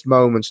biggest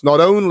moments, not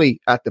only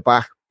at the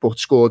back, but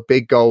scored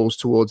big goals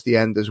towards the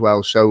end as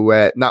well. So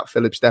Nat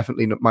Phillips,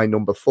 definitely my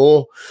number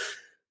 4.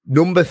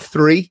 Number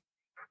 3,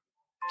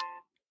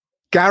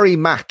 Gary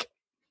McAllister.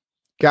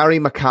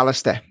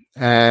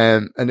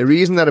 And the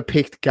reason that I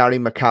picked Gary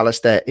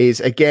McAllister is,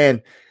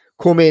 again,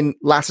 come in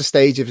latter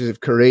stages of his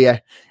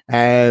career.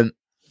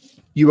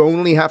 You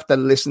only have to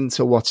listen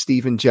to what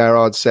Steven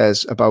Gerrard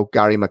says about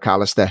Gary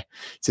McAllister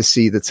to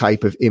see the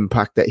type of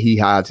impact that he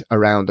had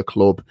around the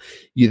club.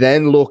 You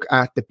then look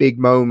at the big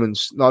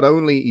moments, not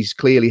only he's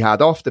clearly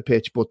had off the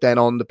pitch, but then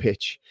on the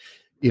pitch.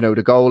 You know,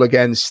 the goal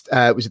against,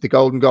 was it the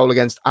golden goal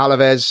against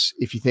Alaves?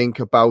 If you think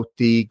about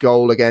the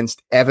goal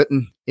against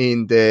Everton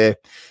in the,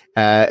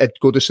 at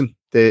Goodison,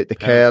 the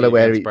curler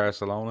where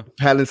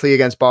penalty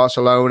against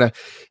Barcelona,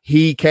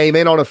 he came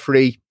in on a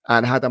free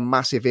and had a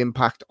massive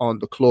impact on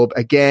the club.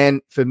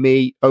 Again, for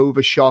me,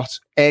 overshot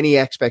any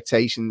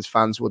expectations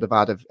fans would have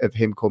had of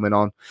him coming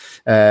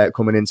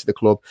into the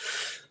club.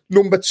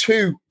 Number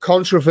 2,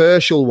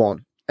 controversial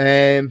one.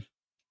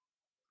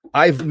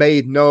 I've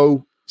made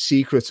no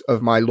secret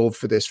of my love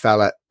for this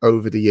fella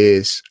over the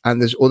years, and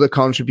there's other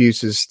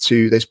contributors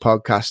to this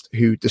podcast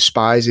who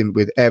despise him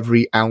with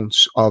every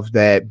ounce of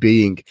their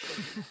being.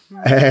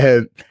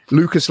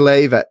 Lucas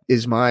Leiva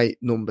is my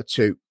number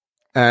 2.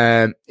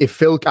 I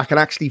can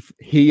actually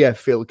hear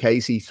Phil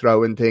Casey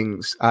throwing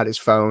things at his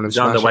phone. He's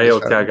on the way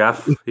out there,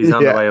 Gaff. He's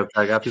on the way out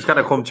there, Gaff. He's going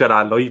to come to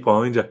that light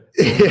behind you.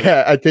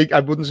 Yeah, I think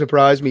it wouldn't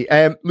surprise me.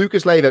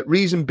 Lucas Leiva,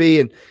 reason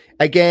being,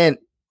 again,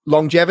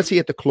 longevity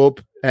at the club.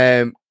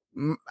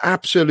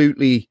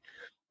 Absolutely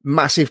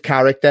massive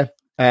character.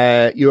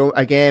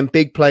 Again,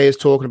 big players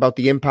talking about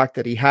the impact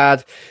that he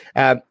had.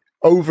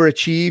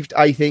 Overachieved,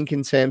 I think,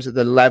 in terms of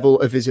the level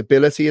of his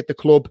ability at the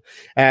club.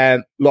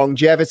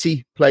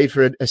 Longevity, played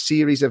for a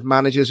series of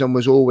managers and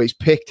was always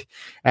picked.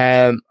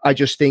 I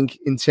just think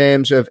in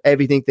terms of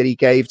everything that he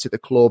gave to the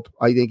club,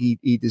 I think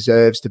he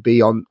deserves to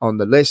be on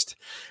the list.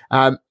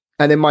 And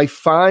then my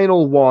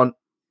final one,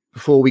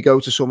 before we go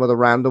to some of the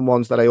random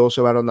ones that I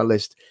also had on the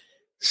list,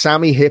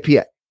 Sami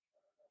Hyypiä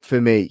for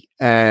me.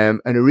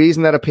 And the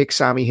reason that I picked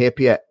Sami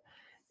Hyypiä,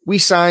 we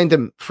signed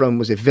him from,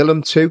 was it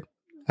Willem 2?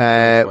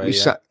 We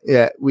signed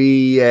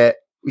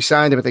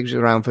him, I think it was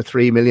around for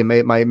 3 million, may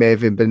have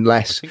even been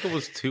less. I think it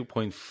was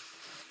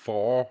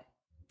 2.4.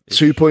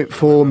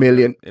 2.4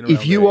 million.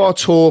 If you are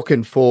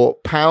talking for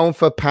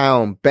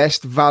pound,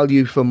 best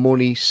value for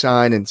money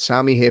signing,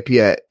 Sami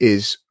Hyypiä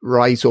is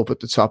right up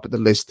at the top of the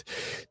list.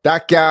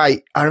 That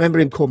guy, I remember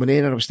him coming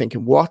in and I was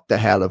thinking, what the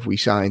hell have we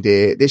signed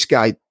here? This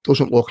guy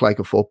doesn't look like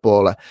a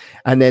footballer.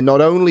 And then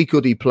not only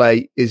could he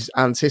play, his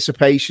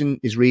anticipation,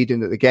 his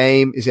reading of the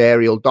game, his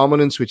aerial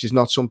dominance, which is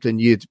not something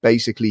you'd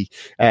basically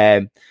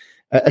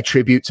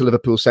attribute to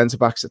Liverpool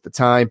centre-backs at the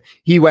time.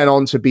 He went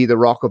on to be the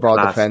rock of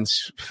our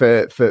defence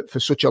for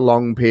such a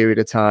long period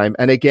of time.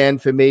 And again,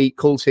 for me,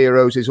 Cult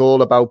Heroes is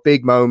all about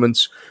big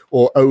moments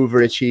or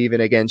overachieving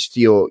against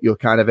your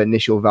kind of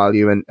initial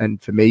value.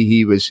 And for me,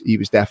 he was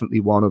definitely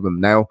one of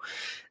them. Now,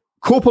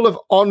 couple of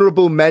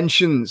honourable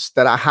mentions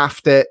that I have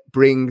to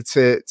bring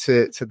to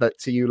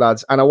you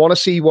lads. And I want to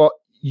see what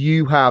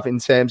you have in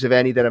terms of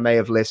any that I may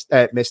have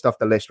missed off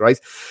the list, right?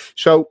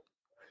 So,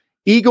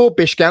 Igor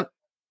Biscan.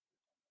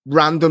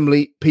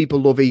 Randomly,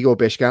 people love Igor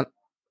Biscan.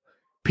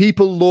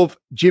 People love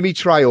Jimmy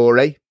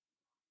Traore,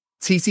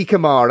 Titi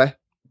Kamara,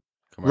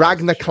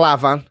 Ragnar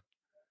Klavan,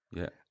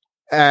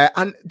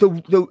 and the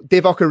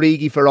Divock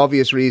Origi, for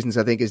obvious reasons,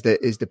 I think is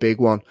the big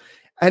one.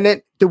 And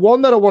then the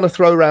one that I want to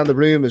throw around the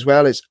room as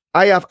well is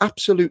I have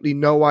absolutely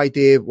no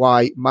idea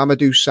why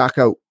Mamadou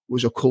Sakho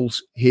was a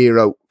cult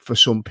hero for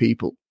some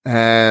people.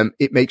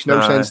 It makes no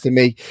sense to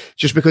me.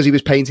 Just because he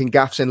was painting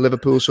gaffs in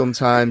Liverpool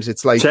sometimes,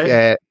 it's like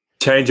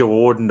change a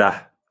word in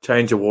that.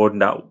 Change a word in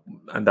that,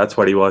 and that's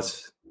what he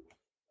was.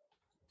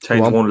 Change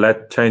one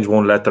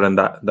letter, and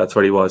that's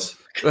what he was.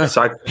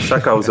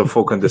 Sakho was a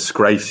fucking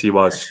disgrace. He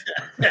was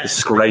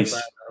disgrace.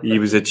 He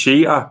was a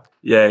cheater.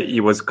 Yeah, he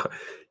was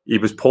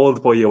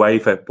pulled by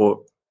UEFA, but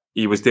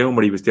he was doing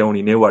what he was doing.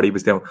 He knew what he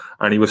was doing,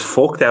 and he was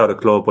fucked out of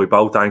the club by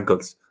both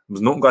ankles. It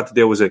was nothing got to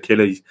do with his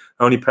Achilles.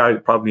 Only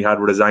probably had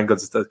with his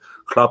ankles. The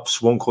Klopp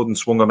couldn't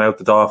swung him out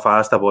the door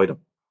faster by them.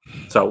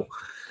 So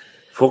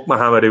fuck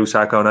Mamadou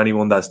Sakho and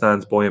anyone that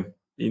stands by him.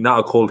 He's not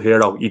a cult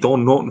hero. He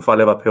done nothing for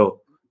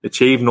Liverpool,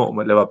 achieved nothing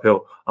with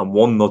Liverpool, and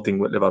won nothing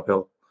with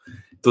Liverpool.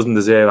 Doesn't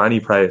deserve any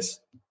praise.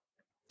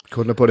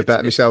 Couldn't have put it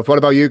better myself. What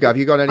about you, Gav?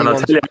 You got any?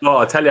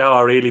 I'll tell you how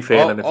I really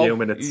feel in a few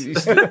minutes.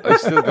 I'm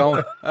still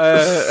going.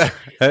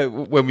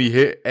 When we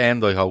hit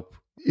end, I hope.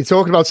 You're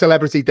talking about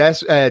celebrity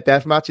death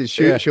matches.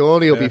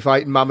 Surely you'll be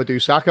fighting Mamadou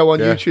Sakho on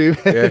YouTube.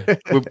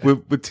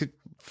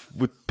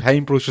 with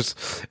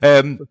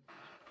paintbrushes.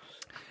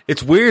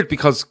 It's weird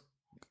because,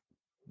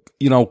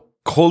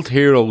 cult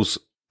heroes,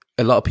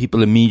 a lot of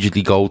people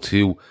immediately go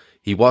to,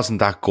 he wasn't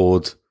that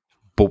good,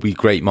 but we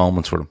great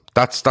moments for him.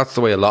 That's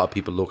the way a lot of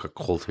people look at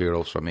cult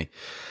heroes for me.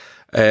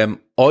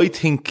 I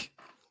think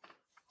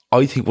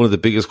one of the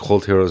biggest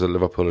cult heroes at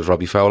Liverpool is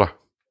Robbie Fowler.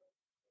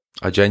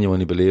 I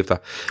genuinely believe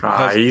that.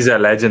 He's a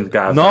legend,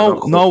 Gav.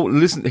 No,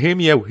 listen, hear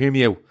me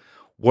out.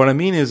 What I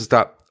mean is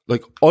that,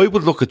 like, I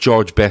would look at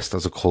George Best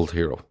as a cult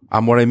hero.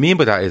 And what I mean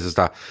by that is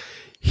that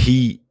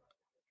he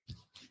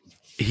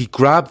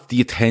grabbed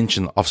the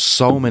attention of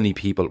so many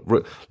people.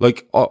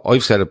 Like,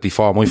 I've said it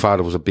before, my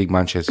father was a big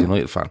Manchester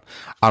United fan,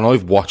 and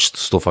I've watched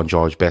stuff on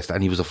George Best,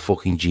 and he was a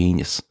fucking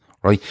genius,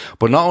 right?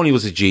 But not only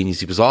was he a genius,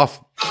 he was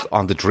off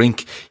on the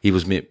drink, he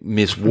was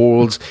Miss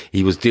Worlds,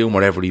 he was doing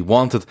whatever he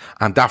wanted,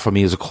 and that for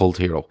me is a cult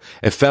hero.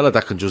 A fella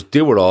that can just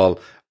do it all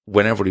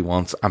whenever he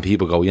wants, and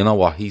people go, you know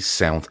what, he's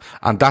sound.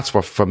 And that's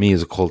what for me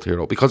is a cult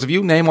hero. Because if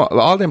you name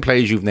all them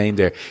players you've named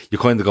there, you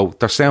kind of go,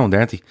 they're sound,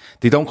 aren't they?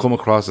 They don't come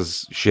across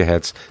as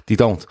shitheads. They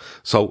don't.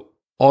 So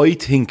I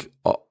think,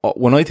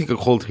 when I think of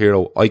cult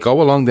hero, I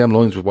go along them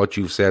lines with what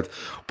you've said,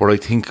 but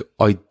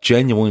I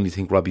genuinely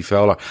think Robbie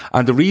Fowler.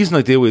 And the reason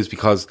I do is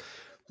because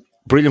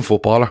brilliant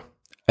footballer,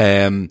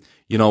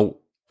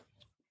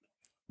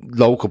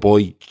 local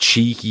boy,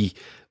 cheeky,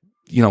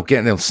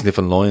 getting down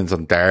sniffing lines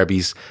on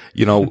derbies,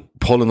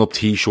 pulling up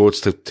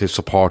T-shirts to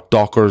support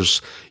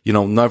Dockers,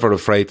 never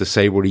afraid to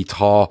say what he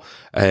thought,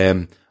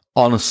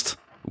 honest.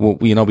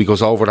 He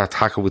goes over that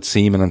tackle with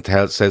Seaman and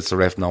says to the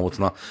ref, no, it's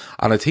not.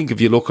 And I think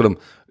if you look at him,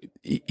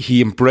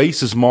 he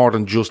embraces more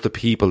than just the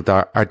people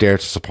that are there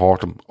to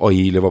support him,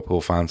 i.e. Liverpool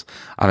fans.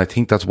 And I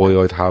think that's why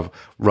I'd have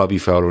Robbie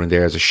Fowler in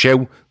there as a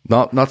shout.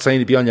 Not saying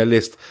to be on your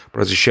list,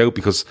 but as a shout,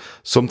 because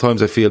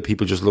sometimes I feel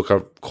people just look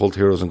at cult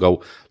heroes and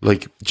go,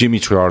 like Jimmy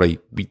Traore,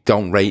 we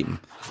don't rate him,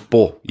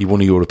 but he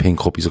won a European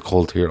Cup, he's a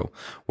cult hero.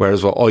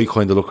 Whereas what I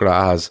kind of look at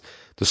it as,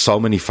 there's so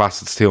many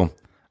facets to him,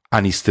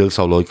 and he's still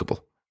so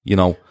likeable,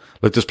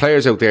 Like there's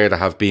players out there that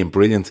have been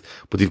brilliant,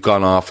 but they've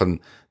gone off and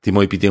they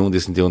might be doing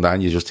this and doing that,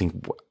 and you just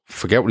think,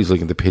 forget what he's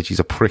like on the pitch, he's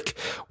a prick.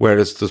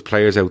 Whereas there's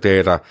players out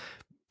there that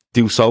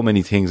do so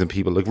many things, and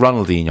people like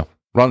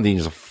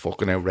Ronaldinho's a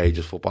fucking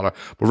outrageous footballer.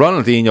 But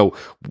Ronaldinho,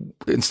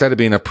 instead of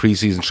being at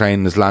pre-season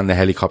training, is landing a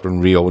helicopter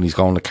in Rio and he's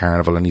going to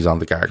Carnival and he's on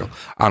the Gargle.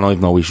 And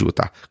I've no issue with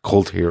that.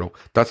 Cult hero.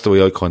 That's the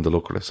way I kind of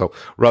look at it. So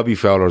Robbie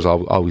Fowler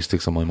always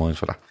sticks on my mind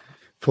for that.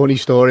 Funny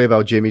story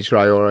about Jimmy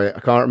Traore. I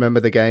can't remember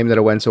the game that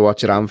I went to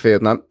watch at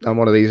Anfield. And I'm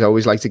one of these, I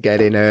always like to get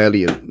in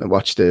early and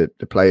watch the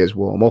players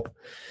warm up.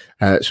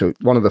 So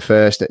one of the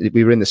first,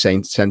 we were in the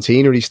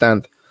centenary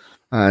stand,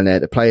 and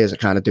the players are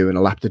kind of doing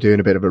a lap. They're doing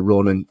a bit of a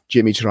run, and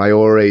Jimmy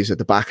Traore's at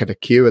the back of the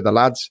queue of the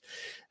lads.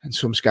 And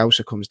some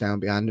scouser comes down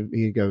behind him.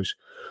 He goes,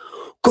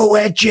 "Go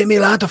ahead, Jimmy,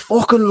 lad. I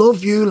fucking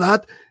love you,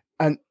 lad."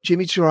 And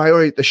Jimmy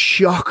Traore, the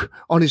shock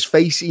on his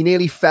face, he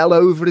nearly fell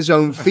over his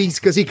own feet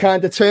because he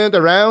kind of turned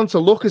around to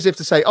look as if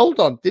to say, hold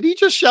on, did he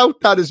just shout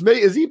that as me?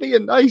 Is he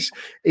being nice?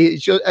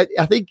 It's just,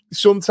 I think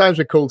sometimes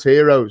with cult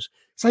heroes,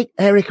 it's like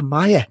Eric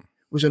Meyer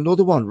was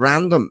another one,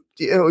 random.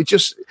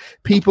 Just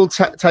people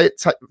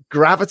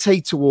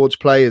gravitate towards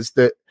players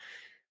that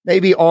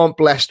maybe aren't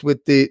blessed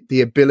with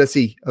the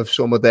ability of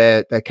some of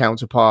their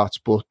counterparts,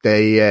 but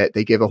they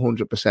give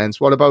 100%.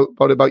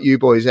 What about you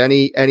boys?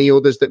 Any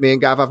others that me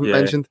and Gav haven't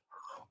mentioned?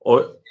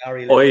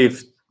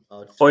 I've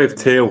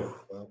two.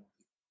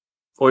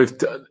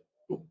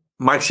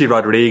 Maxi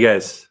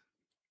Rodriguez,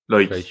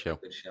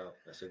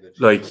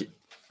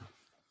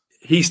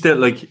 he's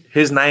still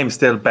his name's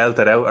still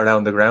belted out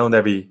around the ground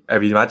every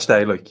match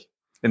day,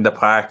 in the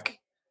park,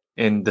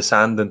 in the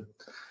sand,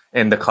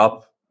 in the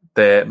cup.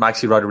 The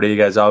Maxi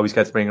Rodriguez always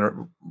gets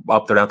bringing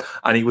up the round,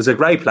 and he was a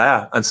great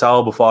player and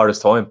so before his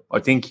time. I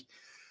think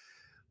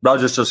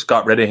Rodgers just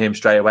got rid of him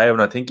straight away,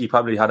 and I think he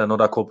probably had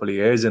another couple of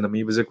years in him.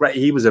 He was a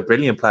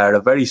brilliant player,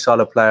 a very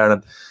solid player,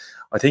 and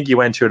I think he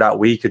went through that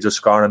week of just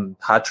scoring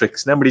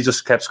hat-tricks. Remember, he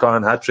just kept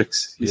scoring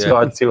hat-tricks. He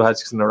scored 2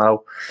 hat-tricks in a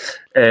row.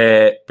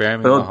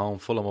 Birmingham at home,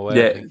 Fulham away.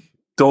 Yeah,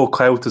 Doug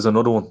Cout is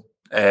another one.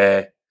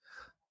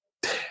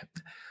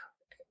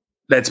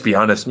 Let's be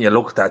honest, when you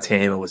look at that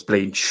team, it was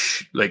bleeding,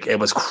 it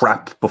was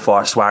crap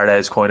before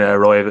Suarez kind of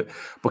arrived.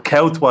 But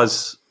Cout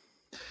was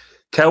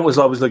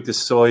always like the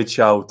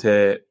sideshow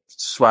to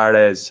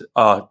Suarez,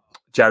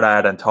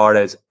 Gerrard and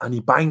Torres, and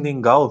he banged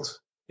in goals.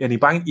 And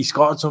he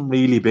scored some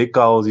really big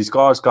goals. He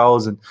scores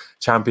goals in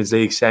Champions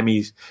League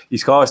semis. He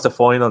scores the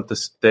final,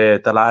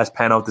 the last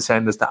penalty to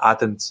send us to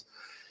Athens.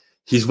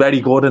 He's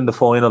very good in the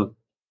final.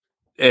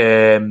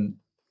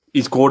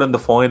 He's good in the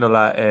final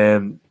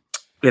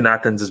in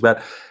Athens as well.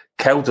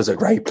 Cout is a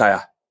great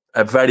player,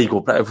 a very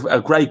good player, a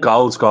great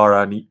goal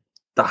scorer, and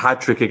the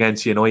hat-trick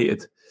against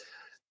United.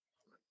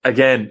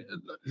 Again,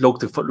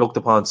 looked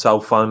upon so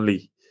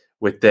fondly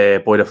by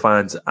the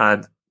fans,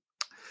 and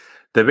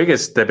the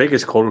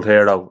biggest cult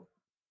hero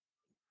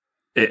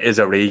is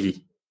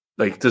Origi.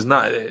 There's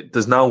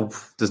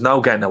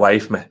no getting away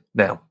from it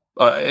now.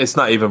 It's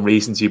not even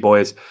recency,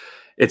 boys.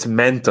 It's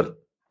mental.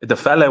 The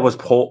fella was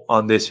put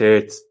on this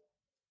earth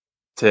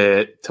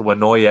to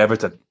annoy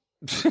Everton.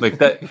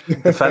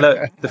 The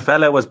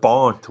fella was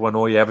born to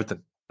annoy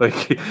Everton. We're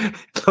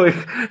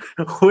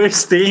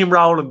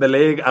steamrolling the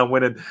league and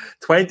winning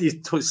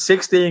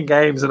 16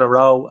 games in a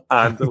row,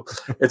 and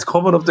it's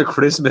coming up to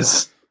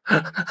Christmas,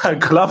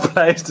 and Klopp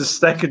plays the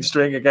second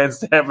string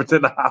against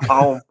Everton at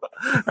home,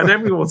 and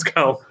everyone's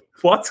going,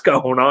 what's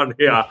going on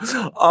here?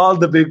 All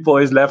the big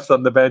boys left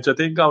on the bench. I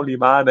think only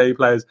Mane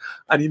plays,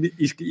 and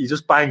he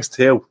just bangs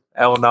 2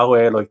 out of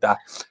nowhere like that.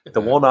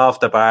 The one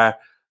off the bar,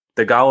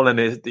 the goal,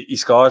 and he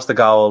scores the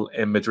goal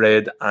in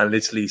Madrid and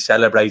literally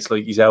celebrates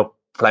like he's out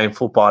playing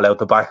football out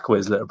the back with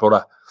his little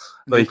brother.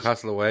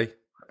 Newcastle away.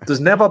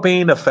 There's never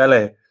been a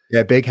fella.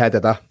 Yeah, big head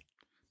of that.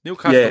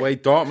 Newcastle away,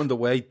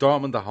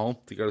 Dortmund at home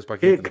to get us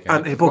back into the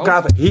game. But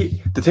Gav,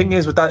 the thing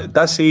is with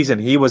that season,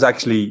 he was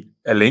actually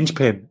a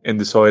linchpin in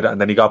the side, and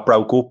then he got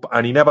broke up,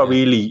 and he never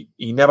really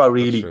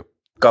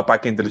got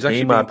back into the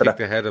team after that.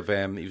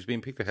 He was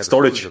being picked ahead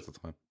Sturridge at the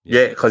time.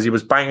 Yeah, because he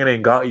was banging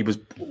in goals. He was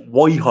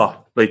white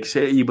hot,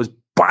 he was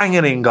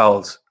banging in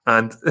goals,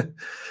 and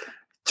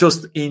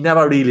just he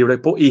never really.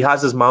 But he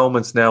has his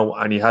moments now,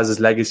 and he has his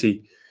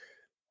legacy.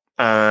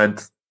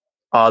 And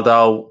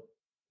although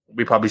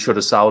we probably should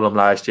have sold him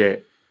last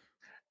year,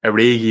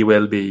 Origi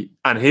will be,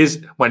 and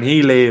when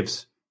he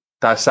leaves,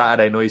 that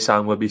Saturday night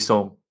song will be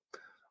sung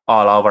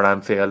all over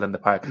Anfield in the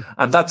park.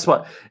 And that's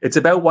what it's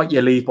about, what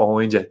you leave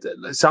behind you.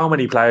 So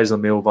many players will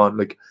move on.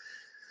 Like,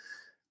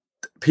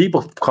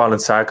 people calling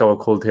Sarko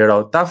a cult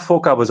hero. That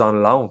fucker was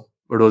on loan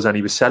with us and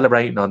he was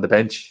celebrating on the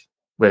bench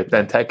with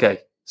Benteke.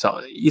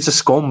 So he's a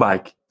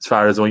scumbag as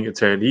far as I'm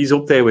concerned. He's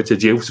up there with the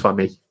juice for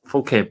me.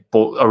 Fuck him.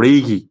 But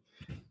Origi,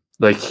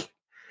 like,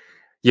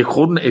 you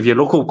couldn't, if you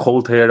look up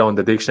cult hero on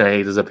the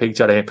dictionary, there's a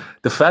picture of him.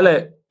 The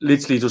fella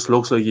literally just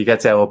looks like he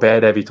gets out of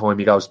bed every time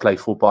he goes to play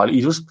football.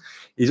 He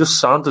just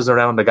saunters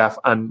around the gaff.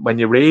 And when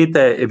you read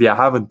if you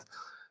haven't,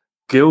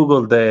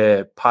 Google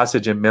the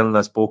passage in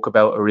Milner's book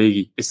about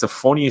Origi. It's the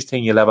funniest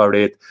thing you'll ever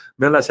read.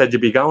 Milner said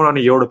you'd be going on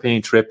a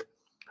European trip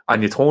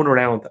and you turn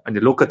around and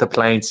you look at the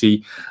plane,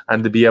 see,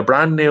 and there'd be a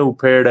brand new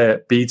pair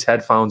of Beats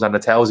headphones and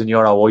 €1,000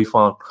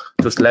 iPhone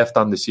just left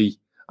on the seat.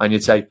 And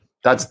you'd say,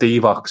 that's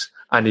Divock's.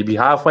 And he'd be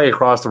halfway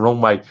across the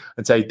runway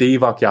and say,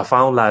 Divock, you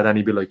found, lad. And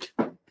he'd be like,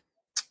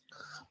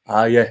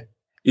 yeah.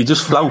 He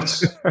just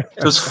floats.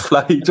 Just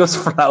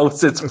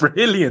floats. It's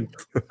brilliant.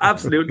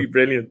 Absolutely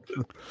brilliant.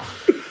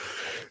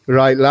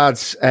 Right,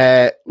 lads, we're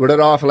at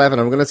 11:30.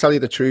 I'm going to tell you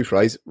the truth,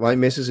 right? My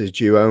missus is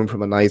due home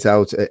from a night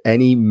out at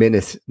any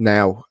minute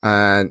now,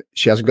 and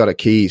she hasn't got her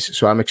keys,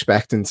 so I'm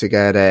expecting to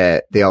get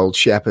the old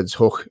shepherd's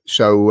hook.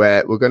 So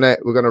we're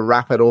gonna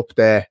wrap it up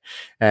there.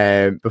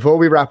 Before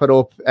we wrap it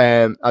up,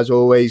 as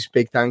always,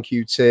 big thank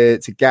you to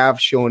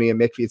Gav, Shawnee,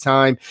 and Mick for your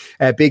time.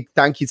 Big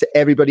thank you to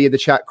everybody in the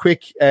chat.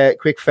 Quick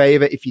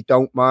favour, if you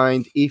don't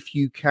mind, if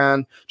you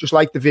can, just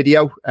like the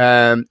video,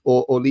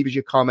 or leave us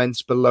your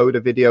comments below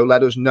the video.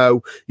 Let us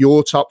know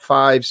your top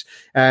fives.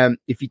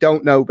 If you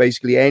don't know,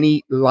 basically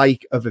any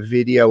like of a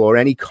video or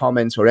any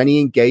comments or any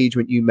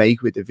engagement you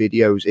make with the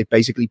videos, it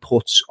basically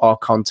puts our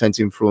content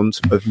in front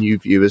of new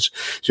viewers.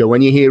 So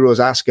when you hear us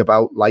ask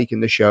about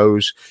liking the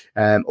shows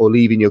or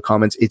leaving your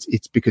comments,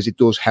 it's because it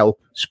does help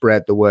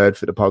spread the word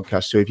for the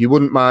podcast. So if you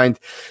wouldn't mind,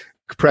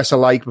 press a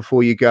like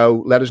before you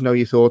go. Let us know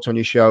your thoughts on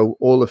your show.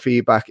 All the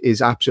feedback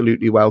is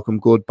absolutely welcome,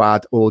 good,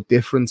 bad, or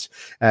different.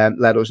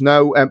 Let us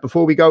know.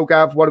 Before we go,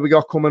 Gav, what have we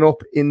got coming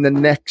up in the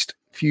next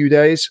few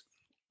days?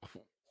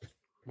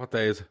 What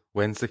day is it?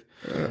 Wednesday.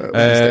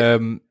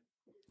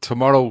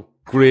 Tomorrow,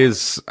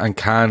 Grizz and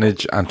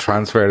Carnage and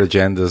transfer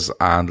agendas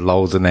and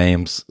loads of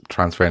names,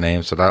 transfer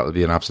names. So that'll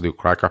be an absolute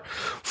cracker.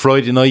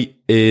 Friday night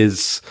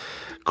is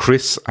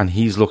Chris, and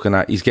he's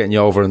getting you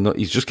over, and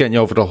he's just getting you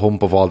over the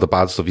hump of all the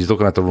bad stuff. He's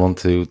looking at the run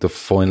to the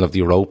final of the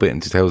Europa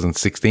in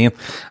 2016,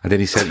 and then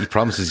he said he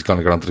promises he's going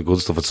to get onto the good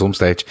stuff at some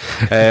stage.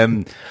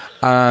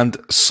 And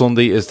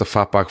Sunday is the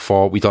Fatback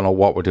 4. We don't know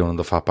what we're doing on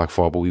the Fatback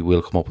 4, but we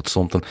will come up with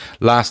something.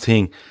 Last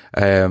thing,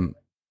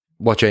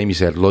 what Jamie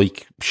said,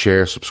 like,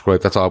 share,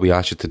 subscribe. That's all we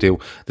ask you to do.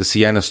 The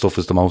Sienna stuff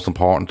is the most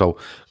important, though.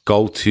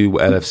 Go to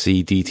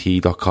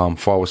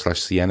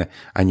lfcdt.com/Sienna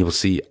and you will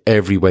see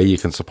every way you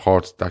can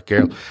support that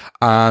girl.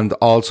 And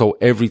also,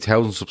 every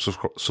 1,000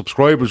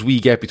 subscribers we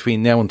get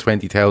between now and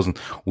 20,000,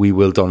 we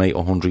will donate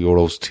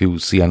 €100 to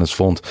Sienna's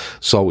fund.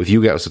 So if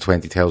you get us to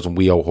 20,000,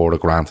 we owe her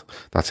 £1,000.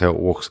 That's how it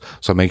works.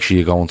 So make sure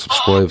you go and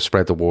subscribe,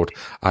 spread the word.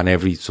 And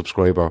every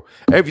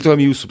time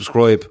you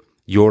subscribe,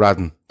 you're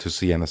adding to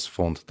Sienna's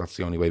fund. That's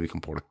the only way we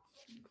can put it.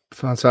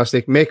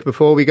 Fantastic. Mick,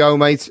 before we go,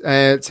 mate,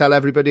 tell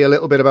everybody a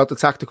little bit about the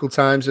Tactical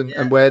Times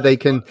and where they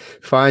can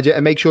find you.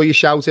 And make sure you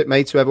shout it,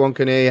 mate, so everyone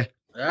can hear you.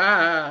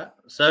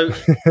 So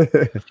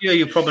a few of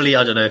you probably,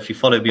 I don't know if you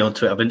follow me on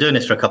Twitter. I've been doing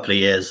this for a couple of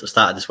years. I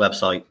started this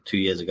website 2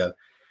 years ago.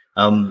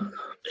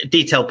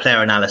 Detailed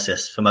player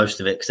analysis for most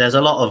of it, because there's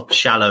a lot of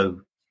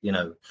shallow,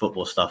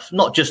 football stuff,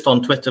 not just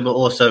on Twitter, but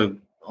also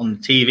on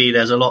TV.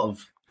 There's a lot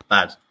of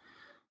bad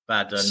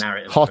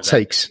narrative. Hot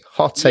takes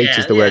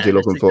is the word you're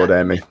looking for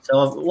there, mate.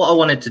 So what I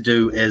wanted to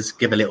do is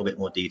give a little bit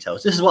more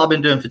details. This is what I've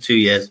been doing for 2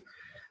 years.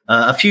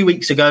 A few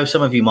weeks ago,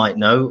 some of you might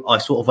know, I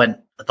sort of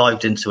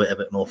dived into it a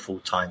bit more full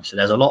time. So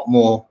there's a lot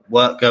more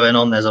work going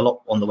on. There's a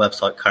lot on the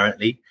website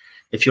currently.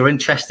 If you're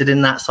interested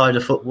in that side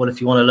of football, if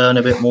you want to learn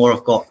a bit more,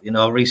 I've got,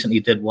 I recently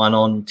did one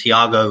on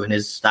Thiago and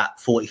that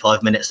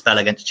 45-minute spell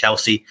against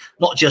Chelsea.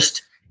 Not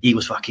just he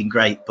was fucking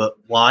great, but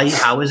why?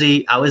 How is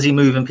he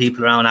moving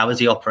people around? How is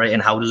he operating?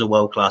 How does a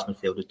world-class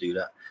midfielder do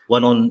that?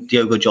 One on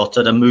Diogo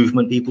Jota, the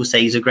movement, people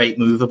say he's a great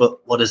mover, but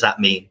what does that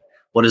mean?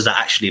 What does that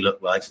actually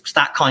look like? It's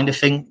that kind of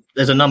thing.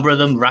 There's a number of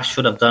them.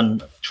 Rashford, I've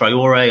done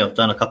Traore, I've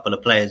done a couple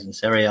of players in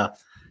Serie A.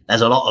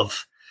 There's a lot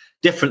of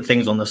different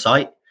things on the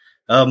site.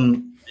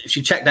 If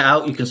you check that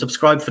out, you can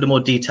subscribe for the more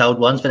detailed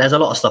ones, but there's a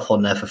lot of stuff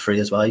on there for free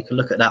as well. You can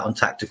look at that on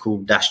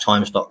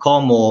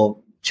tactical-times.com or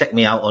check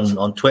me out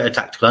on Twitter,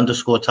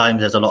 tactical_times.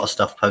 There's a lot of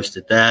stuff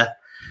posted there.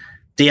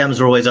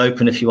 DMs are always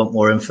open if you want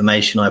more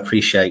information. I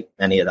appreciate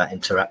any of that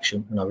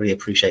interaction, and I really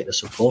appreciate the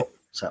support.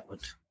 So that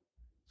would...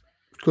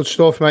 Good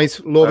stuff,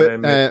 mate. Love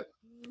it.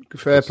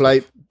 Fair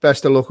play.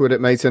 best of luck with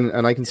it, mate.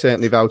 And I can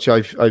certainly vouch.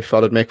 I've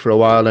followed Mick for a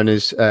while, and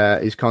his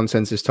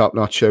content is top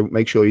notch. So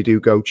make sure you do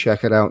go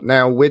check it out.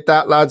 Now, with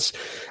that, lads,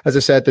 as I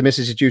said, the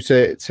missus is due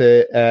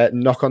to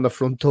knock on the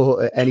front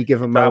door at any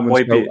given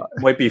moment.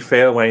 Might be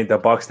Phil Wayne to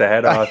box the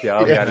head off.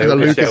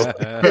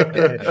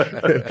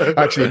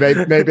 Actually,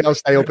 maybe I'll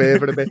stay up here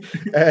for a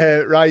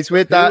bit. Right,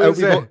 with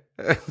that,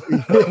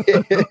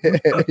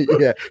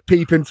 yeah,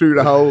 peeping through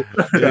the hole.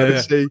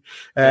 See.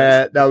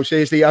 No,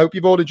 seriously, I hope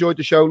you've all enjoyed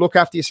the show. Look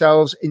after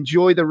yourselves.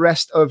 Enjoy the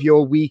rest of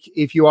your week.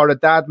 If you are a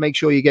dad, make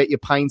sure you get your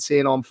pints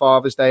in on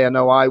Father's Day. I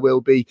know I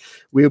will be.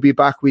 We'll be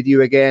back with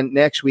you again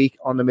next week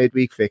on the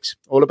Midweek Fix.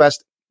 All the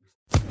best.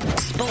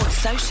 Sports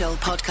Social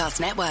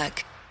Podcast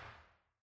Network.